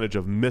percentage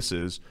of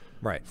misses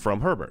from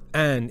Herbert.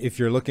 And if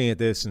you're looking at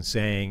this and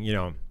saying, you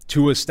know,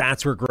 Tua's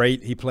stats were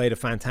great. He played a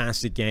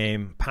fantastic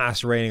game,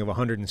 pass rating of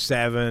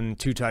 107,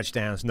 2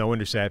 touchdowns, no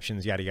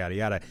interceptions, yada, yada,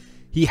 yada.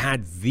 He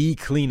had the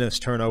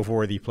cleanest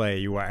turnover-worthy play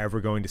you are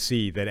ever going to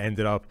see that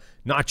ended up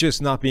not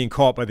just not being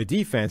caught by the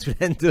defense, but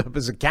ended up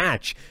as a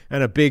catch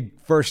and a big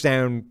first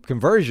down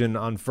conversion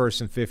on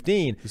 1st and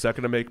 15. Is that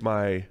going to make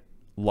my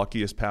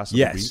luckiest pass of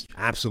the week? Yes,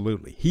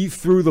 absolutely. He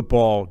threw the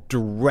ball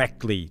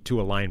directly to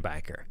a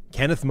linebacker.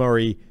 Kenneth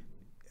Murray,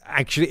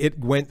 actually, it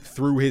went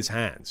through his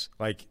hands,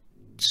 like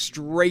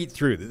straight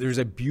through. There's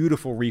a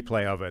beautiful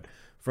replay of it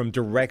from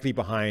directly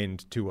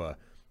behind Tua.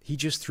 He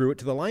just threw it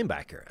to the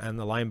linebacker, and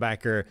the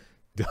linebacker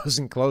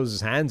doesn't close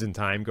his hands in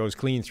time, goes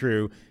clean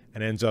through,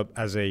 and ends up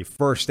as a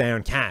first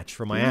down catch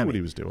for Miami. He knew what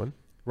he was doing.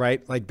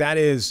 Right? Like, that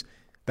is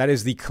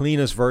the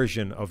cleanest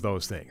version of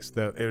those things.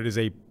 It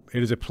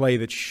is a play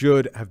that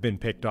should have been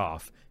picked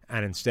off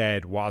and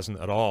instead wasn't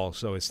at all,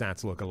 so his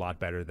stats look a lot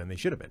better than they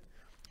should have been.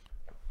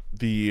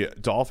 The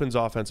Dolphins'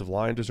 offensive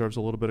line deserves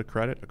a little bit of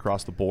credit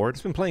across the board.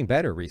 It's been playing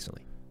better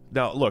recently.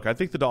 Now, look, I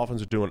think the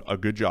Dolphins are doing a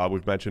good job.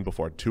 We've mentioned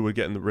before, Tua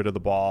getting rid of the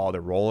ball.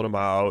 They're rolling him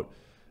out.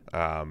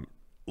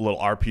 A little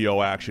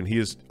RPO action. He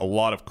has a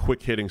lot of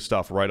quick-hitting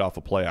stuff right off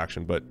of play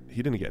action, but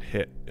he didn't get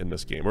hit in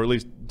this game, or at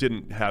least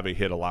didn't have a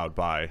hit allowed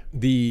by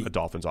a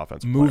Dolphins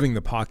offensive player. Moving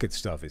the pocket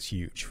stuff is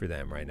huge for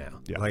them right now.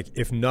 Yeah. Like,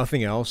 if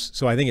nothing else,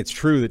 so I think it's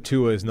true that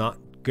Tua is not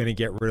going to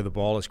get rid of the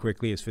ball as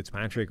quickly as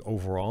Fitzpatrick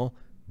overall,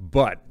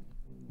 but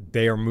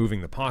they are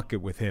moving the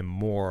pocket with him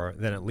more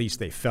than at least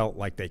they felt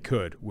like they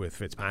could with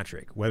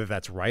Fitzpatrick. Whether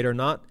that's right or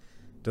not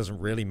doesn't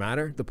really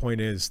matter. The point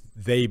is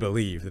they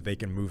believe that they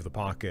can move the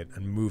pocket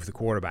and move the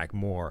quarterback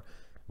more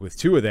with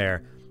Tua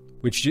there,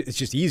 which it's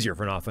just easier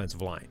for an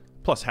offensive line.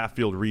 Plus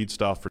half-field read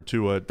stuff for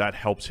Tua, that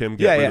helps him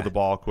get rid of the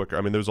ball quicker.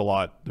 I mean, there's a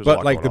lot.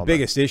 But like the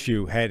biggest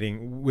issue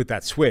heading with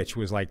that switch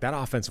was like that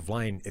offensive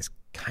line is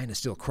kind of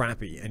still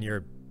crappy, and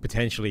you're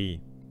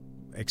potentially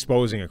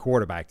exposing a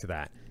quarterback to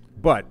that.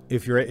 But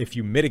if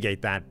you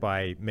mitigate that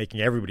by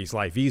making everybody's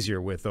life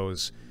easier with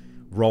those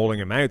rolling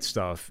them out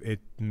stuff, it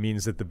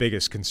means that the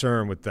biggest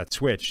concern with that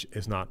switch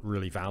is not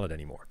really valid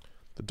anymore.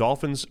 The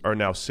Dolphins are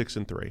now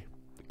 6-3.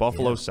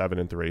 Buffalo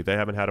 7-3. They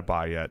haven't had a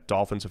bye yet.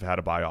 Dolphins have had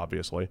a bye,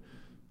 obviously.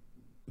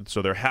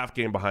 So they're half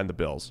game behind the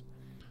Bills.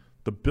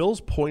 The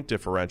Bills' point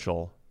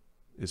differential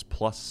is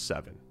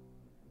 +7,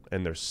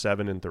 and they're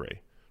 7-3.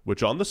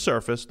 Which on the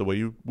surface, the way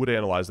you would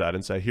analyze that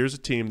and say, here's a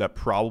team that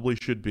probably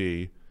should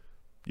be,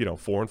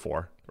 4-4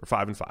 or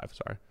 5-5.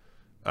 Sorry,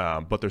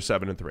 but they're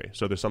 7-3.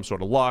 So there's some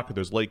sort of luck.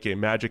 There's late game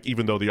magic,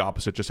 even though the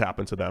opposite just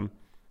happened to them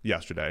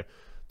yesterday.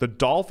 The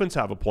Dolphins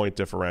have a point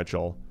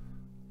differential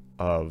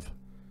of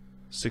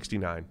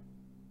 69.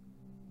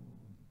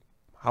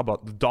 How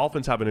about the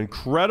Dolphins have an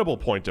incredible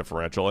point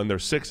differential, and they're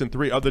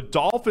 6-3. Are the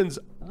Dolphins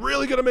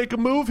really going to make a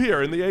move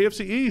here in the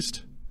AFC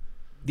East?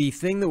 The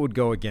thing that would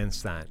go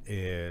against that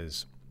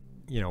is,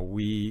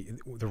 the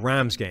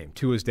Rams game,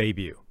 Tua's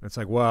debut. It's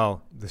like,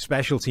 well, the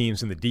special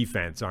teams and the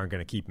defense aren't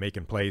going to keep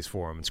making plays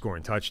for him and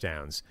scoring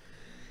touchdowns.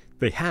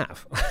 They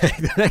have.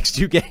 The next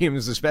 2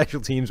 games, the special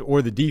teams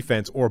or the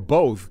defense or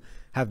both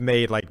have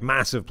made like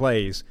massive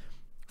plays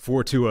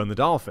for Tua and the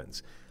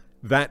Dolphins.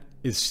 That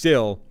is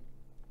still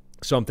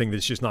something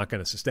that's just not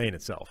going to sustain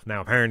itself.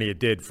 Now, apparently it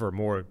did for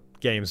more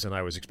games than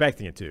I was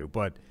expecting it to,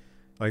 but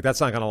like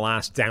that's not going to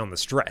last down the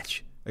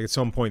stretch. Like at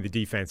some point, the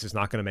defense is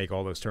not going to make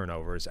all those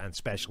turnovers, and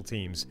special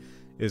teams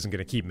isn't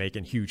going to keep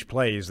making huge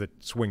plays that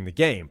swing the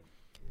game.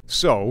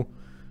 So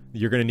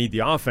you're going to need the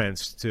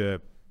offense to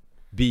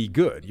be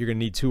good. You're going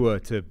to need Tua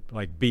to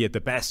like be at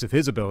the best of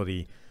his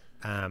ability,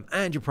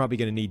 and you're probably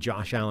going to need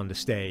Josh Allen to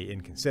stay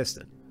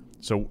inconsistent.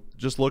 So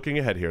just looking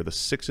ahead here, the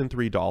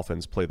 6-3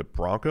 Dolphins play the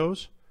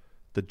Broncos,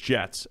 the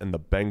Jets, and the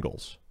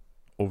Bengals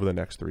over the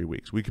next 3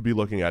 weeks. We could be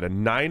looking at a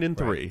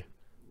 9-3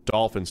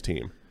 Dolphins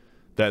team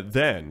that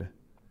then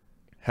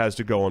has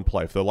to go and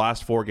play for the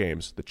last 4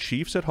 games. The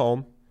Chiefs at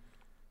home,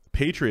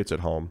 Patriots at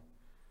home,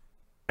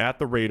 at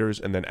the Raiders,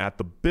 and then at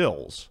the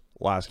Bills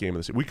last game of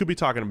the season. We could be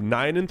talking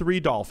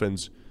 9-3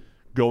 Dolphins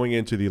going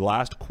into the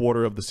last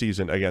quarter of the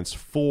season against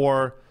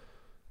 4,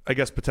 I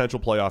guess, potential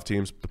playoff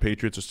teams. The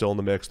Patriots are still in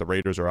the mix. The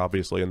Raiders are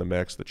obviously in the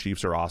mix. The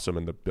Chiefs are awesome,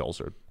 and the Bills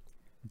are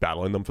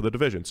battling them for the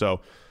division.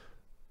 So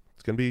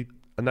it's going to be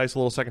a nice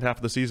little second half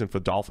of the season for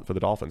the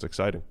Dolphins.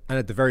 Exciting. And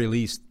at the very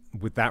least,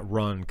 with that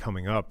run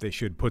coming up, they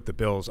should put the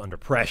Bills under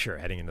pressure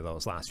heading into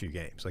those last few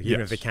games. Like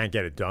even if they can't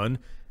get it done,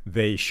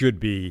 they should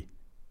be,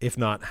 if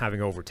not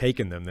having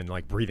overtaken them, then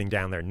like breathing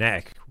down their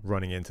neck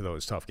running into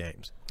those tough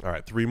games. All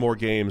right, 3 more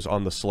games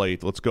on the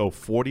slate. Let's go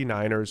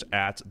 49ers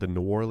at the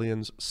New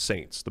Orleans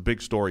Saints. The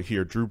big story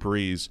here, Drew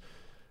Brees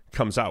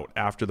comes out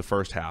after the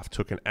first half,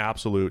 took an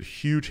absolute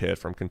huge hit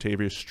from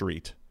Contavious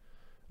Street.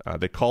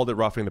 They called it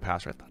roughing the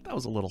passer. I thought that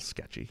was a little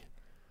sketchy.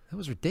 That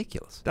was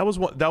ridiculous. That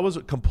was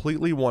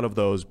completely one of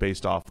those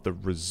based off the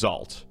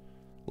result.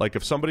 Like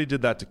if somebody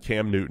did that to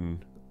Cam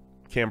Newton,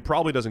 Cam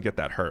probably doesn't get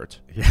that hurt.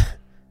 Yeah.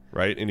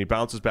 Right? And he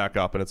bounces back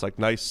up and it's like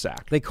nice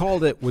sack. They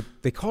called it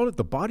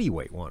the body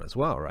weight one as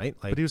well, right?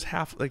 Like, but he was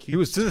half like he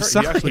was to the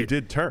side. He actually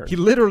did turn. He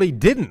literally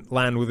didn't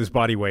land with his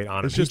body weight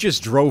on it. He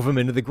just drove him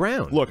into the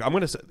ground. Look, I'm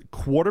going to say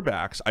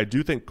quarterbacks, I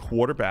do think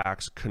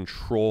quarterbacks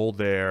control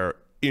their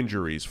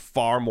injuries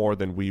far more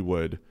than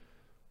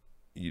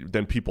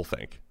than people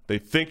think. They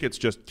think it's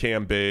just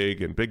Cam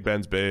big and Big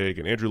Ben's big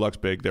and Andrew Luck's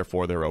big,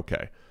 therefore they're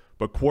okay.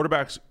 But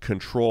quarterbacks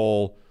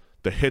control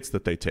the hits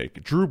that they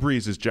take. Drew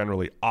Brees is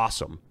generally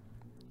awesome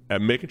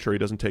at making sure he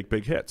doesn't take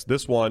big hits.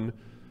 This one,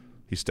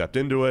 he stepped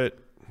into it.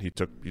 He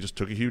just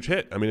took a huge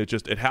hit. I mean,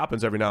 it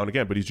happens every now and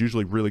again, but he's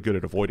usually really good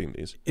at avoiding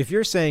these. If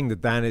you're saying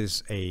that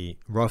is a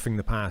roughing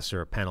the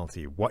passer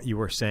penalty, what you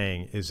are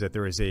saying is that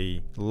there is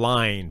a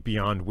line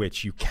beyond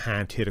which you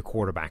can't hit a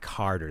quarterback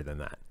harder than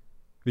that.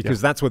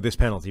 Because that's what this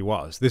penalty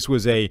was. This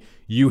was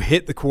you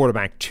hit the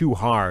quarterback too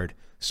hard,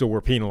 so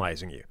we're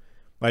penalizing you.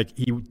 Like,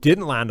 he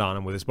didn't land on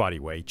him with his body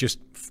weight, just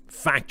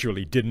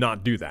factually did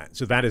not do that.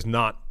 So that is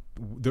not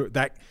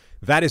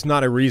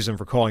a reason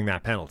for calling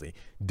that penalty.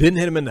 Didn't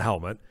hit him in the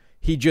helmet.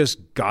 He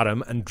just got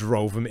him and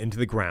drove him into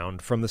the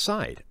ground from the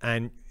side.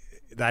 And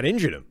that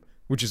injured him,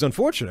 which is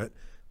unfortunate.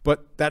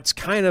 But that's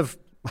kind of,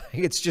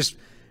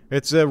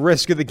 it's a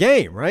risk of the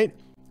game, right?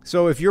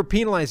 So if you're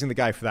penalizing the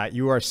guy for that,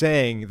 you are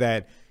saying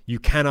that you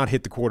cannot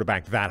hit the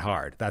quarterback that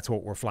hard. That's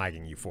what we're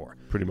flagging you for.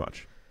 Pretty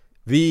much.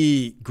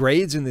 The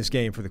grades in this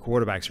game for the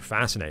quarterbacks are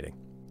fascinating.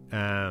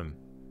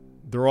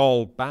 They're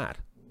all bad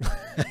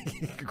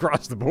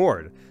across the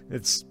board.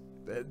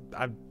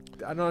 I'm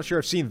not sure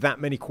I've seen that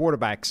many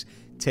quarterbacks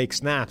take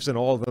snaps and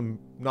all of them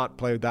not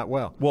played that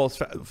well. Well,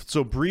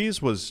 so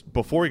Brees was,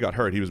 before he got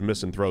hurt, he was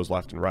missing throws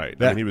left and right.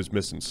 Yeah. I mean, he was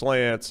missing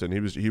slants and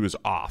he was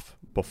off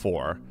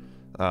before.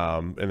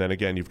 And then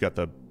again, you've got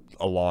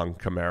a long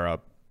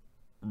Kamara,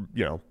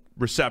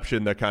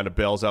 reception that kind of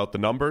bails out the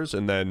numbers,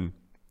 and then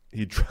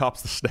he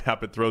drops the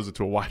snap and throws it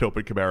to a wide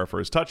open Kamara for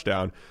his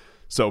touchdown.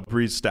 So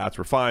Brees' stats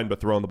were fine,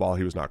 but throwing the ball,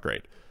 he was not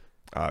great.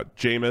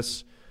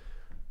 Jameis,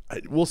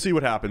 we'll see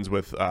what happens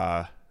with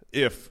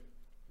if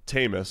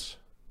Tamus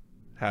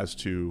has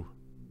to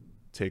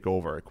take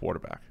over at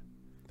quarterback.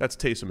 That's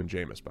Taysom and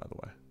Jameis, by the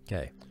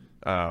way.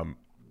 Okay.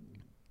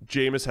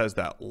 Jameis has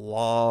that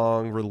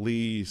long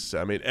release.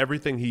 I mean,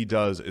 everything he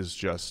does is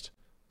just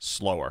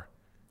slower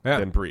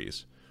than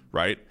Brees,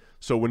 right?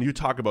 So when you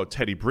talk about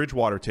Teddy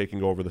Bridgewater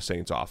taking over the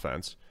Saints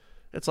offense,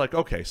 it's like,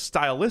 okay,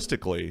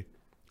 stylistically,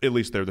 at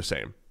least they're the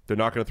same. They're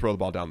not going to throw the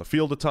ball down the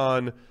field a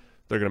ton.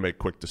 They're going to make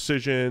quick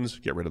decisions,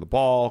 get rid of the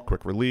ball,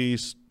 quick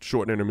release,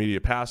 short and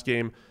intermediate pass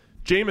game.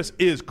 Jameis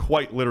is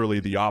quite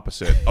literally the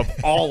opposite of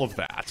all of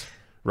that,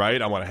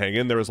 right? I want to hang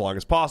in there as long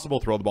as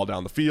possible, throw the ball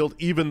down the field.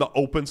 Even the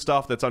open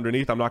stuff that's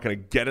underneath, I'm not going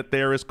to get it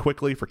there as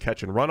quickly for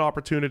catch and run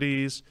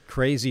opportunities.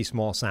 Crazy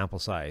small sample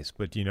size,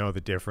 but do you know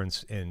the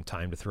difference in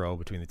time to throw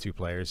between the two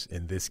players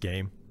in this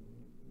game?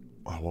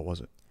 Oh, what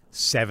was it?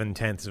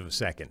 0.7 of a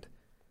second,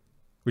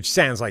 which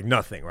sounds like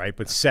nothing, right?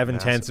 But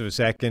 0.7 of a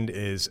second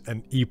is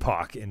an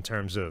epoch in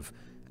terms of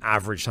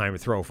average time to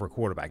throw for a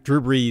quarterback.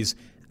 Drew Brees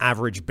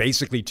averaged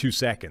basically 2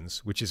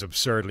 seconds, which is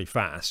absurdly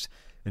fast.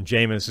 And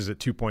Jameis is at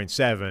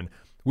 2.7,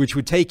 which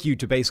would take you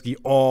to basically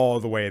all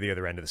the way at the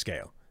other end of the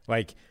scale.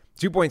 Like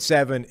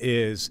 2.7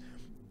 is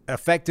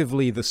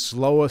effectively the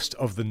slowest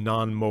of the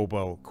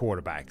non-mobile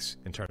quarterbacks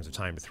in terms of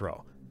time to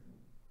throw.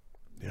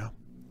 Yeah.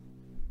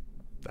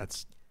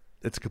 it's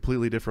a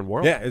completely different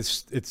world. Yeah,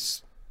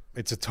 it's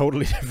a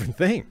totally different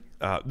thing.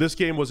 This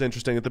game was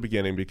interesting at the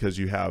beginning because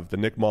you have the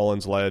Nick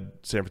Mullins-led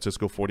San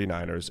Francisco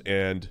 49ers,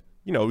 and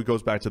it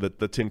goes back to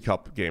the Tin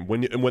Cup game.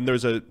 When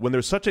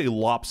there's such a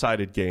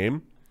lopsided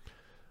game,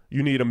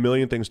 you need a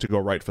million things to go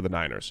right for the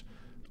Niners.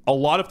 A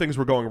lot of things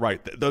were going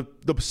right.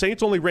 The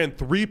Saints only ran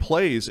 3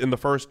 plays in the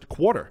first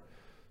quarter,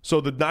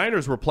 so the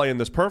Niners were playing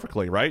this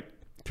perfectly, right?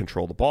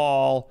 Control the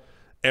ball.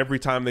 Every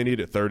time they need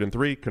it, 3rd and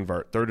 3,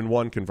 convert. 3rd and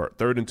 1, convert.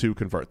 3rd and 2,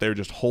 convert. They're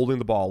just holding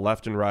the ball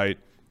left and right,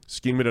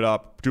 scheming it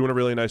up, doing a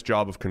really nice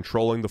job of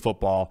controlling the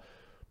football.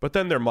 But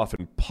then they're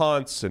muffing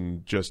punts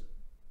and just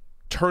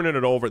turning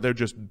it over. They're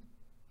just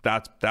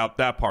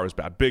that part is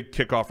bad. Big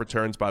kickoff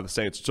returns by the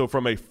Saints. So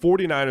from a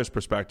 49ers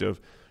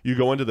perspective, you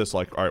go into this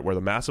like, all right, we're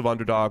the massive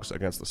underdogs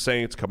against the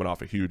Saints, coming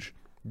off a huge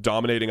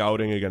dominating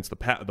outing against the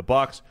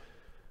Bucs.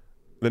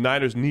 The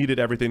Niners needed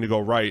everything to go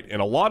right,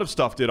 and a lot of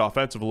stuff did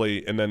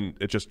offensively, and then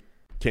it just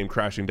came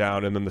crashing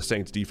down, and then the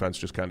Saints defense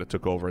just kind of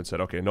took over and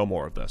said, okay, no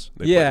more of this.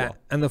 They played well.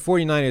 And the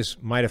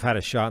 49ers might have had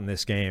a shot in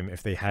this game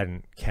if they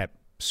hadn't kept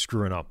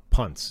screwing up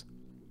punts.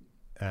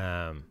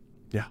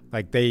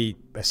 Like they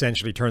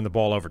essentially turned the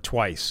ball over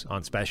twice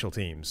on special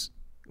teams,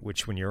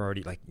 which when you're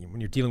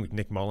dealing with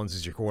Nick Mullins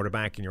as your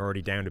quarterback and you're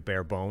already down to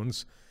bare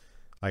bones,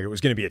 like it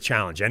was going to be a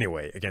challenge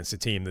anyway against a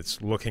team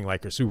that's looking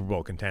like a Super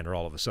Bowl contender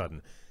all of a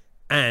sudden.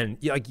 And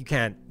you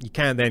can't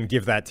then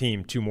give that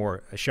team 2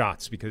 more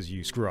shots because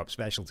you screw up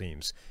special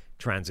teams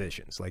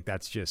transitions. Like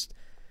that's just,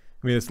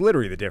 it's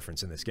literally the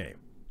difference in this game.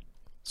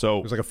 So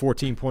it was like a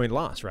 14-point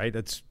loss, right?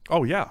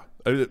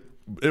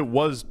 It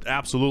was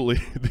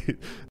absolutely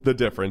the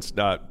difference.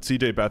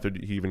 C.J.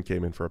 Beathard, he even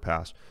came in for a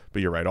pass.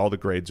 But you're right, all the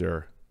grades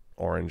are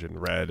orange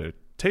and red.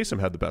 Taysom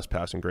had the best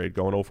passing grade,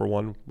 going 0 for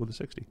 1 with a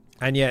 60.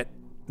 And yet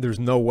there's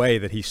no way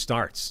that he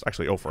starts.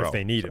 Actually 0 for 0. If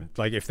they need him.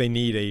 Like if they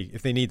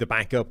need the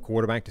backup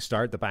quarterback to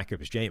start, the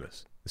backup is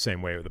Jameis. The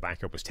same way the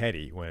backup was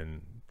Teddy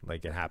when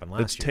it happened last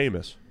year. It's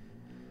Tamus.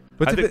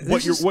 But I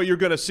think what you're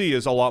going to see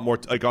is a lot more,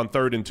 like on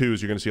 3rd and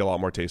 2s, you're going to see a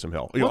lot more Taysom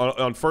Hill.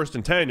 On 1st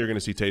and 10, you're going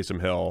to see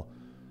Taysom Hill,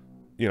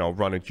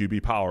 running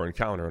QB power and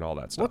counter and all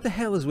that stuff. What the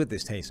hell is with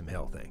this Taysom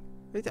Hill thing?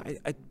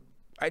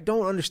 I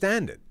don't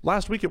understand it.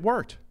 Last week it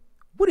worked.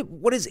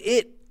 What is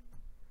it?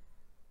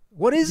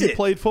 What is it? He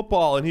played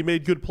football and he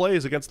made good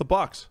plays against the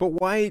Bucs. But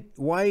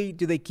why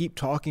do they keep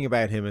talking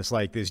about him as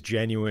like this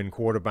genuine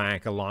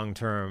quarterback, a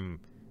long-term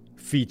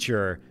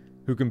feature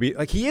who can be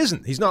like he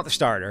isn't. He's not the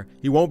starter.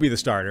 He won't be the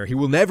starter. He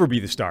will never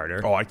be the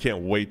starter. Oh, I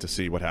can't wait to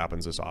see what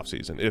happens this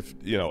offseason. If,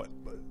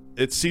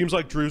 it seems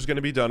like Drew's going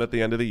to be done at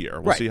the end of the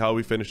year. We'll see how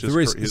he finishes.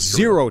 There is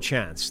zero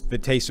chance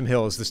that Taysom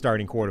Hill is the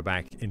starting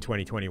quarterback in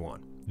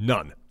 2021.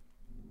 None.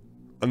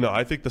 No,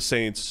 I think the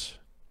Saints,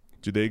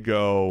 do they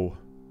go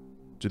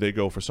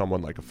for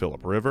someone like a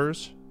Phillip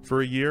Rivers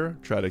for a year,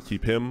 try to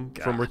keep him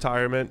from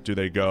retirement? Do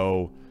they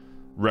go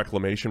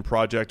reclamation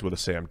project with a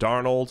Sam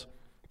Darnold?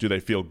 Do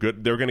they feel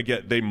good?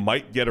 They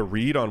might get a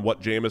read on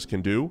what Jameis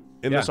can do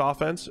in this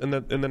offense in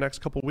the next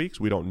couple weeks.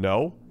 We don't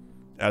know.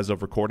 As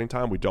of recording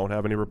time, we don't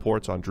have any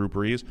reports on Drew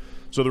Brees.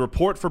 So the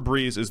report for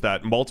Brees is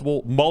that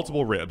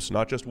multiple ribs,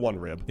 not just one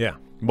rib. Yeah.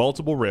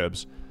 Multiple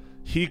ribs.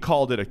 He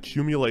called it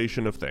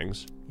accumulation of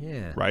things.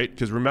 Yeah. Right?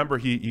 Because remember,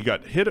 he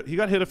got hit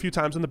a few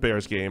times in the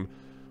Bears game,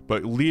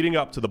 but leading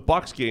up to the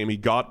Bucs game, he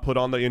got put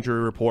on the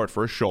injury report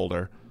for his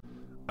shoulder.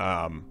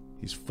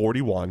 He's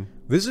 41.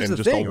 This is and the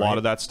just thing, a lot right?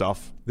 of that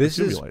stuff This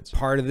accumulates. is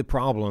part of the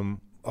problem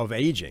of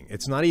aging.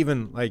 It's not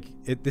even like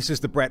this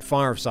is the Brett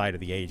Favre side of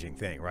the aging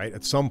thing, right?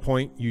 At some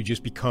point, you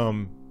just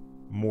become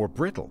more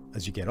brittle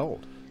as you get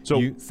old.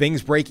 So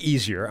things break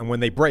easier, and when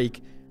they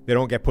break, they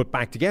don't get put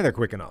back together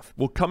quick enough.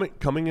 Well,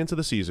 coming into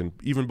the season,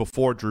 even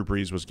before Drew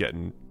Brees was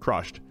getting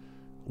crushed,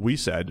 we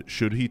said,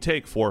 should he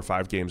take 4 or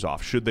 5 games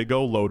off? Should they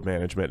go load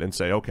management and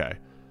say, okay,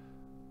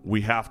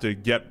 we have to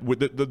get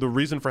the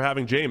reason for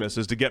having Jameis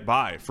is to get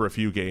by for a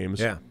few games.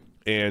 Yeah.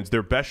 And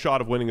their best shot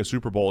of winning a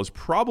Super Bowl is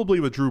probably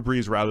with Drew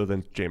Brees rather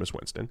than Jameis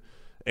Winston.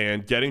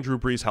 And getting Drew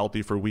Brees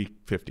healthy for week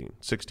 15,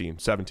 16,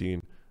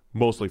 17,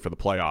 mostly for the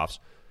playoffs.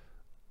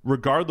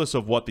 Regardless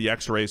of what the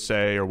x-rays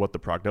say or what the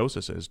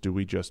prognosis is, do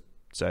we just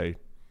say,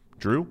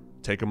 Drew,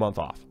 take a month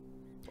off?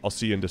 I'll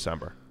see you in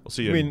December. I'll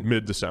see you in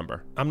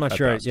mid-December. I'm not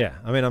sure.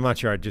 I'm not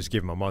sure I'd just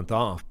give him a month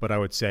off, but I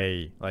would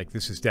say like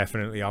this is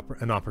definitely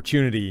an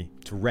opportunity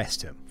to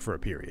rest him for a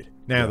period.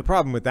 Now, the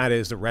problem with that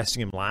is that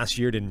resting him last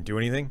year didn't do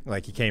anything.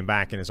 Like he came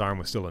back and his arm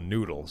was still a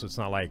noodle, so it's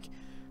not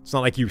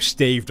like you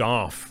staved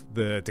off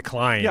the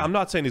decline. Yeah, I'm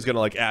not saying he's going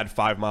to like add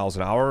 5 miles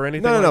an hour or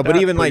anything. No, but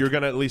even you're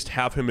going to at least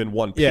have him in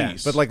one piece. Yeah,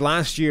 but like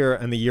last year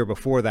and the year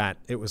before that,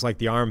 it was like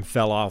the arm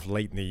fell off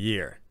late in the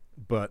year.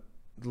 But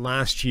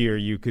last year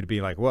you could be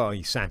like, well,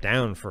 he sat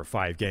down for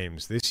 5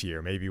 games this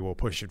year. Maybe we'll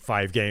push it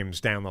 5 games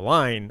down the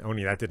line.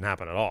 Only that didn't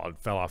happen at all. It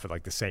fell off at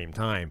like the same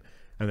time.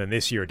 And then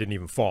this year it didn't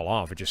even fall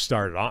off. It just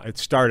started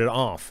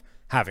off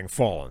having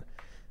fallen.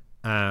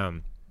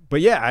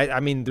 But yeah, I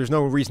mean, there's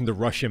no reason to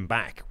rush him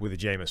back with a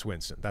Jameis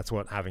Winston. That's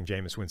what having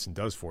Jameis Winston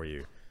does for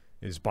you.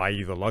 is buy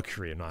you the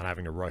luxury of not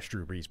having to rush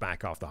Drew Brees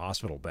back off the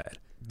hospital bed.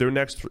 Their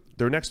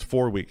next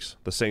 4 weeks,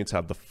 the Saints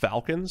have the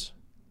Falcons,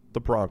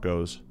 the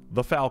Broncos,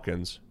 the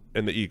Falcons,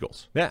 and the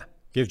Eagles. Yeah.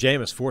 Give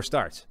Jameis 4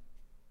 starts.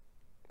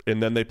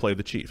 And then they play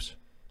the Chiefs.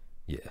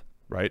 Yeah.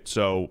 Right?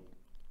 So,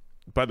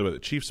 by the way, the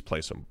Chiefs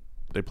play some.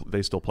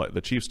 They still play.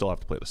 The Chiefs still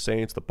have to play the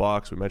Saints, the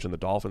Bucs. We mentioned the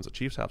Dolphins. The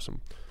Chiefs have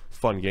some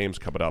fun games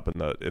coming up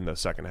in the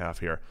second half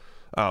here.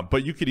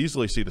 But you could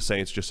easily see the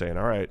Saints just saying,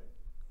 "All right,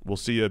 we'll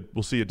see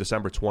you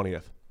December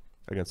 20th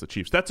against the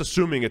Chiefs." That's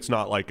assuming it's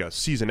not like a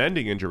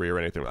season-ending injury or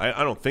anything.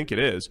 I don't think it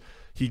is.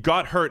 He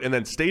got hurt and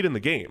then stayed in the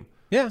game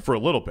for a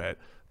little bit.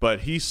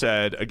 But he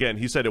said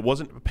it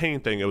wasn't a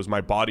pain thing. It was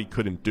my body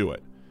couldn't do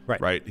it.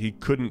 Right? He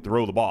couldn't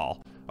throw the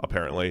ball,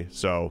 apparently.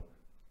 So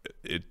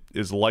it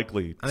is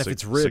likely and if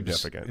it's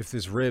ribs, significant. If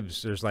there's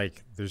ribs,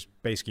 there's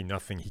basically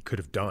nothing he could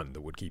have done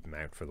that would keep him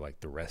out for like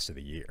the rest of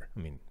the year. I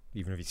mean,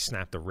 even if he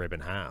snapped a rib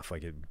in half,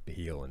 like it'd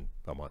heal in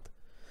a month.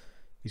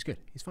 He's good.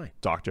 He's fine.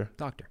 Doctor's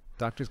got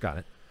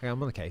it. I got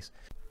him on the case.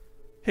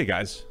 Hey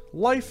guys,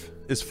 life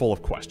is full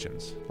of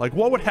questions. Like,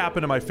 what would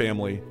happen to my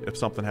family if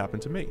something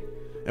happened to me?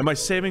 Am I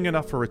saving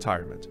enough for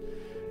retirement?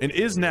 And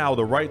is now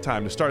the right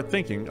time to start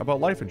thinking about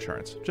life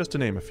insurance, just to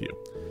name a few?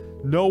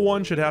 No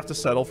one should have to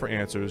settle for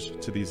answers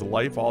to these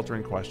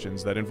life-altering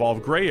questions that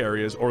involve gray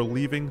areas or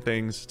leaving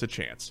things to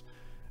chance.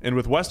 And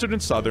with Western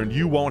and Southern,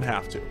 you won't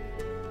have to.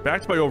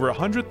 Backed by over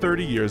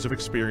 130 years of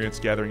experience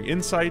gathering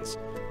insights,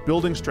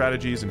 building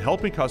strategies, and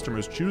helping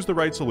customers choose the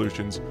right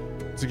solutions,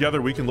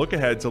 together we can look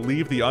ahead to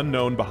leave the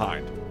unknown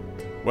behind.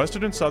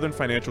 Western and Southern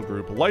Financial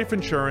Group, life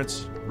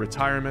insurance,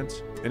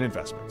 retirement, and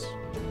investments.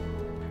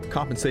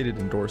 Compensated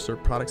endorser,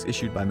 products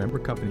issued by member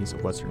companies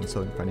of Western and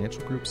Southern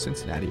Financial Group,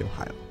 Cincinnati,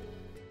 Ohio.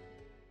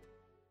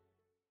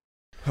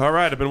 All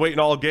right, I've been waiting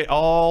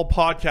all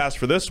podcast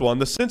for this one.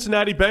 The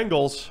Cincinnati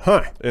Bengals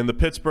and the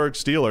Pittsburgh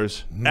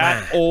Steelers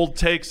at Old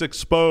Takes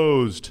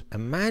Exposed.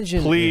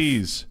 Imagine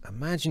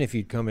if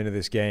you'd come into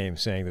this game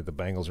saying that the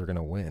Bengals are going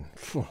to win.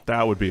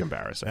 That would be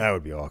embarrassing. That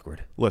would be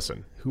awkward.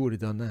 Listen. Who would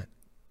have done that?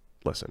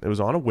 Listen, it was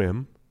on a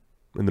whim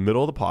in the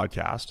middle of the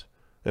podcast,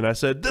 and I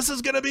said, this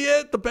is going to be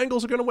it. The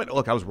Bengals are going to win.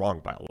 Look, I was wrong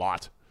by a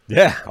lot.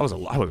 Yeah. I was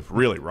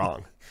really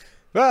wrong.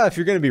 Well, if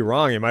you're going to be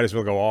wrong, you might as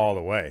well go all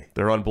the way.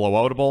 They're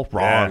unblowoutable.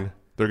 Wrong. Yeah.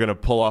 They're going to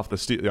pull off beat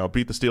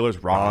the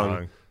Steelers.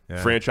 Wrong.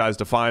 Yeah. Franchise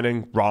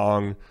defining.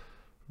 Wrong.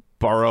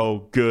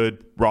 Burrow,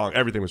 good. Wrong.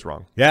 Everything was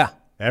wrong. Yeah,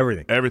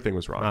 everything. Everything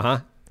was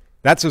wrong.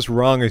 That's as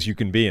wrong as you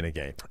can be in a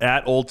game.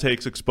 At Old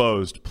Takes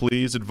Exposed,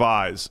 please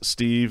advise.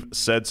 Steve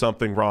said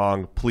something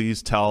wrong.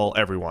 Please tell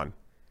everyone.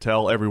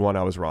 Tell everyone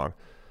I was wrong.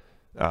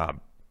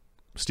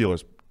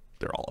 Steelers,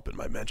 they're all up in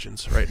my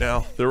mentions right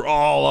now. They're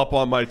all up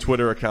on my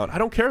Twitter account. I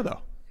don't care,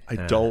 though. I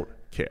don't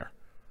care.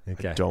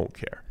 Okay. I don't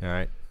care.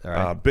 All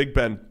right. Big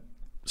Ben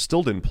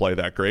still didn't play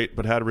that great,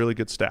 but had really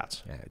good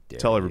stats.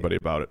 Tell everybody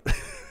about it.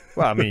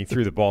 Well, I mean, he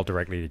threw the ball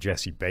directly to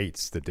Jesse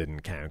Bates that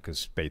didn't count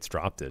because Bates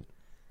dropped it.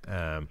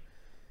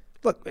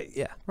 Look,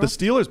 yeah. The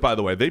Steelers, by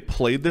the way, they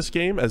played this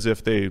game as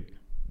if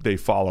they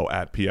follow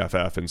at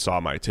PFF and saw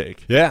my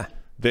take. Yeah.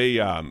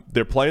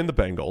 They're playing the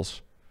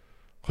Bengals,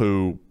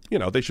 who,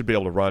 they should be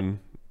able to run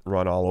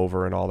all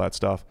over and all that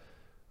stuff.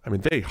 I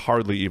mean, they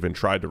hardly even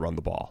tried to run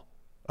the ball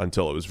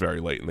until it was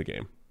very late in the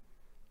game.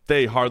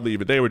 They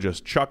were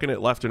just chucking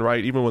it left and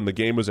right. Even when the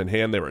game was in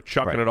hand, they were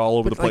chucking it all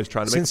over the place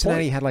trying to make points.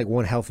 Cincinnati had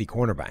one healthy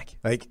cornerback.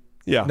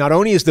 Yeah. Not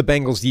only is the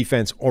Bengals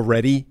defense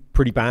already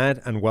pretty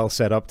bad and well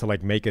set up to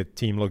make a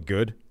team look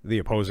good, the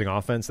opposing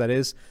offense that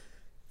is,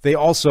 they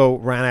also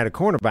ran out of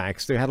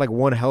cornerbacks. They had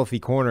one healthy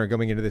corner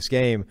coming into this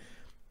game.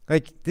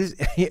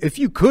 If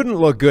you couldn't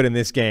look good in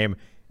this game,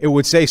 it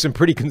would say some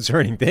pretty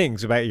concerning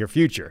things about your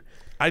future.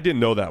 I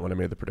didn't know that when I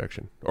made the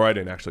prediction, or I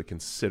didn't actually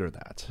consider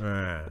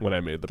that when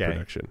I made the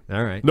prediction.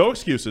 All right. No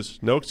excuses.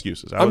 No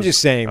excuses. I'm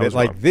just saying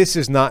that this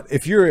is not,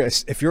 if you're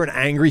an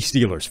angry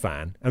Steelers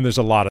fan, and there's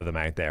a lot of them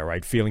out there,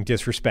 right, feeling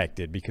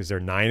disrespected because they're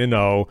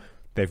 9-0,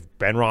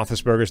 Ben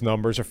Roethlisberger's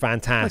numbers are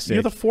fantastic.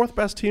 You're the fourth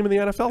best team in the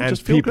NFL. And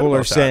just feel good people about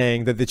are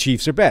saying that the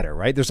Chiefs are better,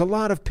 right? There's a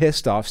lot of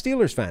pissed off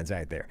Steelers fans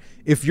out there.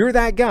 If you're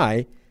that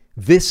guy,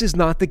 this is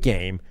not the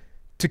game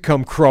to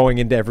come crowing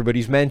into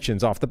everybody's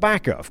mentions off the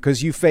back of,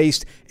 because you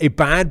faced a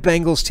bad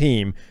Bengals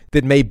team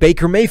that made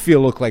Baker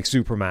Mayfield look like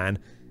Superman,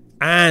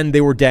 and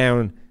they were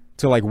down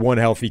to one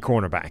healthy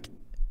cornerback.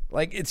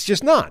 It's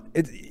just not.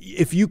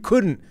 If you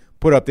couldn't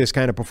put up this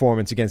kind of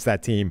performance against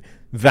that team,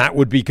 that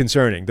would be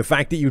concerning. The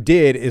fact that you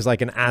did is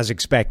an as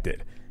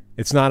expected.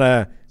 It's not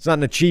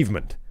an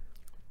achievement.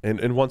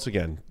 And once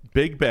again,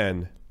 Big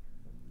Ben,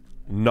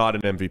 not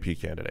an MVP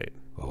candidate.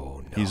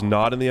 Oh, no. He's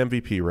not in the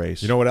MVP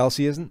race. You know what else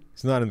he isn't?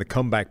 He's not in the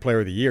comeback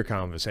player of the year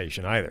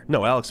conversation either.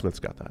 No, Alex Smith's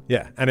got that.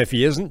 Yeah, and if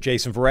he isn't,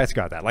 Jason Verrett's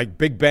got that.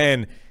 Big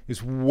Ben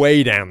is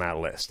way down that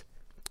list.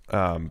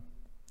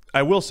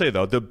 I will say,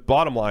 though, the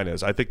bottom line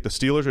is I think the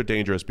Steelers are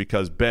dangerous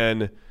because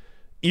Ben,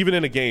 even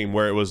in a game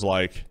where it was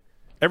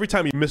every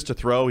time he missed a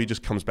throw, he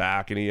just comes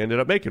back and he ended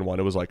up making one.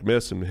 It was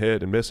miss and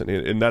hit and miss,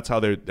 and that's how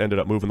they ended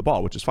up moving the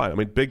ball, which is fine. I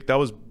mean, that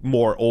was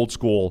more old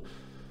school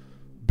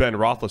Ben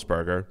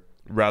Roethlisberger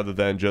rather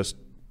than just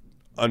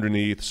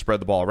underneath,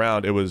 spread the ball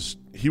around.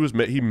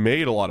 He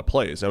made a lot of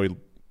plays. Now he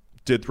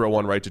did throw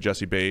one right to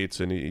Jesse Bates,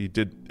 and he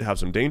did have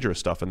some dangerous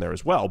stuff in there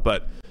as well.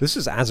 But this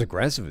is as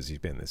aggressive as he's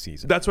been this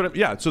season. That's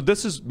what. So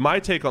this is my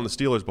take on the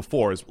Steelers.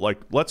 Before is like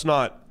let's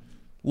not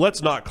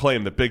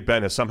claim that Big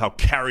Ben has somehow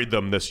carried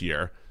them this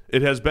year.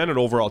 It has been an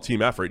overall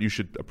team effort. You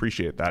should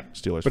appreciate that,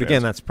 Steelers. But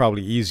again, that's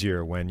probably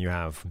easier when you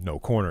have no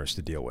corners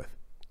to deal with.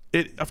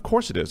 Of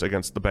course it is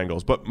against the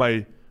Bengals. But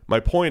my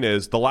point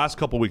is, the last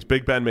couple of weeks,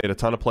 Big Ben made a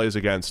ton of plays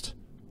against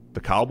the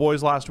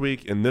Cowboys last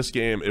week. In this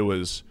game, it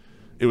was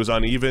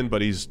uneven,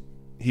 but he's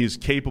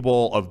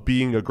capable of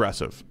being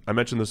aggressive. I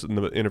mentioned this in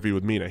the interview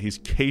with Mina. He's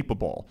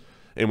capable.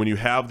 And when you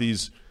have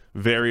these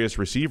various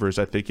receivers,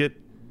 I think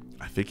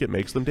it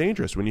makes them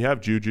dangerous. When you have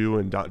Juju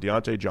and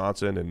Deontay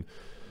Johnson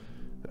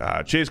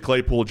and Chase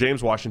Claypool,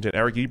 James Washington,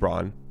 Eric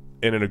Ebron,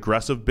 and an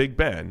aggressive Big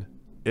Ben,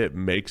 it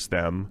makes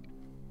them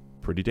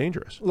pretty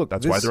dangerous. Look,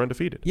 that's why they're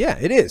undefeated. Yeah,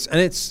 it is.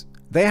 And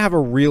they have a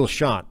real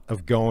shot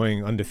of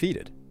going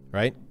undefeated,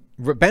 right?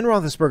 Ben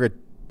Roethlisberger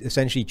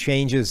essentially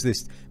changes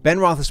this. Ben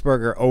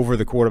Roethlisberger over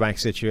the quarterback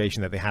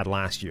situation that they had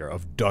last year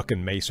of Duck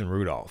and Mason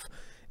Rudolph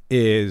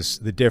is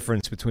the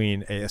difference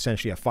between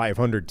essentially a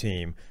 500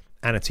 team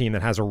and a team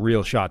that has a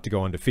real shot to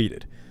go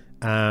undefeated.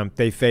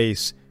 They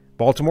face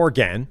Baltimore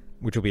again,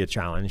 which will be a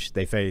challenge.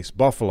 They face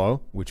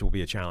Buffalo, which will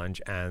be a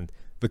challenge, and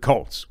the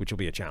Colts, which will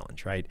be a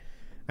challenge, right?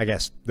 I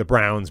guess the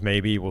Browns,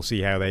 maybe we'll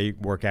see how they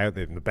work out.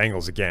 The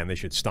Bengals, again, they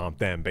should stomp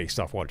them based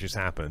off what just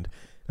happened.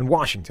 And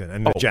Washington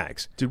and the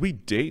Jags. Did we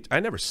date? I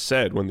never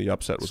said when the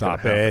upset was going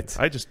to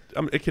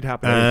happen. It could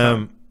happen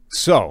anytime.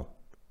 So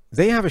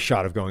they have a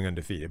shot of going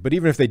undefeated. But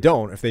even if they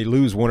don't, if they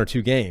lose one or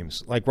two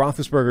games, like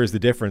Roethlisberger is the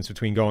difference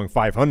between going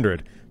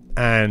 500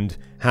 and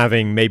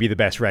having maybe the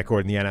best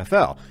record in the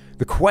NFL.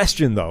 The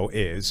question, though,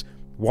 is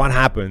what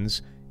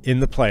happens in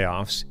the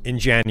playoffs in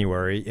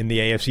January in the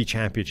AFC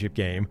Championship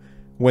game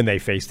when they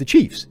face the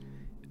Chiefs?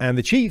 And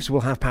the Chiefs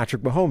will have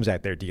Patrick Mahomes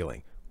out there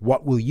dealing.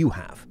 What will you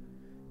have?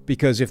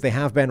 Because if they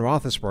have Ben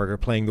Roethlisberger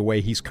playing the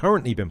way he's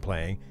currently been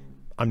playing,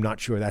 I'm not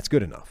sure that's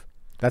good enough.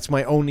 That's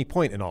my only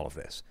point in all of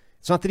this.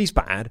 It's not that he's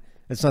bad.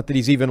 It's not that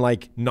he's even,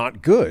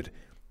 not good.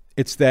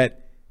 It's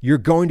that you're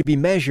going to be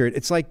measured.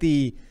 It's like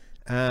the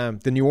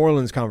New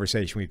Orleans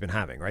conversation we've been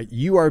having, right?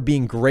 You are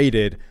being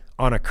graded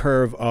on a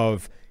curve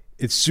of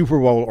it's Super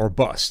Bowl or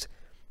bust.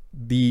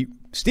 The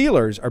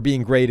Steelers are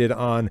being graded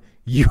on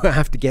you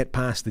have to get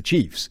past the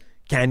Chiefs.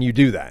 Can you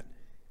do that?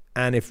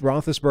 And if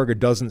Roethlisberger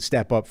doesn't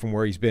step up from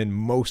where he's been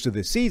most of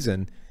the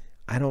season,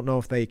 I don't know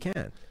if they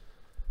can.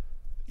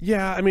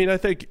 Yeah, I mean, I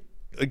think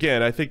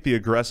the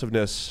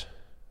aggressiveness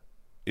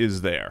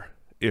is there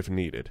if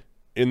needed.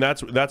 And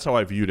that's how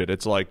I viewed it.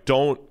 It's like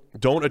don't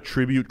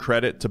attribute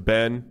credit to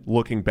Ben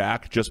looking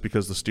back just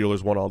because the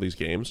Steelers won all these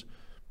games,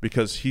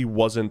 because he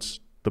wasn't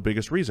the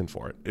biggest reason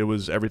for it. It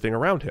was everything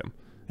around him.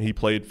 He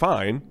played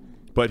fine,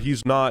 but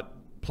he's not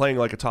playing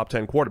like a top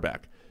 10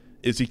 quarterback.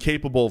 Is he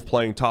capable of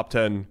playing top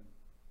 10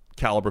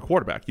 caliber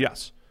quarterback?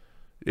 Yes.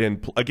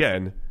 And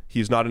again,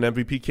 he's not an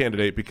MVP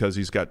candidate because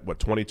he's got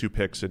 22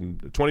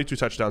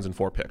 touchdowns and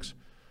 4 picks.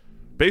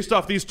 Based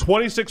off these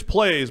 26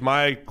 plays,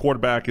 my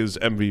quarterback is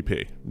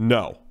MVP.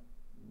 No,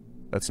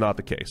 that's not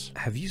the case.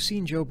 Have you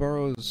seen Joe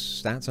Burrow's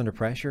stats under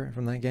pressure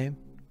from that game?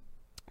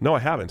 No, I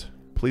haven't.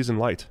 Please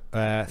enlighten.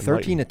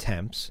 13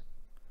 attempts,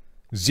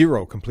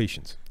 0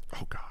 completions.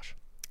 Oh gosh.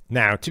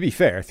 Now, to be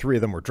fair, 3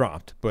 of them were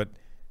dropped, but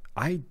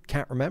I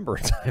can't remember a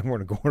time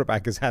when a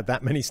quarterback has had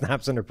that many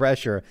snaps under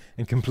pressure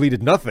and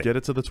completed nothing. Get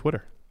it to the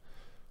Twitter.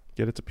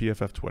 Get it to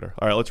PFF Twitter.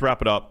 All right, let's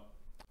wrap it up.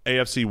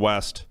 AFC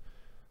West,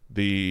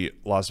 the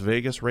Las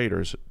Vegas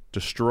Raiders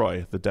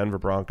destroy the Denver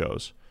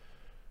Broncos.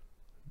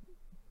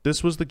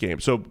 This was the game.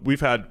 So we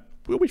fight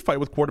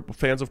with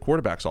fans of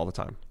quarterbacks all the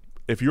time.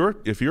 If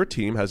your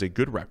team has a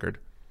good record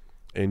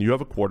and you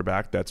have a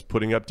quarterback that's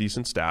putting up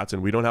decent stats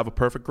and we don't have a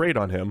perfect grade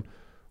on him,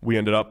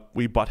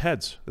 we butt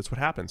heads. That's what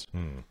happens.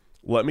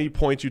 Let me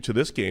point you to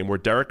this game where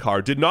Derek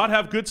Carr did not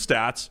have good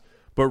stats,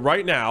 but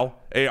right now,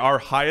 our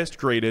highest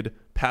graded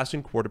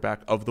passing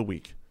quarterback of the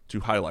week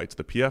to highlight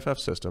the PFF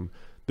system.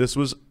 This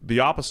was the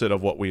opposite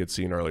of what we had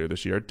seen earlier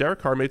this year. Derek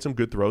Carr made some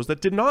good throws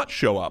that did not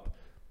show up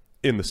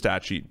in the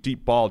stat sheet.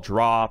 Deep ball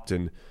dropped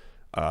and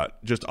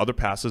just other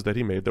passes that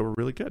he made that were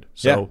really good.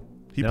 So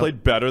he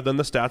played better than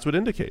the stats would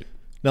indicate.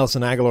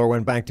 Nelson Aguilar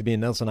went back to being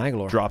Nelson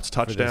Aguilar. Dropped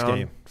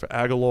touchdown for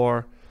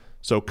Aguilar.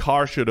 So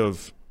Carr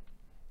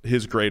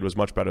his grade was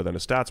much better than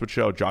his stats would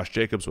show. Josh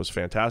Jacobs was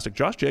fantastic.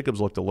 Josh Jacobs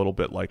looked a little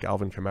bit like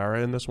Alvin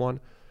Kamara in this one.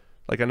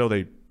 I know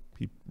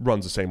he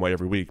runs the same way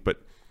every week,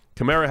 but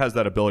Kamara has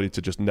that ability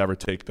to just never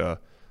take the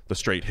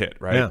straight hit,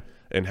 right? Yeah.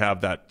 And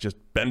have that just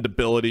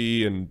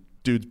bendability and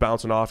dudes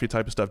bouncing off you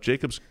type of stuff.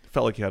 Jacobs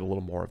felt like he had a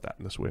little more of that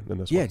in this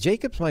one. Yeah,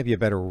 Jacobs might be a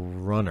better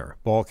runner,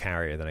 ball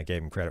carrier than I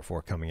gave him credit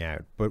for coming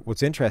out. But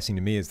what's interesting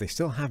to me is they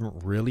still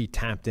haven't really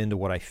tapped into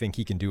what I think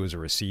he can do as a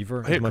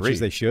receiver as much as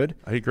they should.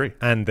 I agree.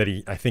 And that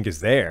I think is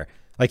there.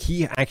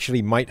 He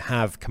actually might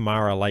have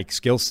Kamara-like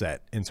skill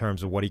set in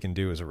terms of what he can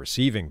do as a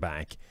receiving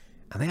back.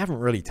 And they haven't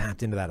really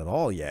tapped into that at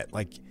all yet.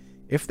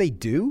 If they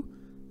do,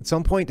 at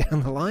some point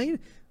down the line,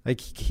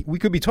 like we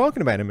could be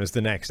talking about him as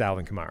the next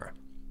Alvin Kamara.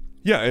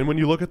 Yeah, and when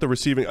you look at the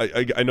receiving,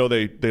 I know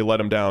they let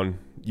him down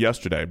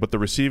yesterday, but the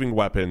receiving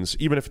weapons,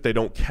 even if they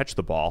don't catch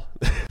the ball,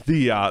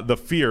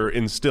 the fear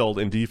instilled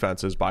in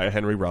defenses by a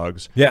Henry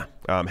Ruggs,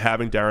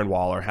 having Darren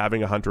Waller,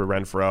 having a Hunter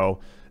Renfrow,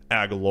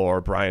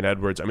 Aguilar, Bryan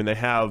Edwards. I mean, they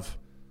have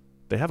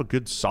a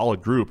good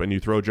solid group, and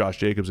you throw Josh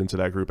Jacobs into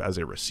that group as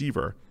a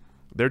receiver,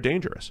 they're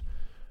dangerous.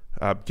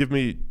 What'd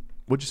you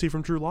see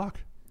from Drew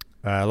Lock?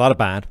 A lot of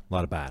bad.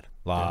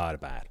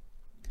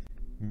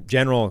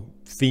 General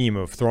theme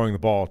of throwing the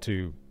ball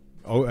to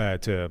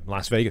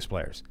Las Vegas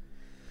players.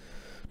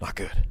 Not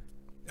good.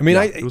 I mean,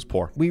 it was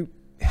poor.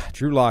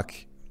 Drew Lock,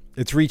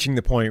 it's reaching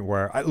the point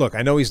where,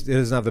 I know he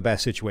doesn't have the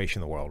best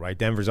situation in the world, right?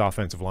 Denver's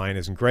offensive line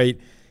isn't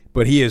great,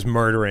 but he is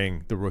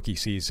murdering the rookie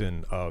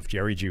season of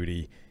Jerry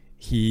Jeudy.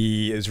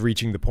 He is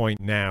reaching the point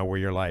now where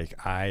you're like,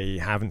 I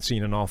haven't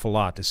seen an awful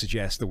lot to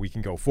suggest that we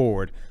can go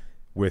forward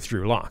with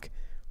Drew Lock.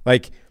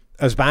 Like,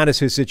 as bad as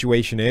his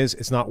situation is,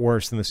 it's not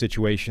worse than the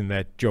situation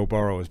that Joe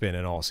Burrow has been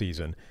in all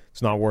season.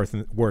 It's not worse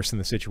than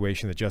the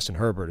situation that Justin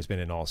Herbert has been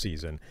in all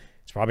season.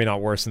 It's probably not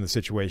worse than the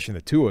situation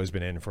that Tua has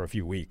been in for a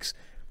few weeks.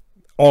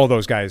 All of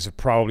those guys have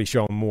probably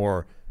shown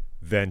more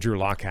than Drew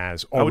Lock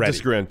has already. I would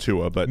disagree on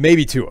Tua, but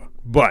maybe Tua,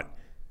 but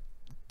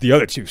the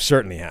other two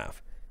certainly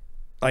have.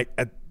 Like,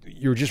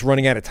 you're just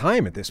running out of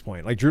time at this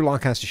point. Like, Drew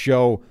Lock has to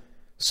show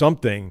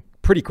something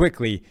pretty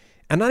quickly,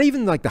 and not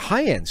even like the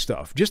high end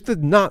stuff, just the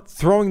not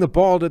throwing the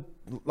ball to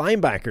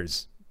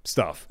linebackers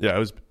stuff. Yeah,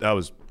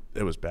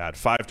 it was bad.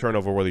 5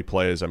 turnover-worthy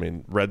plays. I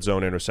mean, red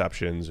zone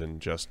interceptions,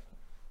 and just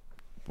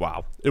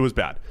wow, it was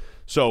bad.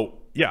 So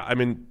yeah, I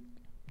mean,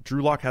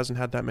 Drew Lock hasn't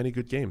had that many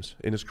good games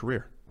in his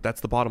career. That's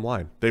the bottom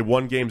line. They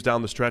won games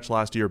down the stretch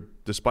last year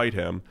despite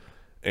him,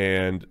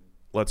 and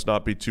let's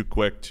not be too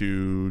quick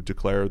to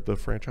declare the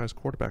franchise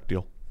quarterback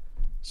deal.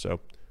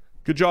 So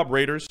good job,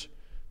 Raiders.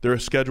 Their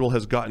schedule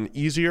has gotten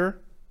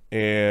easier,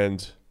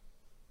 and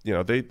you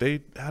know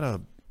they had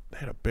a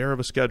bear of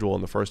a schedule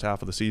in the first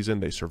half of the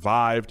season. They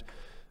survived,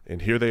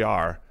 and here they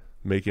are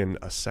making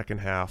a second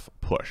half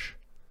push.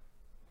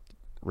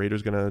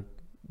 Raiders gonna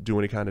do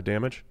any kind of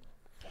damage?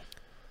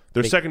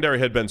 Their secondary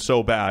had been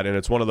so bad, and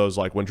it's one of those,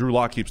 like, when Drew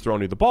Lock keeps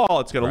throwing you the ball,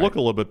 it's going to look a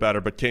little bit better,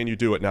 but can you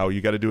do it now?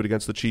 You got to do it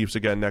against the Chiefs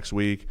again next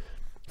week.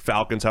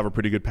 Falcons have a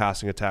pretty good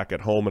passing attack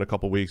at home in a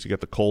couple weeks. You get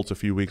the Colts a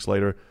few weeks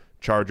later,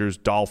 Chargers,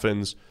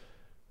 Dolphins.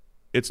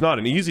 It's not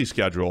an easy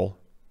schedule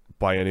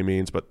by any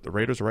means, but the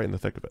Raiders are right in the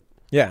thick of it.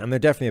 Yeah, and they're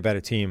definitely a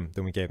better team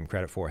than we gave them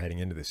credit for heading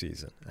into the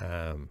season.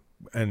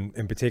 And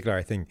in particular,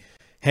 I think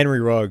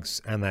Henry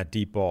Ruggs and that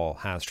deep ball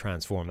has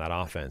transformed that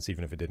offense,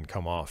 even if it didn't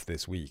come off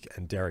this week.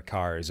 And Derek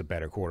Carr is a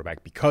better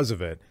quarterback because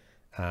of it.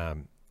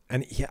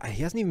 And he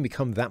hasn't even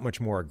become that much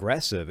more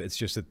aggressive. It's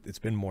just that it's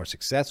been more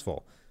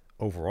successful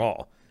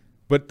overall.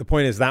 But the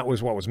point is, that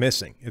was what was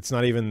missing. It's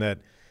not even that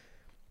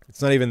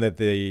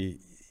the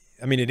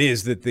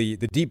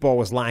deep ball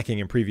was lacking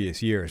in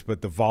previous years,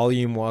 but the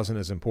volume wasn't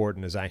as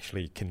important as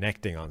actually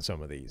connecting on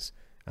some of these.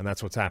 And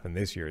that's what's happened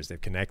this year, is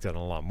they've connected on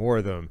a lot more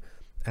of them.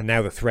 And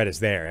now the threat is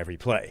there every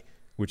play,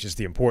 which is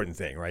the important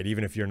thing, right?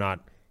 Even if you're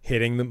not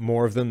hitting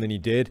more of them than you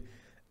did,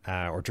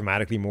 or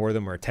dramatically more of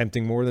them, or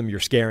attempting more of them,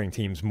 you're scaring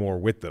teams more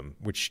with them,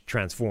 which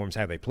transforms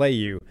how they play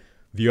you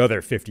the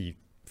other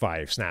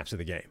 55 snaps of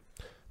the game.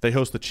 They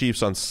host the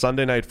Chiefs on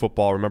Sunday Night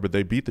Football. Remember,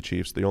 they beat the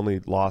Chiefs. They only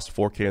lost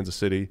for Kansas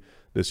City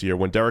this year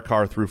when Derek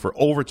Carr threw for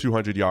over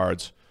 200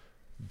 yards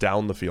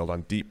down the field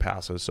on deep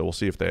passes. So we'll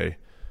see if they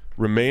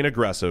remain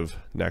aggressive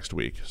next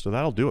week. So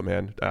that'll do it,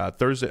 man.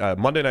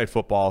 Monday Night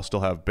Football, still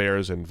have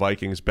Bears and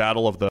Vikings.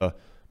 Battle of the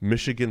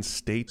Michigan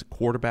State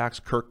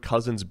quarterbacks. Kirk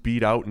Cousins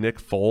beat out Nick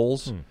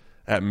Foles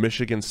at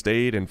Michigan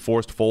State and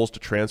forced Foles to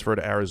transfer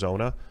to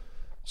Arizona.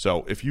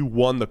 So if you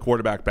won the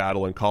quarterback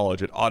battle in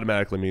college, it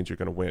automatically means you're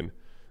going to win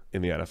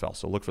in the NFL.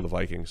 So look for the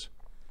Vikings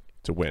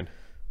to win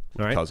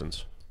with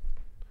Cousins.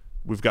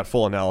 We've got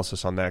full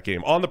analysis on that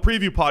game on the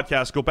preview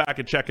podcast. Go back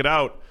and check it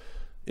out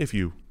if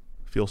you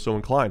feel so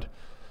inclined.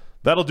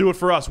 That'll do it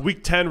for us.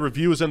 Week 10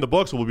 review is in the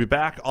books. We'll be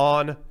back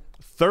on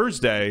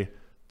Thursday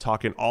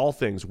talking all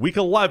things Week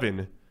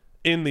 11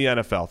 in the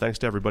NFL. Thanks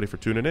to everybody for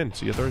tuning in.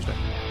 See you Thursday.